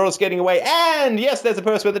movie, roller skating away. And yes, there's a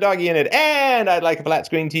purse with a doggy in it. And I'd like a flat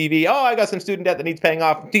screen TV. Oh, I got some student debt that needs paying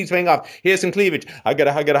off. Here's some cleavage. I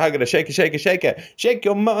gotta hug it. Shake it. Shake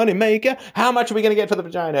your money maker. How much are we gonna get for the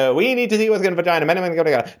vagina? We need to see what's gonna vagina.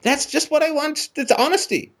 That's just what I want. It's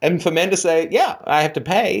honesty. And for men to say, yeah, I have to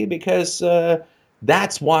pay because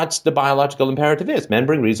that's what the biological imperative is. Men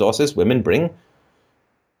bring resources, women bring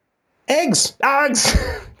eggs.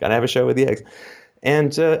 Gotta have a show with the eggs.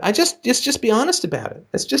 And just be honest about it.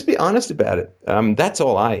 Let's just be honest about it. That's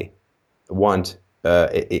all I want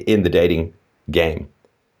in the dating game.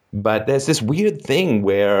 But there's this weird thing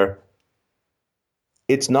where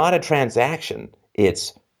it's not a transaction.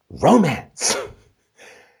 It's romance.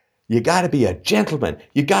 You gotta be a gentleman.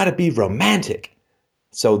 You gotta be romantic.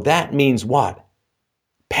 So that means what?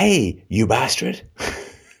 Pay, you bastard.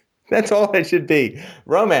 That's all it should be.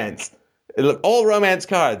 Romance. Look, all romance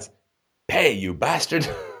cards. Pay, you bastard.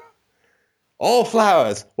 All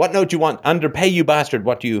flowers. What note do you want? Under pay, you bastard.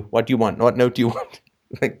 What do you want? What note do you want?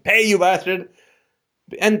 Like, pay, you bastard.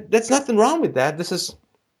 And there's nothing wrong with that. This is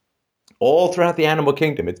all throughout the animal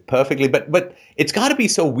kingdom. It's perfectly, but it's got to be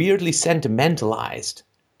so weirdly sentimentalized.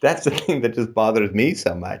 That's the thing that just bothers me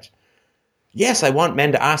so much. Yes, I want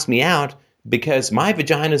men to ask me out, because my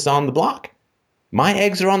vagina's on the block. My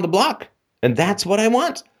eggs are on the block. And that's what I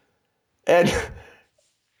want. And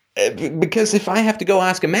because if I have to go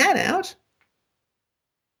ask a man out,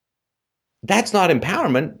 that's not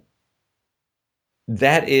empowerment.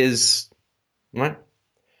 That is, right?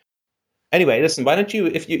 Anyway, listen, why don't you,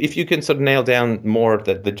 if you can sort of nail down more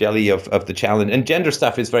the jelly of the challenge, and gender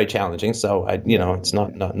stuff is very challenging, so it's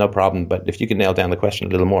not no problem, but if you can nail down the question a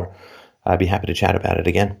little more, I'd be happy to chat about it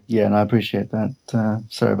again. Yeah, and I appreciate that.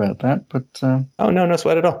 Sorry about that, but... Oh, no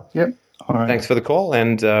sweat at all. Yep. All right. Thanks for the call,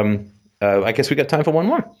 and I guess we got time for one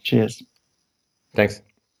more. Cheers. Thanks.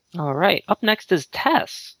 All right. Up next is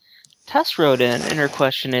Tess. Tess wrote in, and her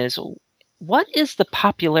question is, what is the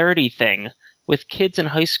popularity thing with kids in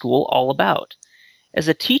high school all about? As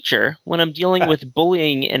a teacher, when I'm dealing with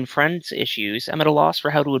bullying and friends issues, I'm at a loss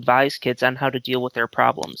for how to advise kids on how to deal with their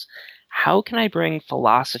problems. How can I bring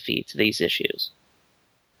philosophy to these issues?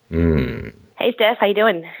 Hey, Steph. How you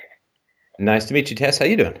doing? Nice to meet you, Tess. How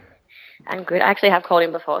you doing? I'm good. I actually have called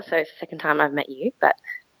in before, so it's the second time I've met you, but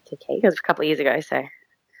it's okay. It was a couple of years ago, so...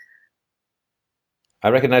 I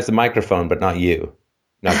recognize the microphone, but not you.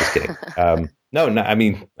 No, I'm just kidding. No, I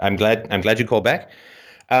mean, I'm glad you called back.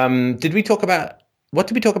 What did we talk about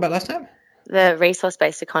last time? The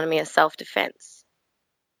resource-based economy of self-defense.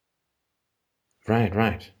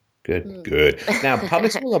 Right. Good. Now,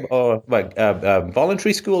 public school or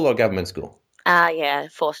voluntary school or government school? Yeah,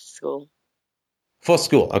 forced school. Forced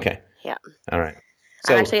school, okay. Yeah. All right.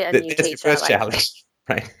 So I'm actually a new it's teacher. the first challenge,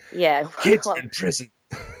 right? Yeah. Kids are in prison.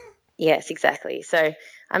 Yes, exactly. So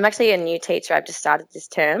I'm actually a new teacher. I've just started this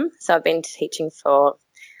term. So I've been teaching for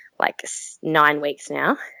like 9 weeks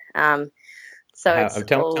now. So it's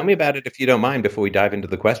Tell me about it if you don't mind before we dive into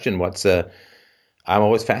the question. I'm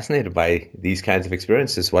always fascinated by these kinds of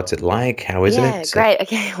experiences. What's it like? How is Yeah, it? great.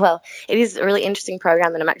 Okay, well, it is a really interesting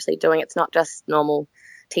program that I'm actually doing. It's not just normal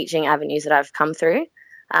teaching avenues that I've come through.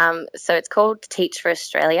 So it's called Teach for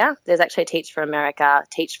Australia. There's actually Teach for America,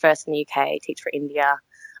 Teach First in the UK, Teach for India,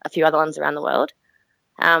 a few other ones around the world.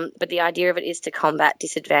 But the idea of it is to combat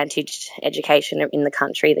disadvantaged education in the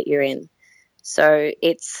country that you're in. So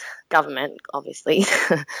it's government, obviously.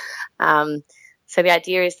 So the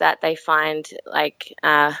idea is that they find, like,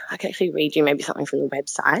 I can actually read you maybe something from the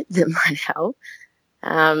website that might help.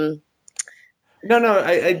 No,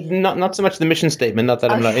 not so much the mission statement. Not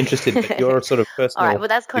that I'm not interested, but your sort of All right. personal Well,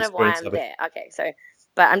 that's kind of why experience I'm of it. there. Okay. So,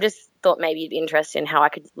 but I'm just thought maybe you'd be interested in how I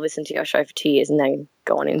could listen to your show for 2 years and then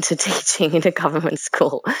go on into teaching in a government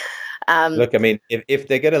school. Look, I mean, if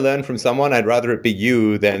they're going to learn from someone, I'd rather it be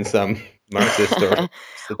you than some Marxist or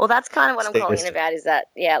Well, that's kind of what I'm calling in statist. about, is that,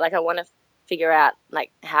 yeah, like I want to figure out,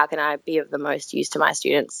 like, how can I be of the most use to my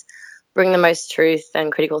students, bring the most truth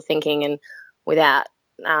and critical thinking, and without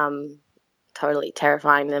totally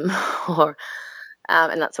terrifying them or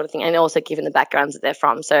and that sort of thing, and also given the backgrounds that they're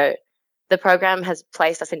from. So the program has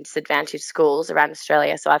placed us in disadvantaged schools around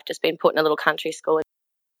Australia. So I've just been put in a little country school in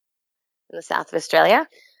the south of Australia.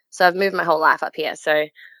 So I've moved my whole life up here. So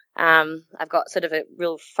I've got sort of a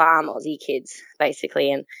real farm Aussie kids,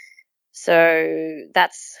 basically. And so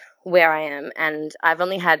that's where I am. And I've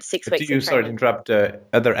only had 6 But do weeks you, of sorry to training. interrupt,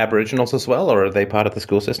 other Aboriginals as well, or are they part of the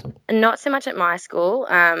school system? Not so much at my school,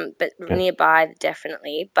 but Okay. nearby,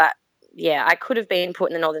 definitely. But yeah, I could have been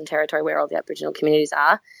put in the Northern Territory where all the Aboriginal communities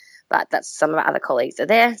are, but that's some of our other colleagues are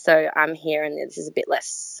there. So I'm here, and this is a bit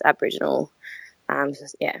less Aboriginal.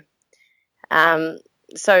 Yeah.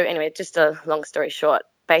 So anyway, just a long story short,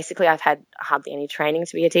 basically I've had hardly any training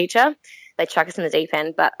to be a teacher. They chuck us in the deep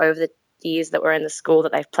end, but over the years that we're in the school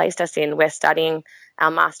that they've placed us in, we're studying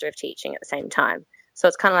our Master of Teaching at the same time. So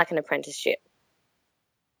it's kind of like an apprenticeship.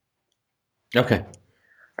 Okay.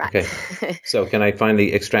 Right. Okay. So can I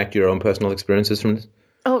finally extract your own personal experiences from this?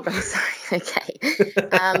 Oh, right, sorry. Okay.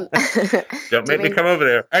 Don't make me come over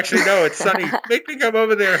there. Actually, no, it's sunny. Make me come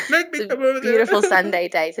over there. Make me come over there. Beautiful Sunday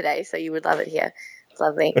day today, so you would love it here. It's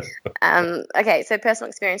lovely. Okay, so personal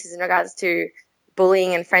experiences in regards to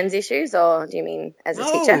bullying and friends issues, or do you mean as a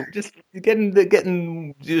teacher? No, just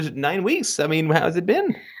getting just 9 weeks. I mean, how's it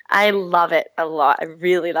been? I love it a lot. I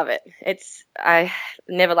really love it. I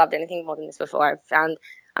never loved anything more than this before.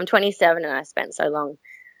 I'm 27 and I spent so long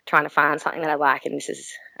trying to find something that I like, and this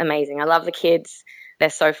is amazing. I love the kids. They're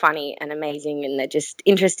so funny and amazing, and they're just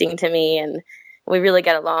interesting to me, and we really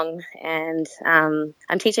get along. And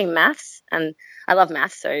I'm teaching maths, and I love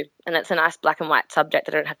maths, and it's a nice black and white subject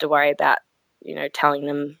that I don't have to worry about, telling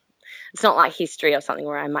them. It's not like history or something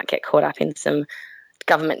where I might get caught up in some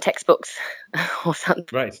government textbooks or something.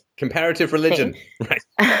 Right. Comparative religion.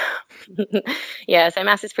 Right. Yeah, so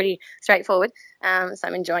maths is pretty straightforward. So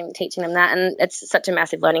I'm enjoying teaching them that, and it's such a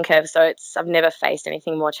massive learning curve. So I've never faced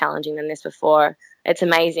anything more challenging than this before. It's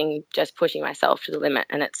amazing just pushing myself to the limit,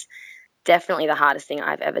 and it's definitely the hardest thing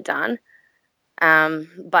I've ever done.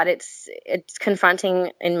 But it's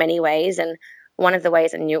confronting in many ways, and one of the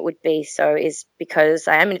ways I knew it would be so is because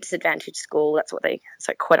I am in a disadvantaged school. That's what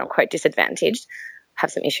so quote unquote disadvantaged. I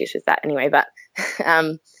have some issues with that anyway, but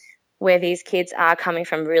where these kids are coming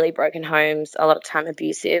from really broken homes, a lot of time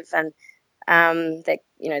abusive, and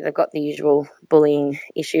they've got the usual bullying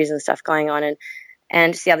issues and stuff going on.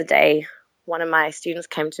 And just the other day, one of my students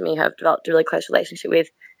came to me who I've developed a really close relationship with.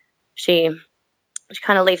 She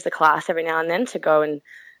kind of leaves the class every now and then to go and,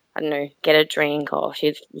 I don't know, get a drink, or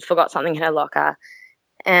she forgot something in her locker.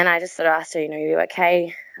 And I just sort of asked her, are you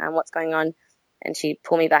okay? What's going on? And she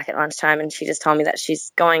pulled me back at lunchtime, and she just told me that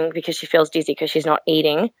she's going because she feels dizzy because she's not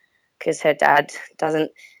eating, because her dad doesn't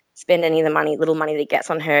spend any of the little money that he gets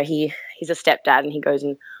on her. He's a stepdad, and he goes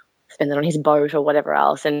and spends it on his boat or whatever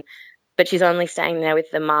else. But she's only staying there with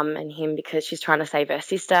the mum and him because she's trying to save her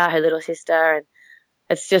sister, her little sister.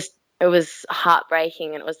 And it was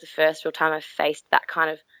heartbreaking. And it was the first real time I faced that kind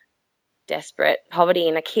of desperate poverty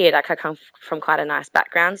in a kid. I come from quite a nice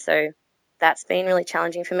background, so that's been really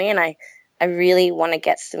challenging for me. And I really want to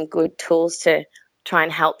get some good tools to try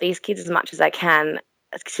and help these kids as much as I can.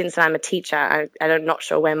 Since I'm a teacher, I'm not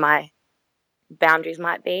sure where my boundaries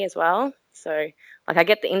might be as well. So, like, I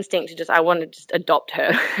get the instinct to I want to just adopt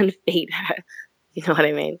her and feed her. You know what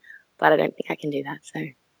I mean? But I don't think I can do that. So,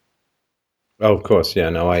 Oh, of course, yeah.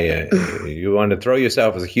 No, you want to throw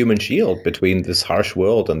yourself as a human shield between this harsh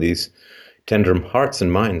world and these tender hearts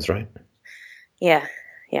and minds, right? Yeah,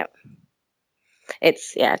 yeah.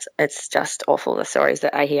 It's just awful, the stories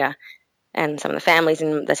that I hear, and some of the families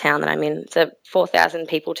in the town that I'm in. It's a 4,000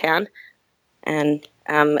 people town, and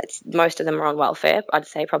it's most of them are on welfare. I'd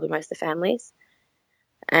say probably most of the families,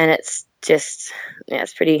 and it's just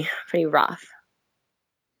it's pretty rough.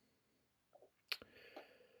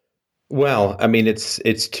 Well, I mean,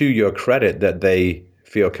 it's to your credit that they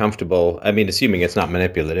feel comfortable. I mean, assuming it's not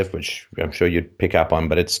manipulative, which I'm sure you'd pick up on,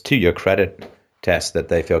 but it's to your credit, Tess, that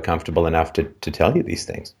they feel comfortable enough to tell you these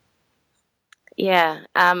things. Yeah.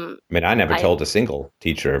 I mean, I never told a single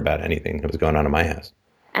teacher about anything that was going on in my house.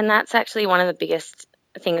 And that's actually one of the biggest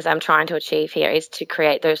things I'm trying to achieve here, is to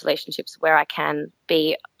create those relationships where I can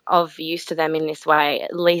be of use to them in this way.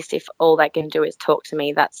 At least if all they can do is talk to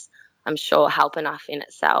me, that's, I'm sure, help enough in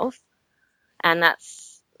itself. And that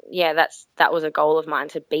was a goal of mine,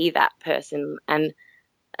 to be that person, and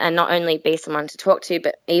not only be someone to talk to,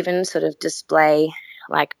 but even sort of display,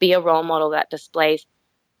 like be a role model that displays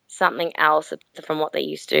something else from what they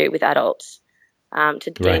used to with adults,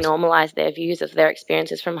 to denormalize their views of their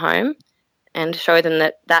experiences from home, and show them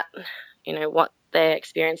that what they're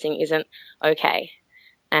experiencing isn't okay,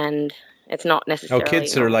 and it's not necessarily.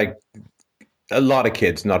 Kids are like, a lot of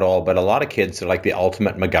kids, not all, but a lot of kids are like the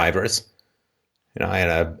ultimate MacGyvers.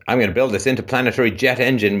 I'm going to build this interplanetary jet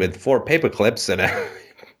engine with 4 paper clips and a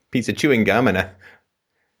piece of chewing gum and a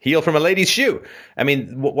heel from a lady's shoe. I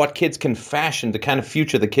mean, what kids can fashion, the kind of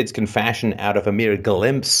future the kids can fashion out of a mere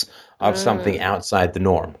glimpse of something outside the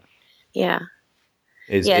norm. Yeah.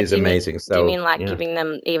 Is amazing. Do you mean giving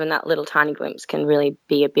them even that little tiny glimpse can really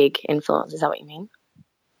be a big influence? Is that what you mean?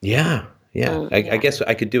 Yeah. I guess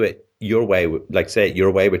I could do it your way, like say it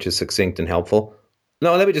your way, which is succinct and helpful.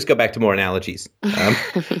 No, let me just go back to more analogies.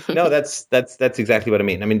 No, that's exactly what I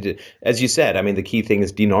mean. I mean, as you said, I mean, the key thing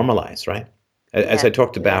is denormalize, right? As I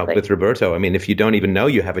talked about with Roberto, I mean, if you don't even know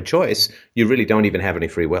you have a choice, you really don't even have any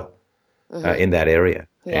free will in that area.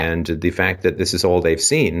 Yeah. And the fact that this is all they've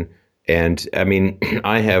seen, and I mean,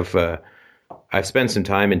 I've spent some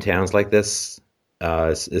time in towns like this,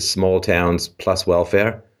 small towns plus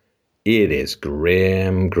welfare. It is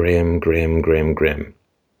grim, grim, grim, grim, grim.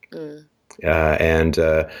 And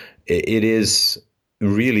it is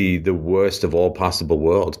really the worst of all possible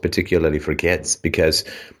worlds, particularly for kids, because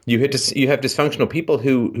you have dysfunctional people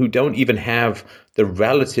who don't even have the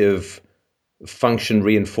relative function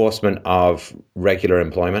reinforcement of regular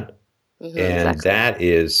employment. And exactly. That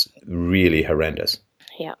is really horrendous.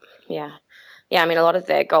 Yeah. I mean, a lot of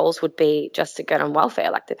their goals would be just to get on welfare,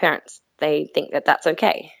 like their parents. They think that that's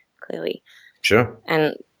okay, clearly. Sure.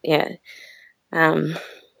 And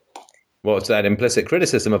well, it's that implicit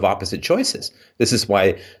criticism of opposite choices. This is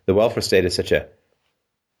why the welfare state is such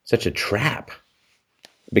a trap.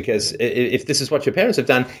 Because if this is what your parents have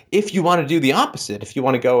done, if you want to do the opposite, if you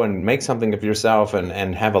want to go and make something of yourself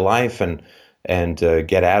and have a life and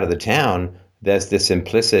get out of the town, there's this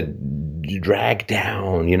implicit drag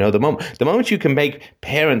down. The moment you can make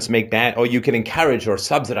parents make bad, or you can encourage or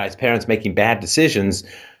subsidize parents making bad decisions,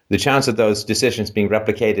 the chance of those decisions being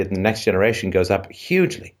replicated in the next generation goes up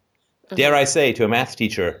hugely. Dare I say, to a math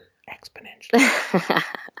teacher, exponentially.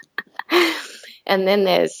 And then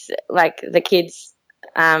there's like the kids,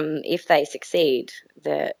 if they succeed,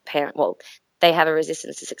 the parent, they have a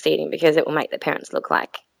resistance to succeeding because it will make their parents look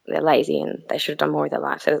like they're lazy and they should have done more with their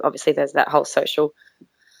life. So obviously there's that whole social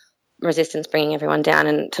resistance bringing everyone down,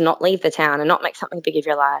 and to not leave the town and not make something big of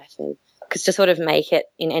your life, because to sort of make it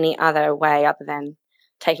in any other way other than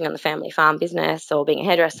taking on the family farm business or being a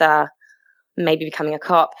hairdresser, maybe becoming a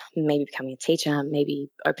cop, maybe becoming a teacher, maybe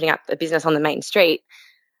opening up a business on the main street,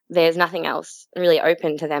 there's nothing else really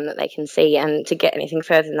open to them that they can see. And to get anything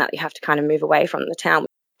further than that, you have to kind of move away from the town.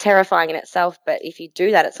 Terrifying in itself, but if you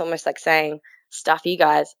do that, it's almost like saying, stuff you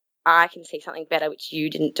guys, I can see something better which you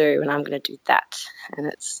didn't do, and I'm going to do that. And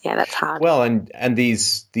that's hard. Well, and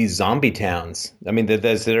these zombie towns, I mean,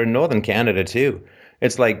 they're in northern Canada too.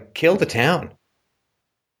 It's like, kill the town.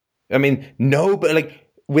 I mean, no, but like,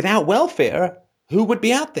 without welfare, who would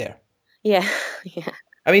be out there? Yeah.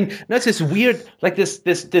 I mean, that's this weird, like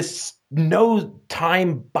this no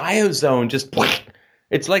time biozone. Just,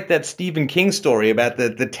 it's like that Stephen King story about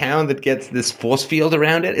the town that gets this force field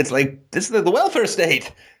around it. It's like, this is the welfare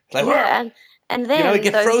state. It's like, and then it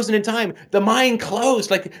gets frozen in time. The mine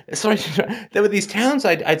closed. Like, sorry, there were these towns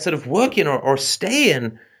I'd sort of work in or stay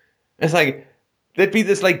in. It's like, there'd be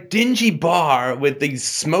this like dingy bar with these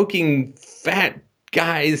smoking fat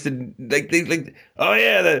guys, and like oh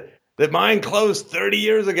yeah, the mine closed 30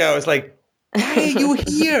 years ago. It's like, Why are you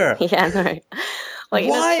here? Yeah, no. Like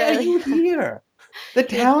Why are you here? The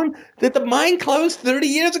town that the mine closed 30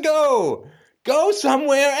 years ago. Go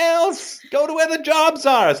somewhere else. Go to where the jobs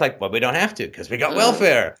are. It's like, well, we don't have to because we got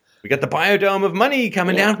welfare. We got the biodome of money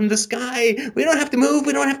coming down from the sky. We don't have to move.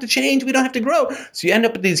 We don't have to change. We don't have to grow. So you end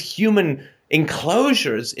up with these human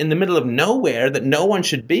enclosures in the middle of nowhere that no one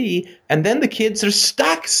should be. And then the kids are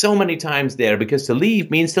stuck so many times there because to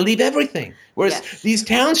leave means to leave everything. Whereas these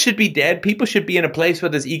towns should be dead. People should be in a place where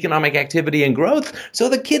there's economic activity and growth so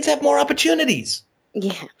the kids have more opportunities.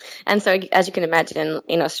 Yeah. And so, as you can imagine,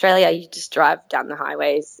 in Australia, you just drive down the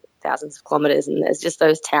highways thousands of kilometres and there's just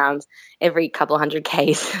those towns. Every couple of hundred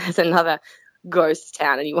Ks, there's another ghost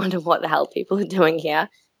town and you wonder what the hell people are doing here.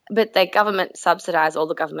 But the government subsidise all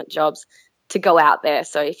the government jobs to go out there.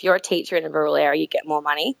 So if you're a teacher in a rural area, you get more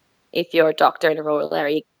money. If you're a doctor in a rural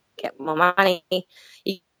area, you get more money.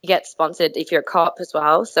 You get sponsored if you're a cop as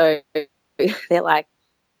well. So they're like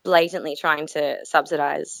blatantly trying to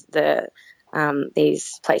subsidise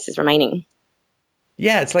these places remaining.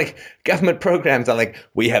 Yeah, it's like government programs are like,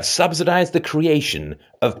 we have subsidized the creation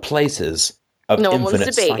of places of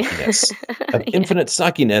infinite suckiness, infinite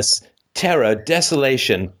suckiness, terror,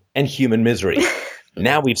 desolation, and human misery.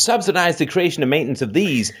 Now we've subsidized the creation and maintenance of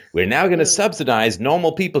these. We're now going to subsidize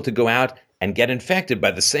normal people to go out and get infected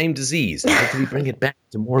by the same disease. And how can we bring it back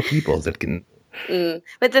to more people that can...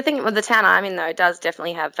 But the thing with the town I'm in, though, does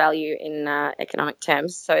definitely have value in economic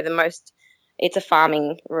terms. So it's a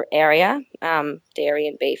farming area, dairy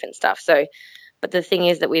and beef and stuff. So, but the thing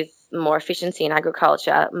is that with more efficiency in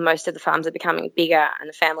agriculture, most of the farms are becoming bigger and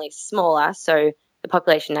the families smaller. So the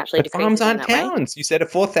population naturally decreases. Farms aren't towns. You said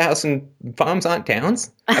 4,000 farms aren't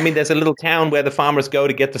towns. I mean, there's a little town where the farmers go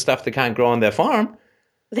to get the stuff they can't grow on their farm.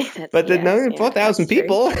 But 4,000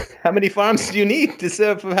 people. How many farms do you need to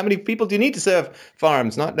serve? How many people do you need to serve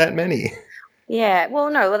farms? Not that many. Yeah,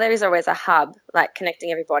 well, there is always a hub, like connecting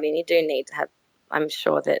everybody, and you do need to have, I'm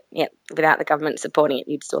sure that, without the government supporting it,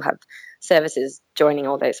 you'd still have services joining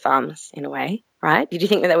all those farms in a way, right? Did you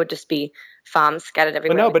think that there would just be farms scattered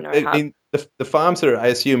everywhere? Well, no, but I mean, the farms are, I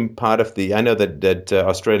assume, part of I know that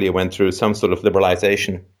Australia went through some sort of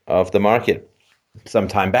liberalization of the market some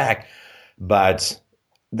time back, but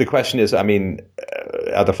the question is, I mean,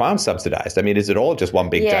 are the farms subsidized? I mean, is it all just one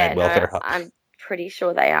big giant welfare hub? I'm pretty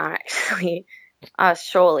sure they are actually.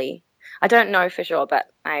 Surely. I don't know for sure, but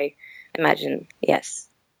I imagine yes.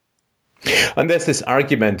 And there's this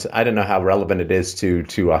argument, I don't know how relevant it is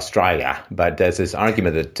to Australia, but there's this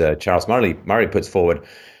argument that Charles Murray puts forward,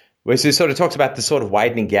 which he sort of talks about the sort of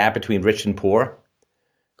widening gap between rich and poor.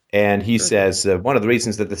 And he says one of the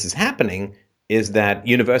reasons that this is happening is that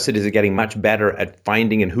universities are getting much better at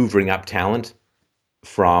finding and hoovering up talent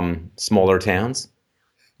from smaller towns,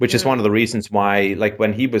 which is one of the reasons why, like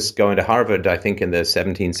when he was going to Harvard, I think in the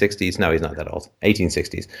 1760s, no, he's not that old,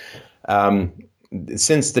 1860s.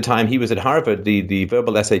 Since the time he was at Harvard, the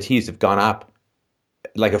verbal SATs have gone up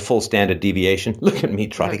like a full standard deviation. Look at me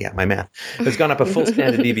trotting out my math. It's gone up a full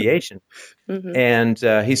standard deviation. And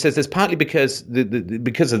he says it's partly because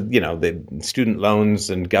because of, the student loans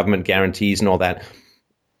and government guarantees and all that.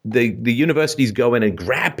 The universities go in and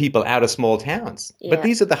grab people out of small towns. Yeah. But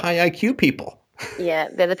these are the high IQ people. Yeah,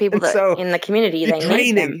 they're the people that in the community, they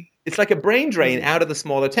need them. It's like a brain drain out of the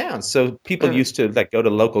smaller towns. So people used to go to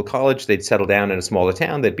local college. They'd settle down in a smaller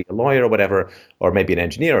town. They'd be a lawyer or whatever, or maybe an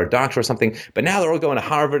engineer or a doctor or something. But now they're all going to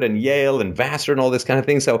Harvard and Yale and Vassar and all this kind of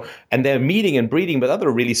thing. So, and they're meeting and breeding with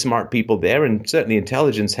other really smart people there. And certainly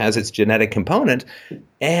intelligence has its genetic component.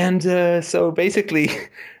 And so basically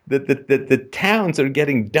the towns are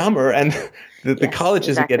getting dumber and the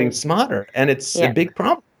colleges are getting smarter. And it's a big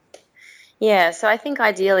problem. Yeah, so I think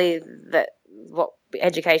ideally that what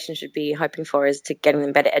education should be hoping for is to getting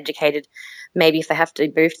them better educated. Maybe if they have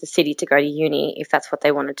to move to the city to go to uni, if that's what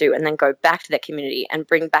they want to do, and then go back to their community and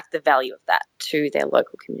bring back the value of that to their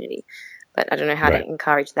local community. But I don't know how to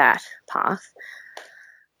encourage that path,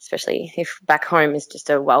 especially if back home is just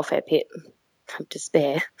a welfare pit of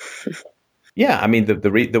despair. Yeah, I mean,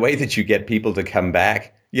 the way that you get people to come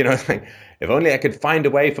back, it's like, if only I could find a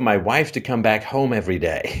way for my wife to come back home every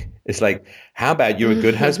day. It's like, how about you're a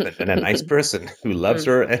good husband and a nice person who loves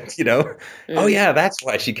her and, oh yeah, that's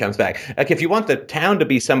why she comes back. Like, if you want the town to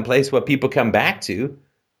be someplace where people come back to,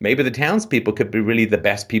 maybe the townspeople could be really the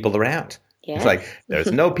best people around. Yeah. It's like,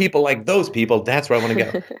 there's no people like those people. That's where I want to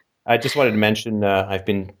go. I just wanted to mention, I've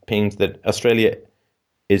been pinged that Australia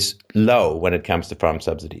is low when it comes to farm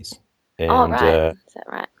subsidies. And, right. Is that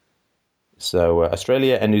right? So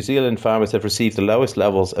Australia and New Zealand farmers have received the lowest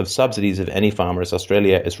levels of subsidies of any farmers.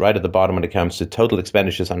 Australia is right at the bottom when it comes to total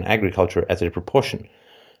expenditures on agriculture as a proportion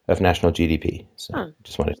of national GDP. So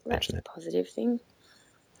just wanted to that's mention a that. positive thing.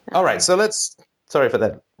 All right, so sorry for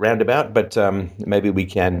that roundabout, but maybe we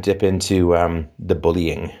can dip into the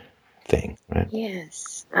bullying thing, right?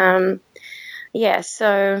 Yes.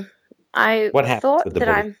 So I What happens thought with the that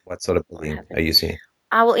bullying? What sort of bullying are you seeing?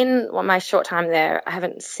 well, in my short time there, I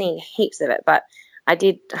haven't seen heaps of it, but I've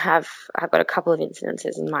got a couple of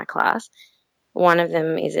incidences in my class. One of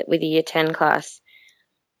them is with the year 10 class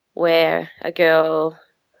where a girl,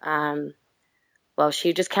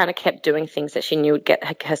 she just kind of kept doing things that she knew would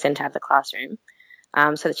get her sent out of the classroom,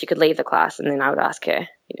 so that she could leave the class. And then I would ask her,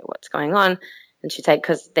 what's going on? And she'd say,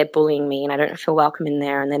 because they're bullying me and I don't feel welcome in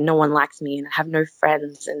there, and then no one likes me and I have no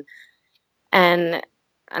friends. And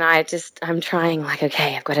I'm trying, like,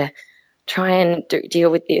 okay, I've got to try and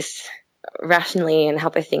deal with this rationally and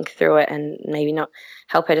help her think through it, and maybe not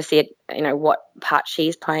help her to see it, what part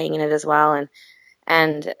she's playing in it as well.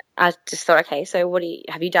 And I just thought, okay, so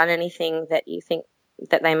have you done anything that you think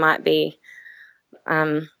that they might be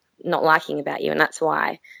not liking about you, and that's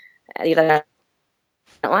why they don't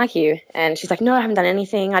like you? And she's like, no, I haven't done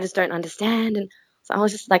anything. I just don't understand. And so I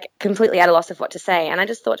was just like completely at a loss of what to say. And I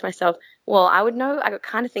just thought to myself, well, I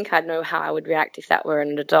kind of think I'd know how I would react if that were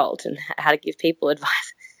an adult and how to give people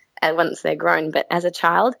advice once they're grown. But as a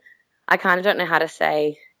child, I kind of don't know how to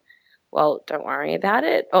say, well, don't worry about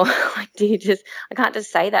it. Or like, I can't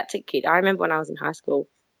just say that to a kid. I remember when I was in high school,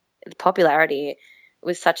 the popularity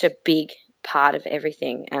was such a big part of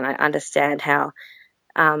everything. And I understand how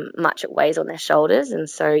much it weighs on their shoulders. And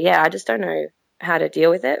so, I just don't know how to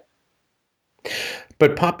deal with it.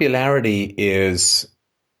 But popularity is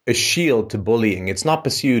a shield to bullying. It's not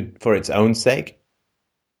pursued for its own sake.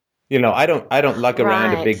 I don't lug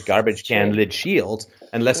around a big garbage can lid shield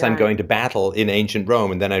unless I'm going to battle in ancient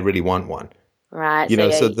Rome, and then I really want one. Right.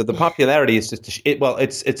 So the popularity is just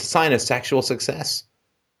it's a sign of sexual success,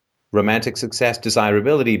 romantic success,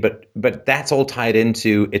 desirability, but that's all tied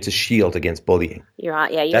into it's a shield against bullying. You're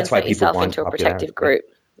right. Yeah, you that's insert why people yourself want into a protective group,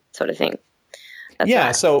 sort of thing. That's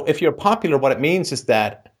right. So if you're popular, what it means is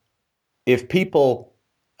that if people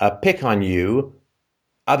pick on you,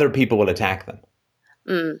 other people will attack them.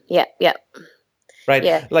 Yeah. Right.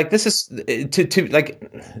 Yeah. Like this is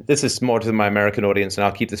this is more to my American audience, and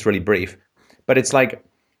I'll keep this really brief. But it's like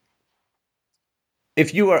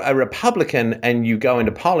if you are a Republican and you go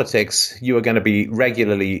into politics, you are going to be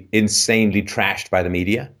regularly insanely trashed by the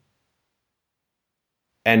media.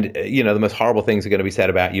 And, the most horrible things are going to be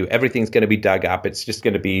said about you. Everything's going to be dug up. It's just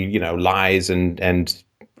going to be, lies and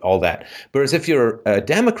all that. Whereas if you're a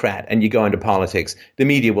Democrat and you go into politics, the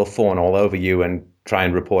media will fawn all over you and try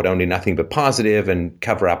and report only nothing but positive and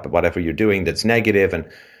cover up whatever you're doing that's negative. And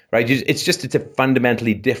right, it's a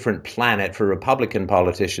fundamentally different planet for Republican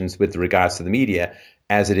politicians with regards to the media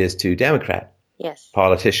as it is to Democrat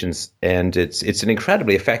politicians. And it's an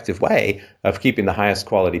incredibly effective way of keeping the highest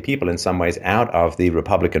quality people in some ways out of the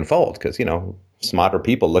Republican fold, because, smarter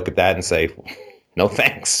people look at that and say, no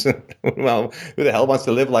thanks. Well, who the hell wants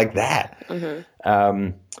to live like that?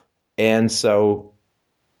 Mm-hmm. And so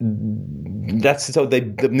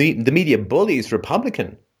the media bullies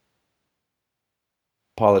Republican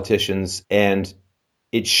politicians, and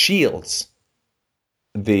it shields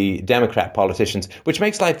the Democrat politicians, which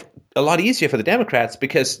makes life a lot easier for the Democrats,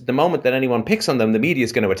 because the moment that anyone picks on them, the media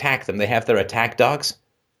is going to attack them. They have their attack dogs.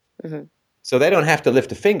 Mm-hmm. So they don't have to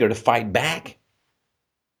lift a finger to fight back.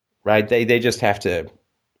 Right? They just have to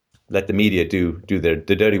let the media do the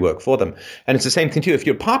dirty work for them. And it's the same thing too. If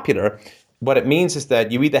you're popular, what it means is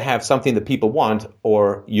that you either have something that people want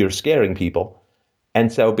or you're scaring people.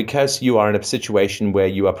 And so because you are in a situation where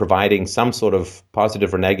you are providing some sort of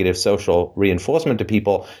positive or negative social reinforcement to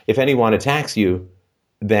people, if anyone attacks you,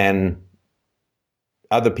 then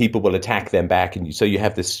other people will attack them back. And so you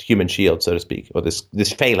have this human shield, so to speak, or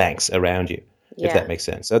this phalanx around you, if that makes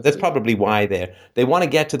sense. So that's probably why they want to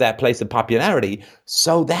get to that place of popularity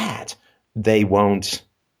so that they won't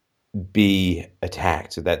be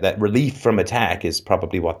attacked. So that relief from attack is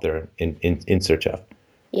probably what they're in search of.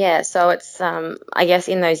 Yeah, so it's, I guess,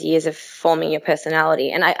 in those years of forming your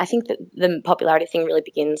personality. And I think that the popularity thing really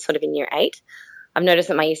begins sort of in year 8. I've noticed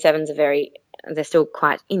that my year 7s they're still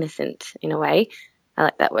quite innocent in a way. I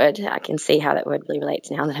like that word. I can see how that word really relates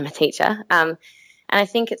now that I'm a teacher. And I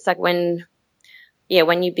think it's like when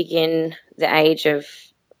you begin the age of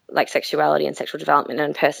like sexuality and sexual development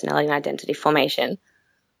and personality and identity formation,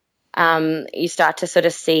 you start to sort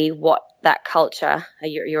of see what that culture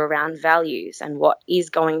you're around values and what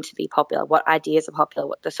is going to be popular, what ideas are popular,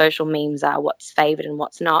 what the social memes are, what's favored and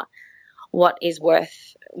what's not, what is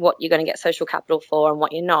worth, what you're going to get social capital for and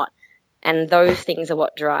what you're not. And those things are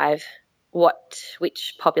what drive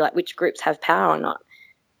which groups have power or not.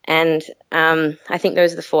 And I think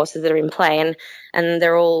those are the forces that are in play, and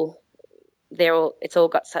it's all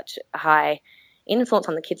got such a high influence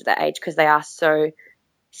on the kids at that age because they are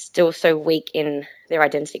still so weak in their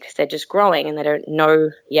identity because they're just growing and they don't know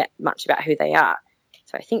yet much about who they are.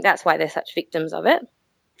 So I think that's why they're such victims of it.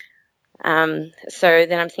 So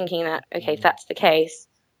then I'm thinking that, okay, if that's the case,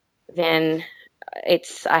 then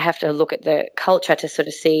I have to look at the culture to sort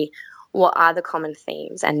of see what are the common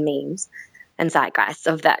themes and memes and zeitgeists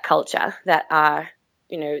of that culture that are,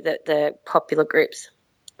 that the popular groups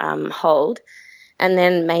hold. And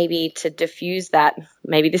then maybe to diffuse that,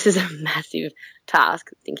 maybe this is a massive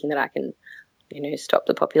task, thinking that I can, stop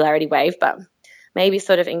the popularity wave, but maybe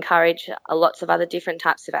sort of encourage lots of other different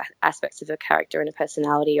types of aspects of a character and a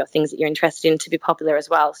personality or things that you're interested in to be popular as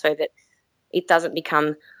well, so that it doesn't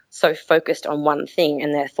become so focused on one thing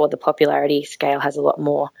and therefore the popularity scale has a lot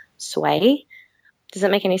more sway. Does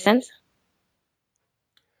that make any sense?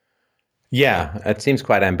 Yeah, it seems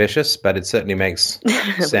quite ambitious, but it certainly makes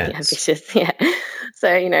sense. Ambitious, yeah.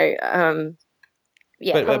 So,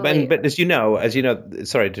 yeah. But as you know,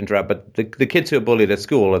 sorry to interrupt, but the kids who are bullied at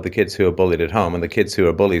school are the kids who are bullied at home, and the kids who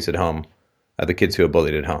are bullies at home are the kids who are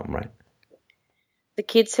bullied at home, right? The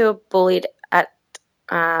kids who are bullied at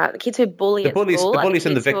the kids who bully at school, the bullies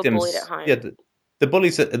and the victims, bullied at home. yeah, the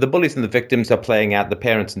bullies and the victims are playing out the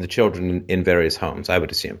parents and the children in various homes, I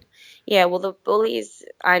would assume. Yeah, well, the bullies,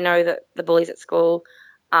 I know that the bullies at school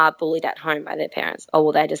are bullied at home by their parents. Oh,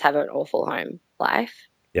 well, they just have an awful home life.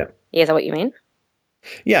 Yeah. Yeah, is that what you mean?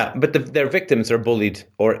 Yeah, but their victims are bullied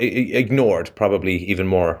or ignored, probably even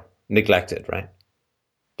more neglected, right?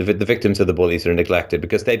 The victims of the bullies are neglected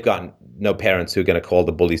because they've got no parents who are going to call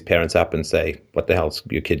the bully's parents up and say, what the hell's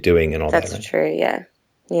your kid doing and all that. That's true, yeah.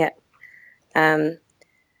 Yeah.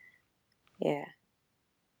 Yeah.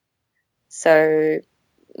 So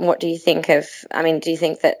what do you think of, do you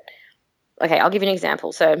think that, okay, I'll give you an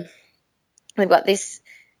example. So we've got this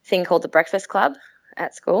thing called the Breakfast Club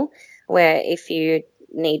at school, where if you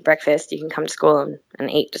need breakfast, you can come to school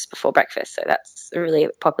and eat just before breakfast. So that's a really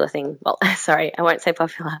popular thing. Well, sorry, I won't say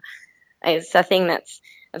popular. It's a thing that's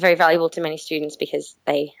very valuable to many students because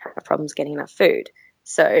they have problems getting enough food.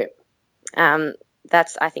 So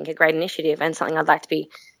that's, I think, a great initiative and something I'd like to be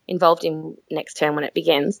involved in next term when it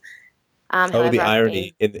begins. However, the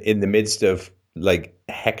irony in the midst of like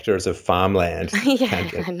hectares of farmland. Yeah,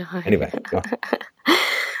 I know. Anyway, go on.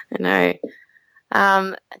 I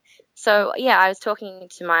know. So, yeah, I was talking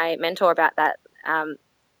to my mentor about that,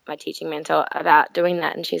 my teaching mentor, about doing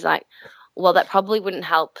that. And she's like, well, that probably wouldn't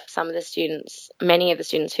help many of the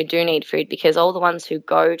students who do need food, because all the ones who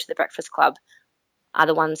go to the Breakfast Club are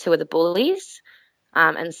the ones who are the bullies.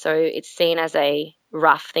 And so it's seen as a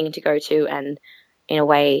rough thing to go to and in a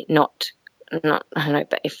way not, I don't know,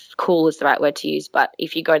 but if cool is the right word to use, but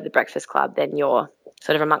if you go to the Breakfast Club, then you're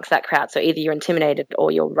sort of amongst that crowd. So either you're intimidated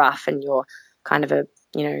or you're rough and you're kind of a,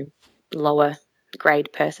 lower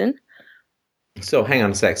grade person. So hang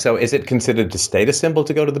on a sec. So is it considered a status symbol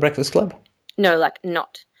to go to the Breakfast Club? No, like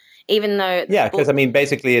not. Even though... Yeah, because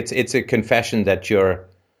basically it's a confession that your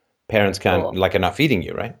parents are not feeding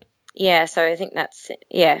you, right? Yeah, so I think that's,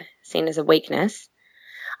 seen as a weakness.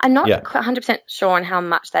 I'm not 100% sure on how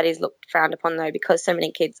much that is frowned upon, though, because so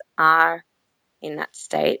many kids are in that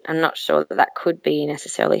state. I'm not sure that could be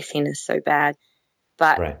necessarily seen as so bad.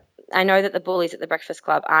 But right. I know that the bullies at the Breakfast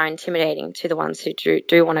Club are intimidating to the ones who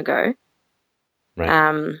do want to go.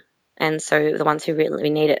 Right. And so the ones who really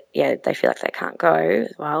need it, they feel like they can't go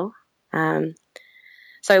as well. My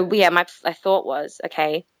thought was,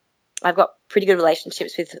 okay, I've got pretty good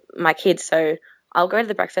relationships with my kids, so I'll go to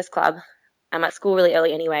the Breakfast Club. I'm at school really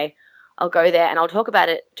early anyway. I'll go there and I'll talk about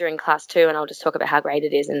it during class 2, and I'll just talk about how great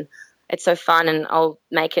it is and it's so fun, and I'll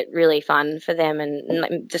make it really fun for them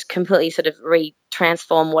and just completely sort of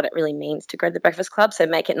transform what it really means to go to the Breakfast Club. So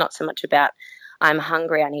make it not so much about I'm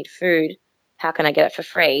hungry, I need food, how can I get it for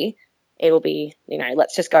free? It'll be,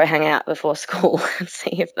 let's just go hang out before school and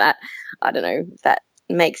see if that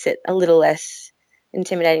makes it a little less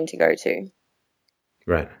intimidating to go to.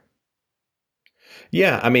 Right.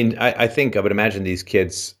 Yeah, I think I would imagine these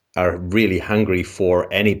kids are really hungry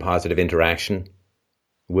for any positive interaction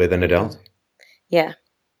with an adult. Yeah.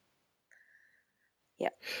 Yeah.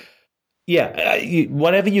 Yeah.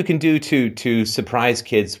 Whatever you can do to surprise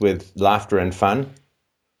kids with laughter and fun,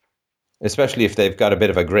 especially if they've got a bit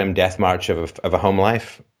of a grim death march of a home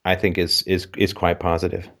life, I think is quite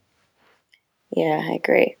positive. Yeah, I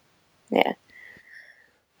agree. Yeah.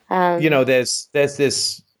 There's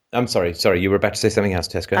this. I'm sorry. You were about to say something else,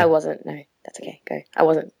 Tess. Go ahead. I wasn't. No, that's okay. Go. I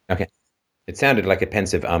wasn't. Okay. It sounded like a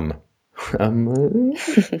pensive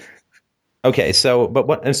Okay, so but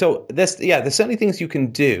what and so there's certainly things you can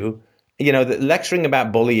do. Lecturing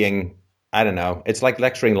about bullying, I don't know. It's like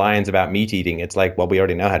lecturing lions about meat eating. It's like, well, we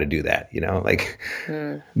already know how to do that. Like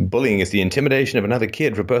bullying is the intimidation of another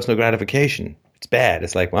kid for personal gratification. It's bad.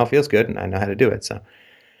 It's like, well, it feels good, and I know how to do it. So,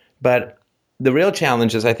 but the real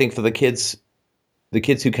challenge is, I think, for the kids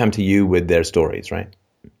who come to you with their stories, right?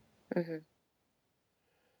 Mm-hmm.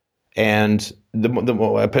 And the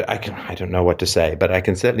more I don't know what to say, but I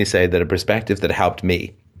can certainly say that a perspective that helped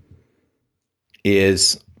me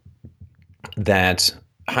is that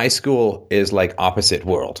high school is like opposite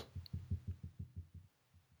world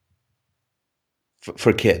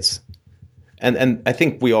for kids. And I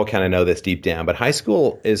think we all kind of know this deep down, but high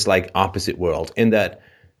school is like opposite world in that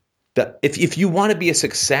if you want to be a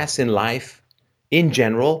success in life in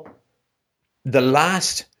general, the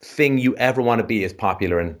last thing you ever want to be is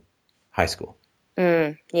popular in high school.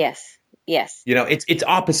 Yes. It's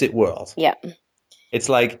opposite world. Yeah. It's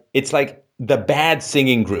like the bad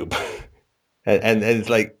singing group. and it's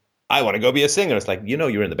like, I want to go be a singer. It's like,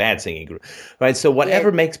 you're in the bad singing group, right? So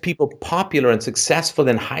whatever makes people popular and successful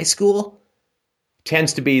in high school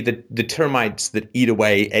tends to be the termites that eat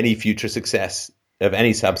away any future success of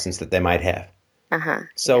any substance that they might have.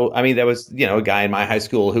 So, I mean, there was, a guy in my high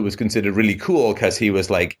school who was considered really cool because he was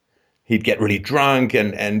like, he'd get really drunk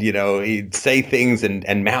and he'd say things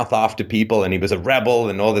and mouth off to people, and he was a rebel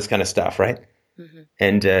and all this kind of stuff, right? Mm-hmm.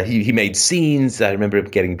 And he made scenes. I remember him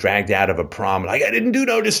getting dragged out of a prom, like, I didn't do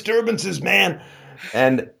no disturbances, man.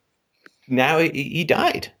 And now he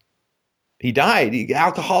died. He died.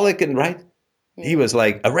 Alcoholic and, right? Yeah. He was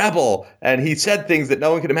like a rebel, and he said things that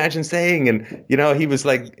no one could imagine saying. And, he was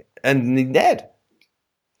like, and he's dead.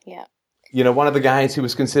 Yeah. One of the guys who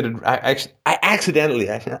was considered, I accidentally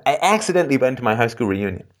went to my high school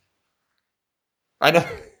reunion. I know,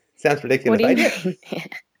 it sounds ridiculous. What do you mean?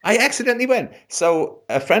 I accidentally went. So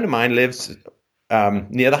a friend of mine lives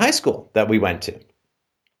near the high school that we went to.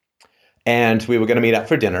 And we were going to meet up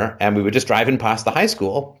for dinner, and we were just driving past the high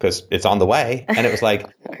school because it's on the way. And it was like,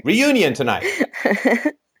 reunion tonight.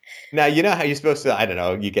 Now, you know how you're supposed to, I don't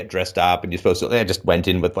know, you get dressed up and you're supposed to, I just went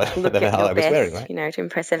in with whatever the hell I was wearing, right? To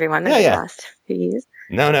impress everyone in the last few years.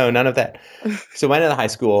 No, none of that. So I went into high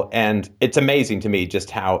school, and it's amazing to me just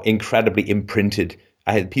how incredibly imprinted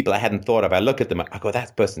I had people I hadn't thought of. I look at them, I go,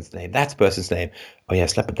 that's person's name. Oh, yeah, I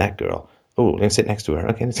slept with that girl. Oh, let's sit next to her.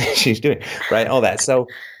 Okay, let's see what she's doing, right? All that. So,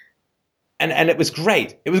 and it was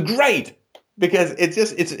great. It was great because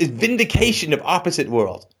it's vindication of opposite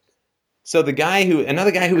world. So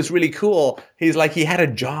another guy who was really cool, he's like, he had a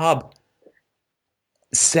job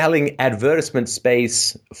selling advertisement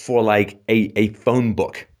space for like a phone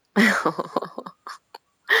book.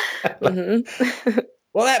 Mm-hmm.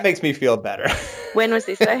 Well, that makes me feel better. When was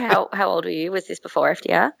this though? How old were you? Was this before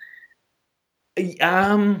FDR? Because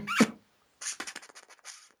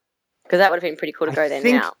that would have been pretty cool to go there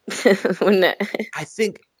now, wouldn't it? I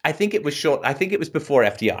think it was short. I think it was before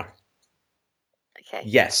FDR. Okay.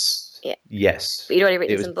 Yes. Yeah. Yes. But you'd already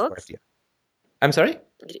written some books? I'm sorry?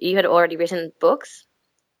 You had already written books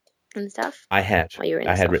and stuff? I had. While you were in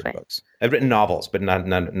had written books. I've written novels, but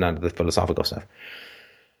none of the philosophical stuff.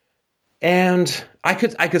 And I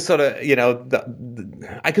could sort of,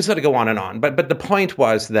 I could sort of go on and on. But the point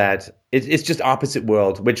was that it's just opposite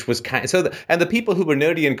world, which was kind of, and the people who were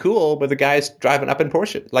nerdy and cool were the guys driving up in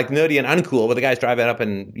Porsche. Like nerdy and uncool were the guys driving up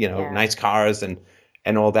in, nice cars and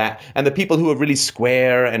all that. And the people who were really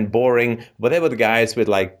square and boring, well, they were the guys with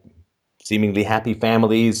like seemingly happy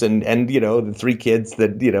families and the three kids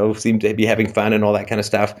that, seemed to be having fun and all that kind of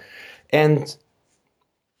stuff. And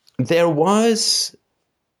there was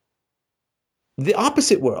the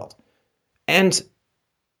opposite world. And,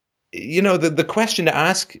 the question to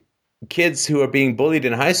ask kids who are being bullied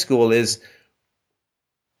in high school is,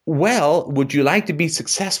 well, would you like to be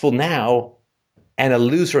successful now and a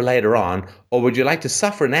loser later on, or would you like to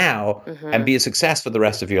suffer now and be a success for the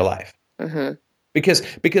rest of your life? Mm-hmm.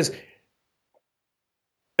 Because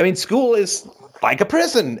I mean, school is like a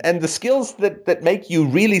prison, and the skills that make you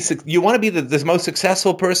really you want to be the most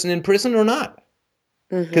successful person in prison or not?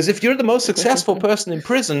 Because if you're the most successful person in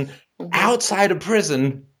prison, outside of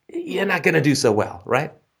prison, you're not going to do so well,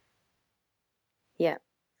 right? Yeah.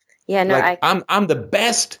 Yeah. No, like, I'm the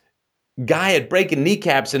best guy at breaking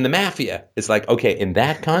kneecaps in the mafia. It's like, okay, in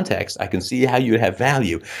that context, I can see how you would have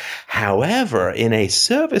value. However, in a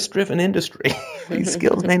service-driven industry, these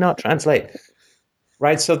skills may not translate.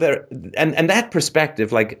 Right. So there, and that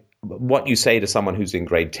perspective, like what you say to someone who's in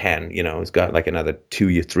grade 10, has got like another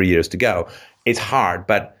 3 years to go. It's hard,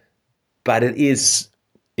 but it is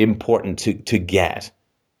important to get.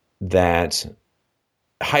 that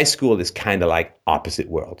high school is kind of like opposite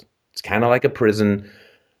world. It's kind of like a prison.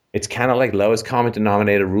 It's kind of like lowest common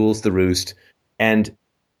denominator rules the roost, and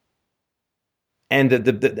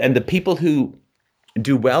the people who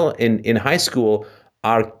do well in high school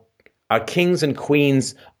are kings and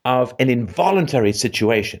queens of an involuntary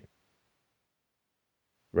situation,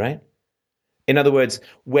 right? In other words,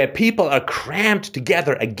 where people are crammed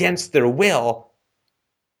together against their will,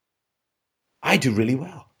 I do really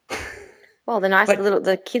well. Well,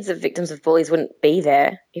 the kids of victims of bullies wouldn't be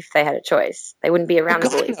there if they had a choice. They wouldn't be around the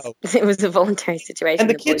bullies. No. It was a voluntary situation. And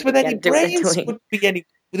the kids with any brains wouldn't be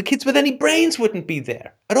the kids with any brains wouldn't be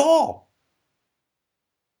there at all.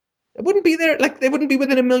 They wouldn't be there, like they wouldn't be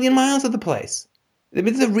within a million miles of the place.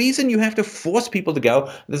 There's a reason you have to force people to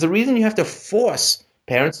go. There's a reason you have to force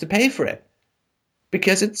parents to pay for it.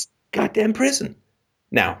 Because it's goddamn prison.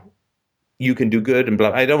 Now, you can do good and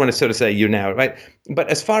blah. I don't want to sort of say you're now, right? But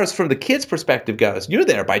as far as from the kids' perspective goes, you're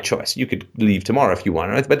there by choice. You could leave tomorrow if you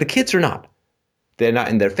want, right? But the kids are not. They're not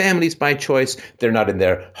in their families by choice. They're not in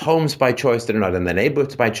their homes by choice. They're not in their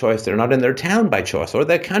neighborhoods by choice. They're not in their town by choice or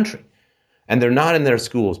their country. And they're not in their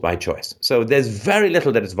schools by choice. So there's very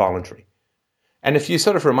little that is voluntary. And if you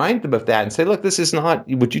sort of remind them of that and say, look, this is not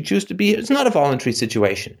what you choose to be, it's not a voluntary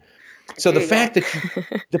situation. So the fact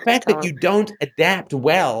that you don't adapt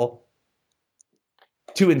well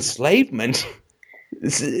to enslavement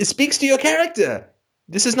it speaks to your character.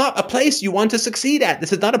 This is not a place you want to succeed at.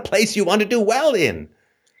 This is not a place you want to do well in.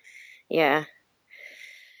 Yeah.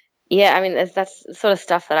 Yeah, I mean, that's the sort of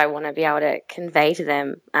stuff that I want to be able to convey to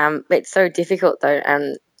them. It's so difficult,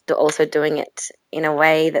 though, also doing it in a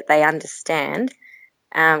way that they understand,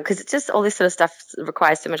 because it's just all this sort of stuff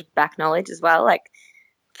requires so much back knowledge as well. Like,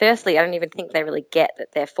 firstly, I don't even think they really get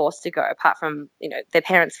that they're forced to go, apart from, their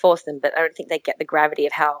parents force them, but I don't think they get the gravity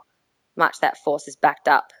of how much that force is backed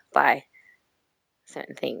up by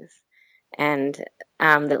certain things. And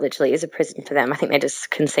that literally is a prison for them. I think they just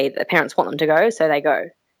concede that their parents want them to go, so they go.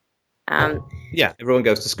 Yeah, everyone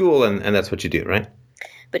goes to school, and that's what you do, right?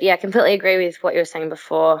 But yeah, I completely agree with what you were saying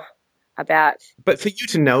before about... But for you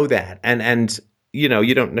to know that, and you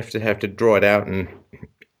don't have to draw it out and...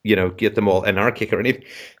 get them all anarchic or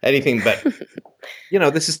anything, but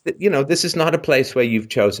this is not a place where you've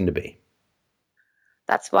chosen to be.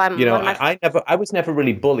 That's why I was never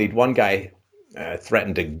really bullied. One guy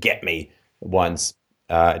threatened to get me once.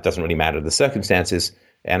 It doesn't really matter the circumstances,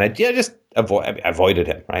 and I just avoided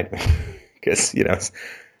him, right? Because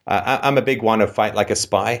I'm a big one of fight like a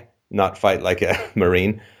spy, not fight like a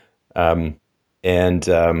Marine,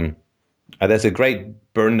 there's a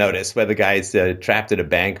great burn notice where the guy's trapped in a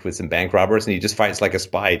bank with some bank robbers, and he just fights like a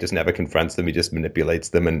spy. He just never confronts them. He just manipulates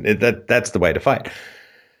them, and that's the way to fight.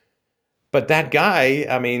 But that guy,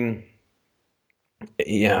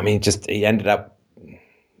 he ended up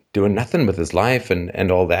doing nothing with his life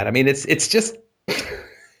and all that. I mean, it's just,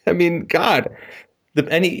 God, the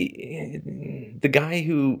guy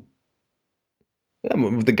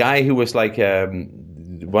who was like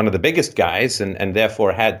one of the biggest guys and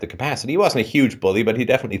therefore had the capacity. He wasn't a huge bully, but he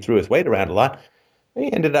definitely threw his weight around a lot.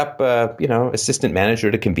 He ended up, assistant manager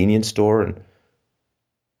at a convenience store and,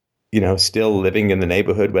 still living in the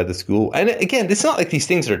neighborhood where the school. And again, it's not like these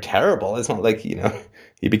things are terrible. It's not like,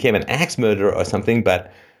 he became an axe murderer or something.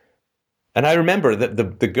 And I remember that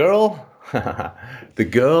the girl, the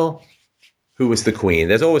girl who was the queen.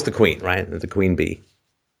 There's always the queen, right? The queen bee,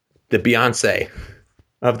 the Beyonce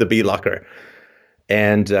of the bee locker.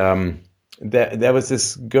 And there was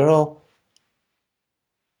this girl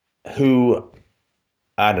who,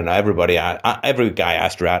 I don't know, every guy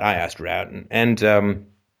asked her out. I asked her out. And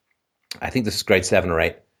I think this is grade 7 or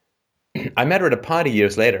 8. I met her at a party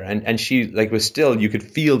years later. And she was still, you could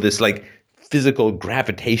feel this physical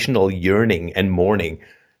gravitational yearning and mourning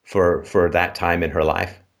for that time in her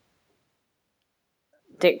life.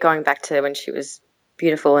 Going back to when she was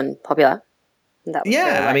beautiful and popular. That was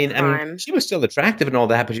I mean, she was still attractive and all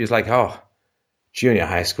that, but she was like, oh, junior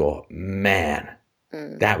high school, man,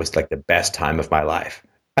 that was like the best time of my life.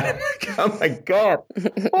 Oh my God.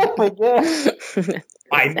 Oh my God.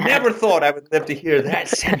 I never thought I would live to hear that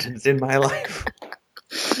sentence in my life.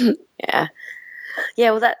 Yeah.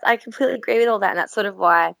 Yeah, well, I completely agree with all that. And that's sort of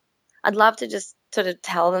why I'd love to just sort of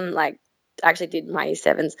tell them, I actually did my year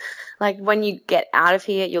 7s. When you get out of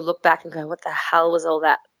here, you'll look back and go, what the hell was all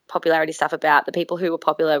that popularity stuff about? The people who were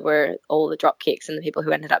popular were all the drop kicks, and the people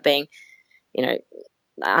who ended up being,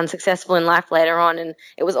 unsuccessful in life later on. And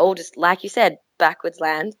it was all just, like you said, backwards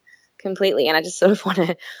land completely. And I just sort of want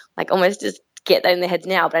to almost just get that in their heads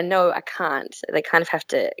now, but I know I can't. They kind of have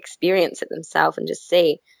to experience it themselves and just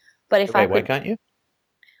see. But if why can't you?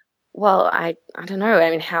 Well, I don't know. I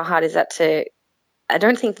mean, how hard is that to? I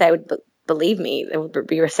don't think they would believe me. They would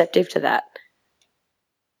be receptive to that.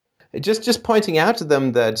 Just pointing out to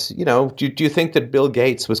them that, do you think that Bill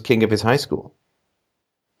Gates was king of his high school?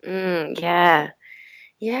 Yeah.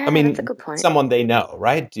 Yeah, I mean, that's a good point. someone they know,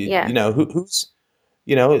 right? Yeah. Who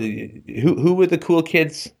were the cool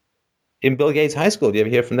kids in Bill Gates' high school? Do you ever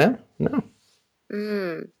hear from them? No.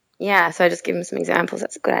 Yeah, so just give them some examples.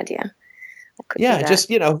 That's a good idea. I could do Yeah, that. just,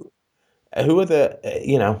 who are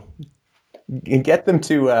the, get them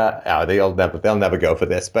to, they'll never go for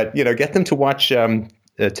this, but, get them to watch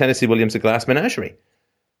Tennessee Williams' A Glass Menagerie,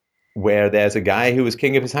 where there's a guy who was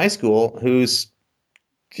king of his high school who's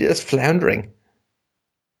just floundering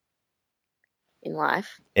in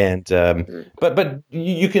life. And but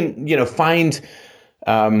you can find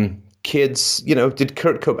kids. Did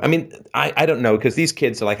Kurt Cobain? I mean, I don't know, because these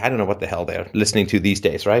kids are like, I don't know what the hell they're listening to these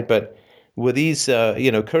days, right? But were these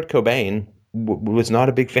Kurt Cobain was not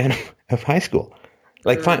a big fan of high school.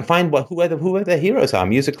 Like find who are the heroes are,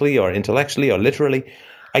 musically or intellectually or literally.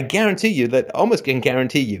 I guarantee you almost can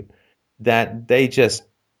guarantee you that they just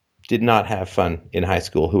did not have fun in high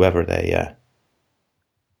school, whoever they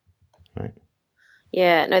right.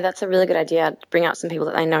 Yeah, no, that's a really good idea. Bring out some people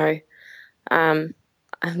that they know.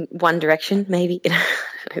 One Direction, maybe.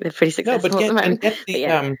 They're pretty successful at the moment.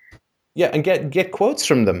 And get quotes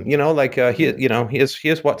from them.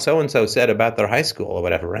 Here's what so and so said about their high school or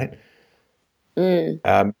whatever, right?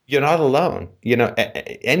 You're not alone.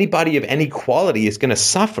 Anybody of any quality is going to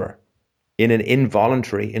suffer in an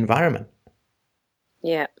involuntary environment.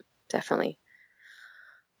 Yeah, definitely.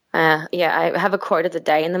 I have a quote of the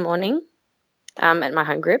day in the morning. At my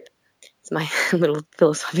home group. It's my little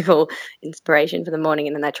philosophical inspiration for the morning,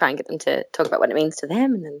 and then I try and get them to talk about what it means to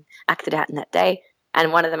them and then act it out in that day.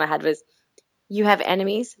 And one of them I had was, "You have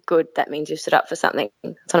enemies? Good, that means you've stood up for something."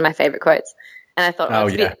 It's one of my favorite quotes. And I thought, I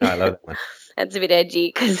love that one. That's a bit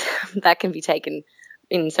edgy, because that can be taken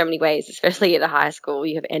in so many ways, especially at a high school.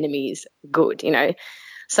 You have enemies, good,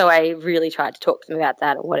 So I really tried to talk to them about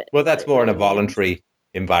that. And that's more in a voluntary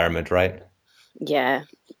environment, right? Yeah.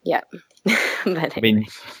 But I mean,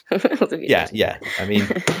 yeah. I mean,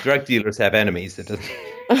 drug dealers have enemies. It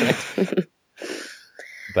doesn't.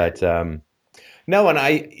 But no, and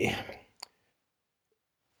I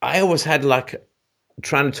always had like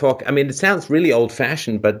trying to talk. I mean, it sounds really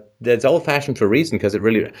old-fashioned, but it's old-fashioned for a reason, because I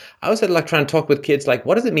always had like trying to talk with kids like,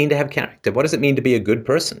 what does it mean to have character? What does it mean to be a good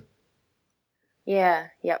person? Yeah.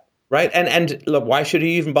 Yep. Right, and look, why should you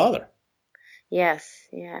even bother? Yes.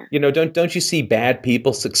 Yeah. Don't you see bad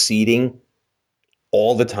people succeeding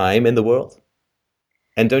all the time in the world?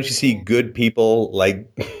 And don't you see good people like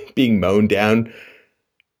being mown down?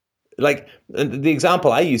 Like the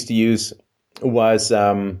example I used to use was,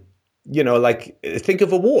 think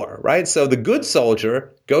of a war, right? So the good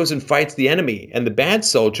soldier goes and fights the enemy, and the bad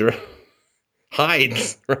soldier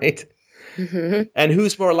hides, right? Mm-hmm. And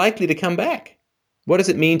who's more likely to come back? What does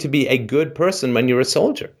it mean to be a good person when you're a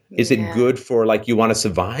soldier? Is it good for like you want to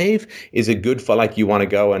survive? Is it good for like you want to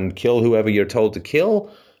go and kill whoever you're told to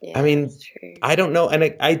kill? Yeah, I mean, I don't know. And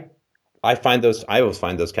I always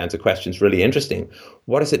find those kinds of questions really interesting.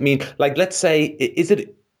 What does it mean? Like, let's say,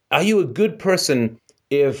 are you a good person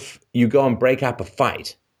if you go and break up a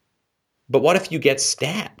fight? But what if you get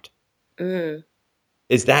stabbed?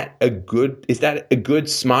 Is that a good,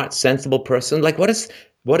 smart, sensible person? Like,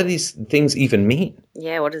 what do these things even mean?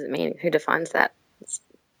 Yeah, what does it mean? Who defines that?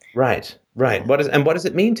 Right. What does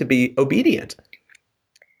it mean to be obedient?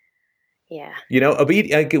 Yeah.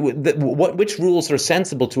 Which rules are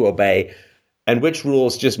sensible to obey, and which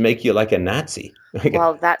rules just make you like a Nazi?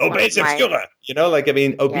 Well, that's obedience.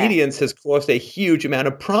 Obedience has caused a huge amount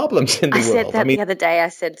of problems in the world. I said that the other day. I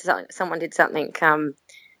said someone did something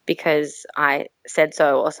because I said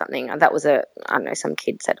so or something. That was some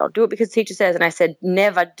kid said, "I'll do it because the teacher says." And I said,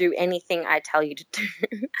 never do anything I tell you to do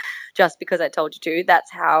just because I told you to.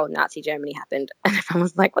 That's how Nazi Germany happened. And everyone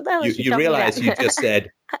was like, what the hell is she talking realize about? You just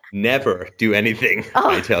said, never do anything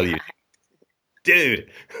I tell you. Dude,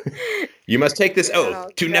 you must take this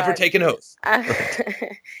oath to never take an oath.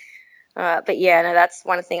 But yeah, no, that's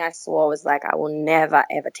one thing I swore was like, I will never,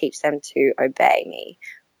 ever teach them to obey me.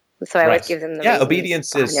 So I always give them the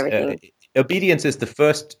obedience is the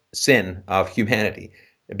first sin of humanity,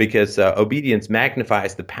 because obedience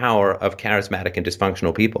magnifies the power of charismatic and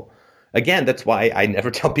dysfunctional people. Again, that's why I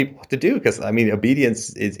never tell people what to do, because I mean,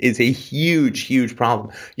 obedience is a huge, huge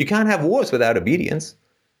problem. You can't have wars without obedience.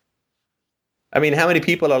 I mean, how many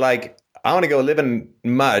people are like, I want to go live in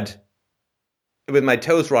mud, with my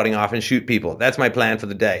toes rotting off and shoot people. That's my plan for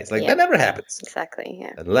the day. It's like, that never happens. Exactly,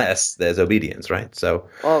 yeah. Unless there's obedience, right? Or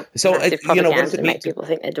what massive does propaganda it to mean make people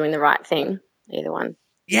think they're doing the right thing. Either one.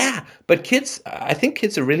 Yeah, but I think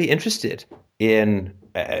kids are really interested in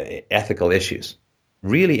ethical issues.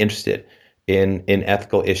 Really interested in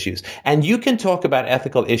ethical issues. And you can talk about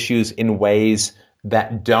ethical issues in ways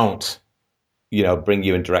that don't, bring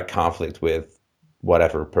you in direct conflict with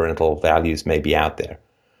whatever parental values may be out there.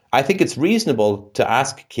 I think it's reasonable to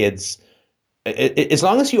ask kids, as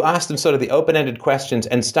long as you ask them sort of the open-ended questions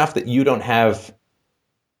and stuff that you don't have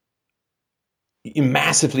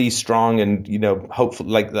massively strong and, hopefully,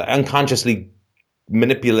 like unconsciously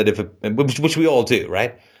manipulative, which we all do,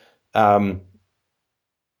 right?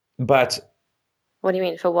 But what do you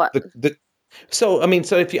mean for what? So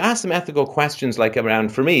if you ask them ethical questions, like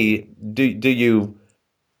around, for me, do you,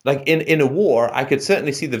 like in a war, I could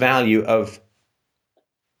certainly see the value of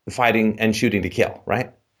fighting and shooting to kill,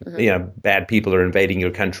 right? Mm-hmm. Bad people are invading your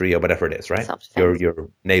country or whatever it is, right? Your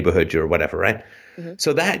neighborhood, your whatever, right? Mm-hmm.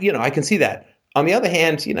 So that, I can see that. On the other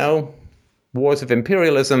hand, wars of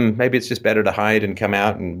imperialism, maybe it's just better to hide and come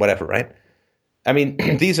out and whatever, right? I mean,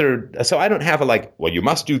 so I don't have a well, you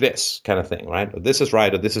must do this kind of thing, right? Or this is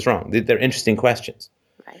right or this is wrong. They're interesting questions.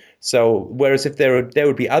 Right. So whereas if there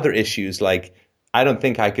would be other issues, like I don't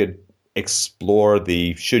think I could explore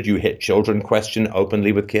the should you hit children question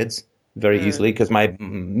openly with kids very easily, because my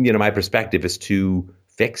perspective is too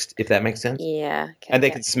fixed, if that makes sense. Yeah. Okay, and they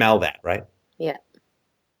can smell that, right? Yeah.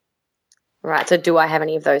 Right. So do I have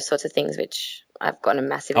any of those sorts of things which I've got a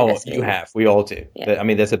massive investment in? You have. We all do. Yeah. I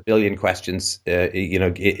mean, there's a billion questions,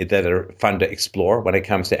 that are fun to explore when it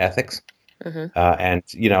comes to ethics. Mm-hmm. And,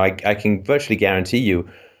 I can virtually guarantee you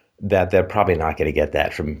that they're probably not going to get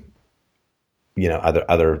that from,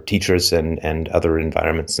 other teachers and other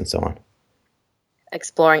environments and so on.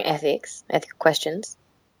 Exploring ethical questions.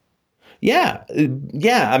 Yeah.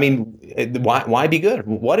 I mean, why be good?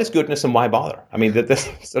 What is goodness and why bother? I mean, that's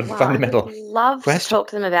sort of fundamental I love question. To talk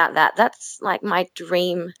to them about that. That's like my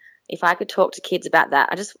dream. If I could talk to kids about that,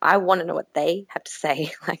 I want to know what they have to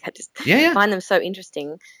say. Like I just find them so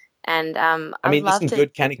interesting. And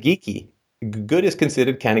good kind of geeky. Good is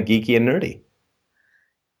considered kind of geeky and nerdy.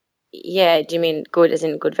 Yeah. Do you mean good as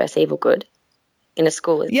in good versus evil good? In a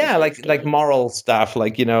school, like moral stuff,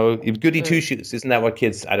 like goody two shoes. Isn't that what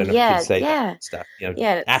kids? I don't know if kids say stuff.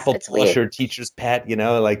 Apple polisher, teacher's pet.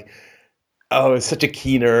 It's such a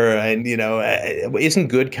keener, and isn't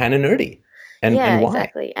good kind of nerdy? And why?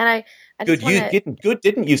 Exactly. And I good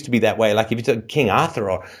didn't used to be that way. Like if you took King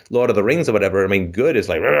Arthur or Lord of the Rings or whatever, I mean, good is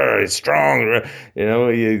like it's strong.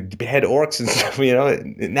 You behead orcs and stuff.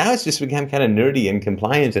 Now it's just become kind of nerdy and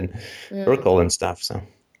compliant and Urkel and stuff. So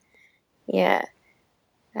yeah.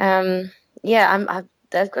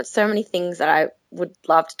 They've got so many things that I would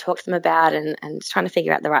love to talk to them about, and just trying to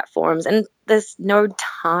figure out the right forums. And there's no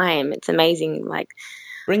time. It's amazing. Like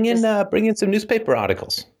bring in some newspaper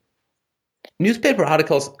articles. Newspaper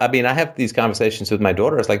articles. I mean, I have these conversations with my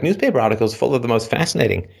daughter. It's like newspaper articles full of the most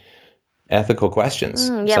fascinating ethical questions.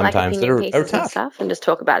 Sometimes like that are tough. And stuff, and just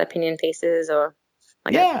talk about opinion pieces or.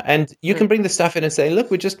 And you can bring the stuff in and say, look,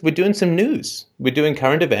 we're doing some news. We're doing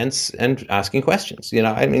current events and asking questions.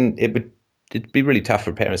 I mean, it'd be really tough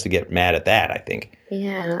for parents to get mad at that, I think.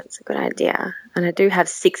 Yeah, that's a good idea. And I do have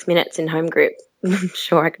 6 minutes in home group. I'm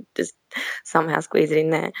sure I could just somehow squeeze it in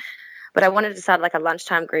there. But I wanted to start like a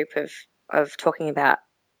lunchtime group of talking about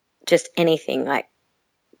just anything, like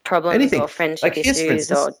problems or friendship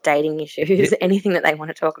issues or dating issues, anything that they want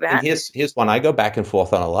to talk about. And here's one I go back and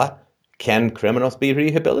forth on a lot. Can criminals be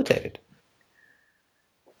rehabilitated?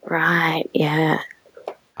 Right. Yeah.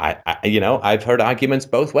 I've heard arguments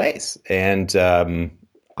both ways, and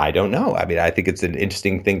I don't know. I mean, I think it's an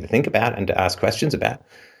interesting thing to think about and to ask questions about.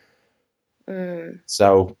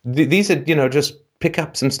 So these are, just pick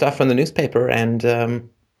up some stuff from the newspaper and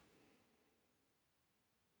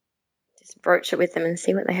just broach it with them and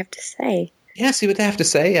see what they have to say. Yeah, see what they have to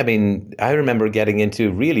say. I mean, I remember getting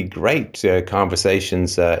into really great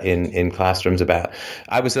conversations in classrooms about.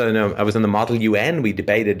 I was in the Model UN. We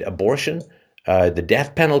debated abortion, the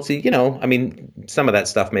death penalty. I mean, some of that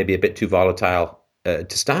stuff may be a bit too volatile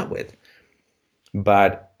to start with,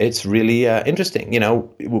 but it's really interesting.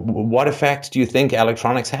 What effect do you think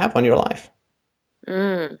electronics have on your life?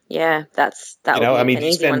 Yeah, that would be an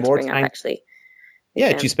easy one to bring up, actually.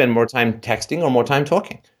 Yeah, do you spend more time texting or more time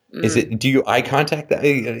talking? Do you eye contact?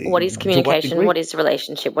 What is communication? What is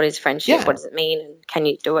relationship? What is friendship? Yeah. What does it mean? And can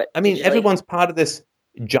you do it? I mean, digitally? Everyone's part of this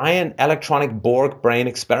giant electronic Borg brain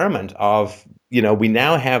experiment of, we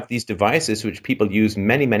now have these devices which people use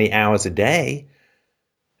many, many hours a day.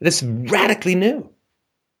 This is radically new.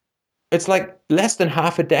 It's like less than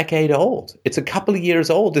half a decade old. It's a couple of years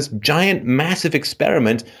old, this giant, massive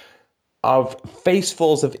experiment of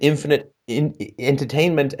facefuls of infinite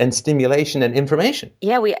entertainment and stimulation and information.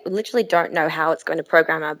 Yeah, we literally don't know how it's going to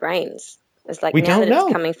program our brains. It's like We now don't that know.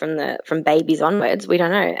 it's coming from babies onwards, we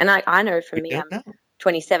don't know. And I know for me, I'm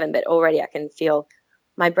 27, but already I can feel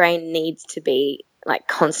my brain needs to be like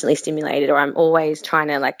constantly stimulated, or I'm always trying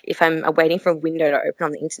to, like, if I'm waiting for a window to open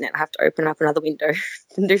on the internet, I have to open up another window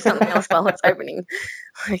and do something else while it's opening.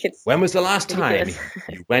 Like, it's when was the last ridiculous. time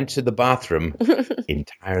you went to the bathroom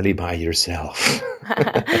entirely by yourself?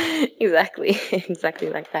 Exactly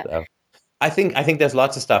like that. So, I think there's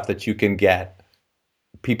lots of stuff that you can get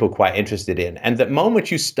people quite interested in, and the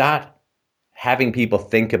moment you start having people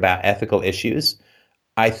think about ethical issues,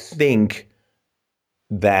 I think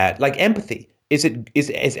that, like empathy, is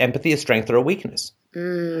empathy a strength or a weakness?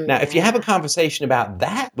 Now, if you have a conversation about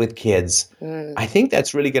that with kids, I think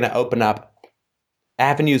that's really going to open up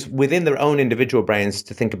avenues within their own individual brains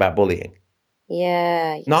to think about bullying.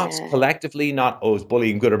 Yeah. Not collectively, not, oh, is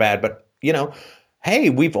bullying good or bad, but, hey,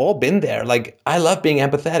 we've all been there. Like, I love being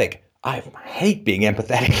empathetic. I hate being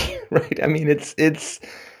empathetic, right? I mean, it's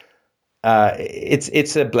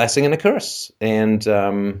a blessing and a curse. And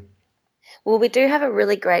well, we do have a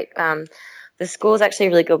really great. The school's actually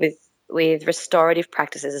really good with restorative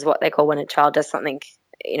practices, is what they call when a child does something,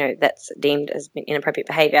 that's deemed as inappropriate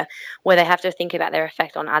behavior, where they have to think about their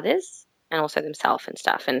effect on others and also themselves and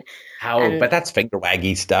stuff. But that's finger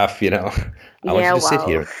waggy stuff, I want you to sit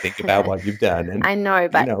here and think about what you've done. And I know,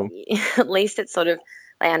 but at least it's sort of,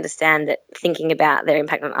 they understand that thinking about their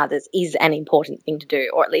impact on others is an important thing to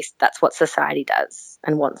do, or at least that's what society does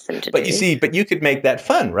and wants them to do. But you see, you could make that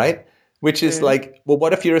fun, right? Which is like, well,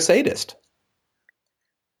 what if you're a sadist?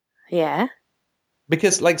 Yeah.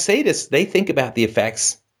 Because like sadists, they think about the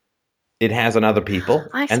effects it has on other people,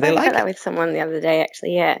 and they like about that with someone the other day,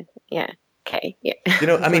 actually. Yeah. Okay. Yeah.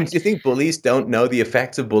 I mean, do you think bullies don't know the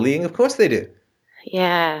effects of bullying? Of course they do.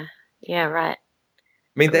 Yeah. Yeah. Right.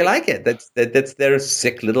 I mean, they like it. That's their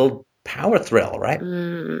sick little power thrill, right?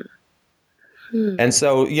 And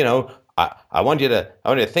so, I want you to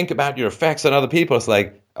think about your effects on other people. It's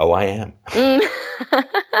like, oh, I am.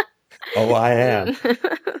 Oh, I am.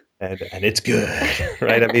 And it's good,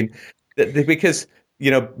 right? I mean, because,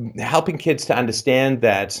 helping kids to understand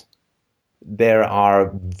that there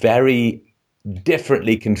are very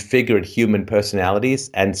differently configured human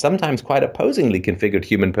personalities, and sometimes quite opposingly configured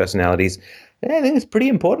human personalities, I think it's pretty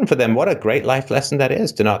important for them. What a great life lesson that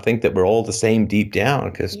is, to not think that we're all the same deep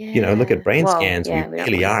down, because, look at brain scans, we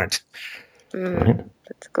really aren't. Right?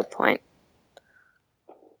 That's a good point.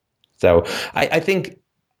 So I think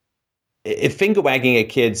if finger wagging at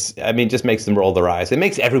kids, I mean, just makes them roll their eyes. It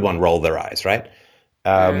makes everyone roll their eyes, right?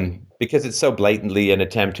 Because it's so blatantly an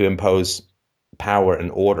attempt to impose power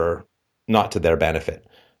and order, not to their benefit.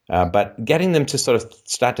 But getting them to sort of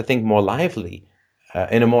start to think more lively,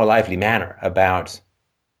 in a more lively manner about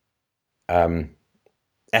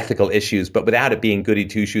ethical issues, but without it being goody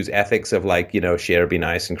two shoes ethics of like, share, be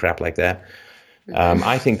nice and crap like that.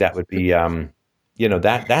 I think that would be,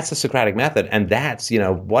 that's the Socratic method. And that's,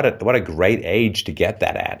 what a great age to get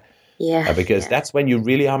that at. Yeah. Because that's when you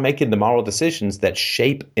really are making the moral decisions that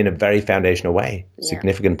shape in a very foundational way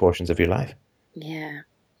significant portions of your life. Yeah.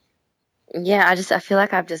 Yeah, I feel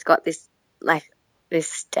like I've just got this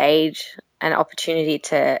stage and opportunity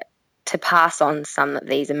to pass on some of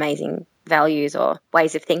these amazing values or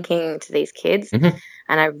ways of thinking to these kids. Mm-hmm.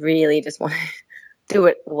 And I really just want to do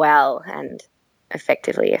it well and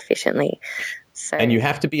effectively, efficiently. So, and you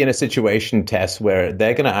have to be in a situation, Tess, where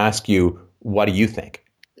they're going to ask you, what do you think?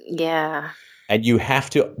 Yeah. And you have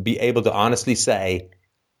to be able to honestly say,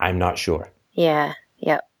 I'm not sure. Yeah.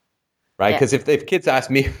 Yep. Right? Because if kids ask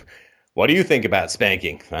me, what do you think about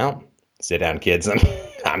spanking? Well, sit down, kids.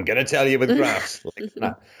 I'm going to tell you with graphs.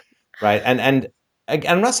 Right? And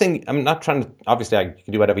I'm not saying, I'm not trying to, obviously you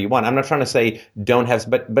can do whatever you want. I'm not trying to say don't have,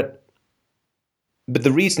 but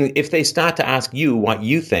the reason, if they start to ask you what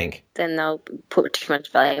you think, then they'll put too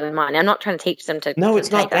much value in mine. I'm not trying to teach them to. No,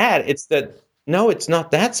 it's not that. It's that. No, it's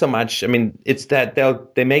not that so much. I mean, it's that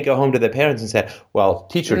they may go home to their parents and say, "Well,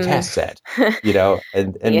 teacher Tess said,"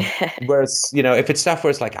 and whereas if it's stuff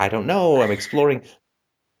where it's like, I don't know, I'm exploring.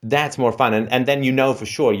 That's more fun, and then for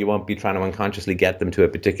sure you won't be trying to unconsciously get them to a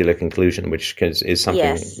particular conclusion, which is something.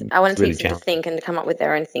 Yes, I want to really teach them to think and to come up with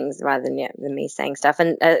their own things rather than me saying stuff.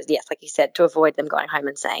 And yes, like you said, to avoid them going home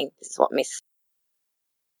and saying, "This is what Miss."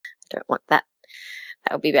 I don't want that.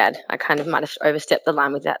 That would be bad. I kind of might have overstepped the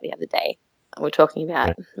line with that the other day. We're talking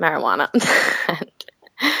about marijuana.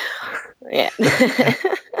 Yeah.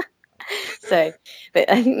 So,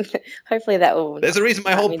 but I think hopefully that will. There's a reason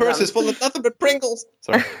my whole purse is full of nothing but Pringles.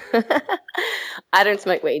 Sorry. I don't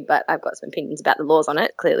smoke weed, but I've got some opinions about the laws on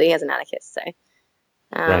it, clearly, as an anarchist. So,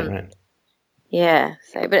 Right. Yeah.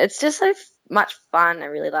 So, but it's just so much fun. I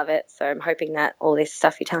really love it. So I'm hoping that all this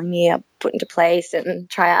stuff you're telling me I'll put into place and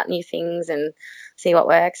try out new things and see what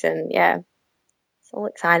works. And yeah, it's all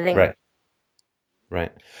exciting.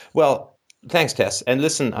 Right. Well, thanks, Tess. And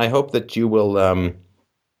listen, I hope that you will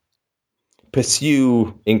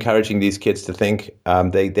pursue encouraging these kids to think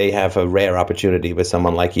they have a rare opportunity with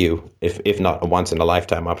someone like you, if not a once in a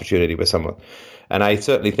lifetime opportunity with someone. And I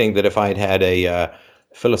certainly think that if I'd had a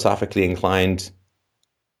philosophically inclined,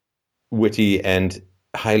 witty, and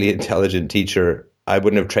highly intelligent teacher, I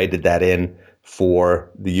wouldn't have traded that in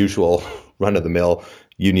for the usual run of the mill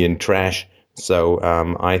union trash. So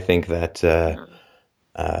I think that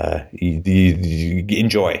you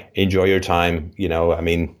enjoy your time. I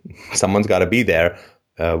mean, someone's got to be there.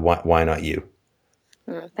 Why not you?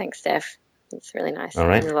 Oh, thanks, Steph. It's really nice. All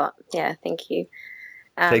right. Means a lot. Yeah, thank you.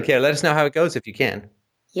 Take care. Let us know how it goes if you can.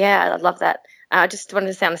 Yeah, I'd love that. I just wanted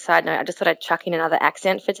to say on a side note, I just thought I'd chuck in another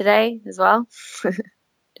accent for today as well.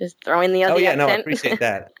 Just throw in the other accent. No, I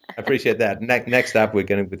appreciate that. Next up, we're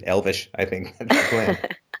going with Elvish, I think. That's the plan.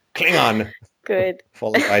 Klingon. Good.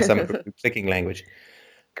 Followed by some clicking language.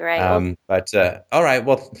 Great. But all right.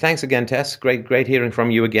 Well, thanks again, Tess. Great hearing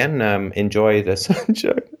from you again. Enjoy the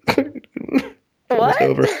sunshine. What?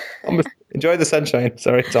 Over. Enjoy the sunshine.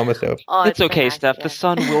 Sorry, it's almost over. Oh, It's okay, nice, Steph. yeah. The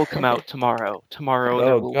sun will come out tomorrow. Tomorrow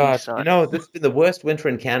there will be sun. This has been the worst winter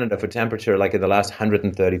in Canada for temperature, like in the last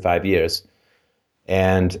 135 years,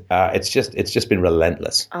 and it's just been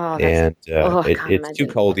relentless. Oh, and it's imagine. too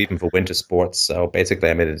cold even for winter sports. So basically,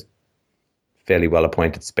 I made a fairly well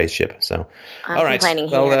appointed spaceship. So I'm all right, complaining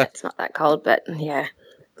here. It's not that cold, but yeah.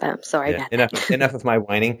 I'm sorry about that. Enough of my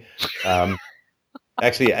whining.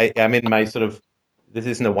 Actually, I'm in my sort of. This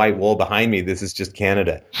isn't a white wall behind me. This is just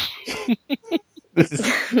Canada. this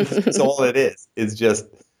is all it is. It's just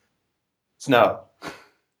snow.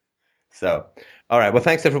 So, all right. Well,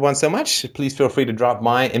 thanks everyone so much. Please feel free to drop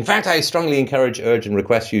by. In fact, I strongly encourage, urge, and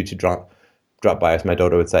request you to drop by, as my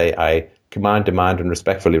daughter would say. I command, demand, and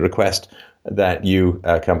respectfully request that you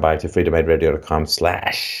come by to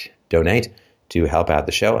freedomainradio.com/donate to help out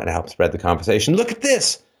the show and help spread the conversation. Look at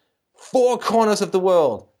this. 4 corners of the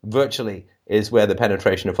world, virtually, is where the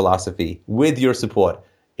penetration of philosophy, with your support,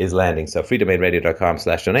 is landing. So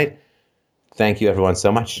freedomainradio.com/donate. Thank you, everyone,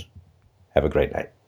 so much. Have a great night.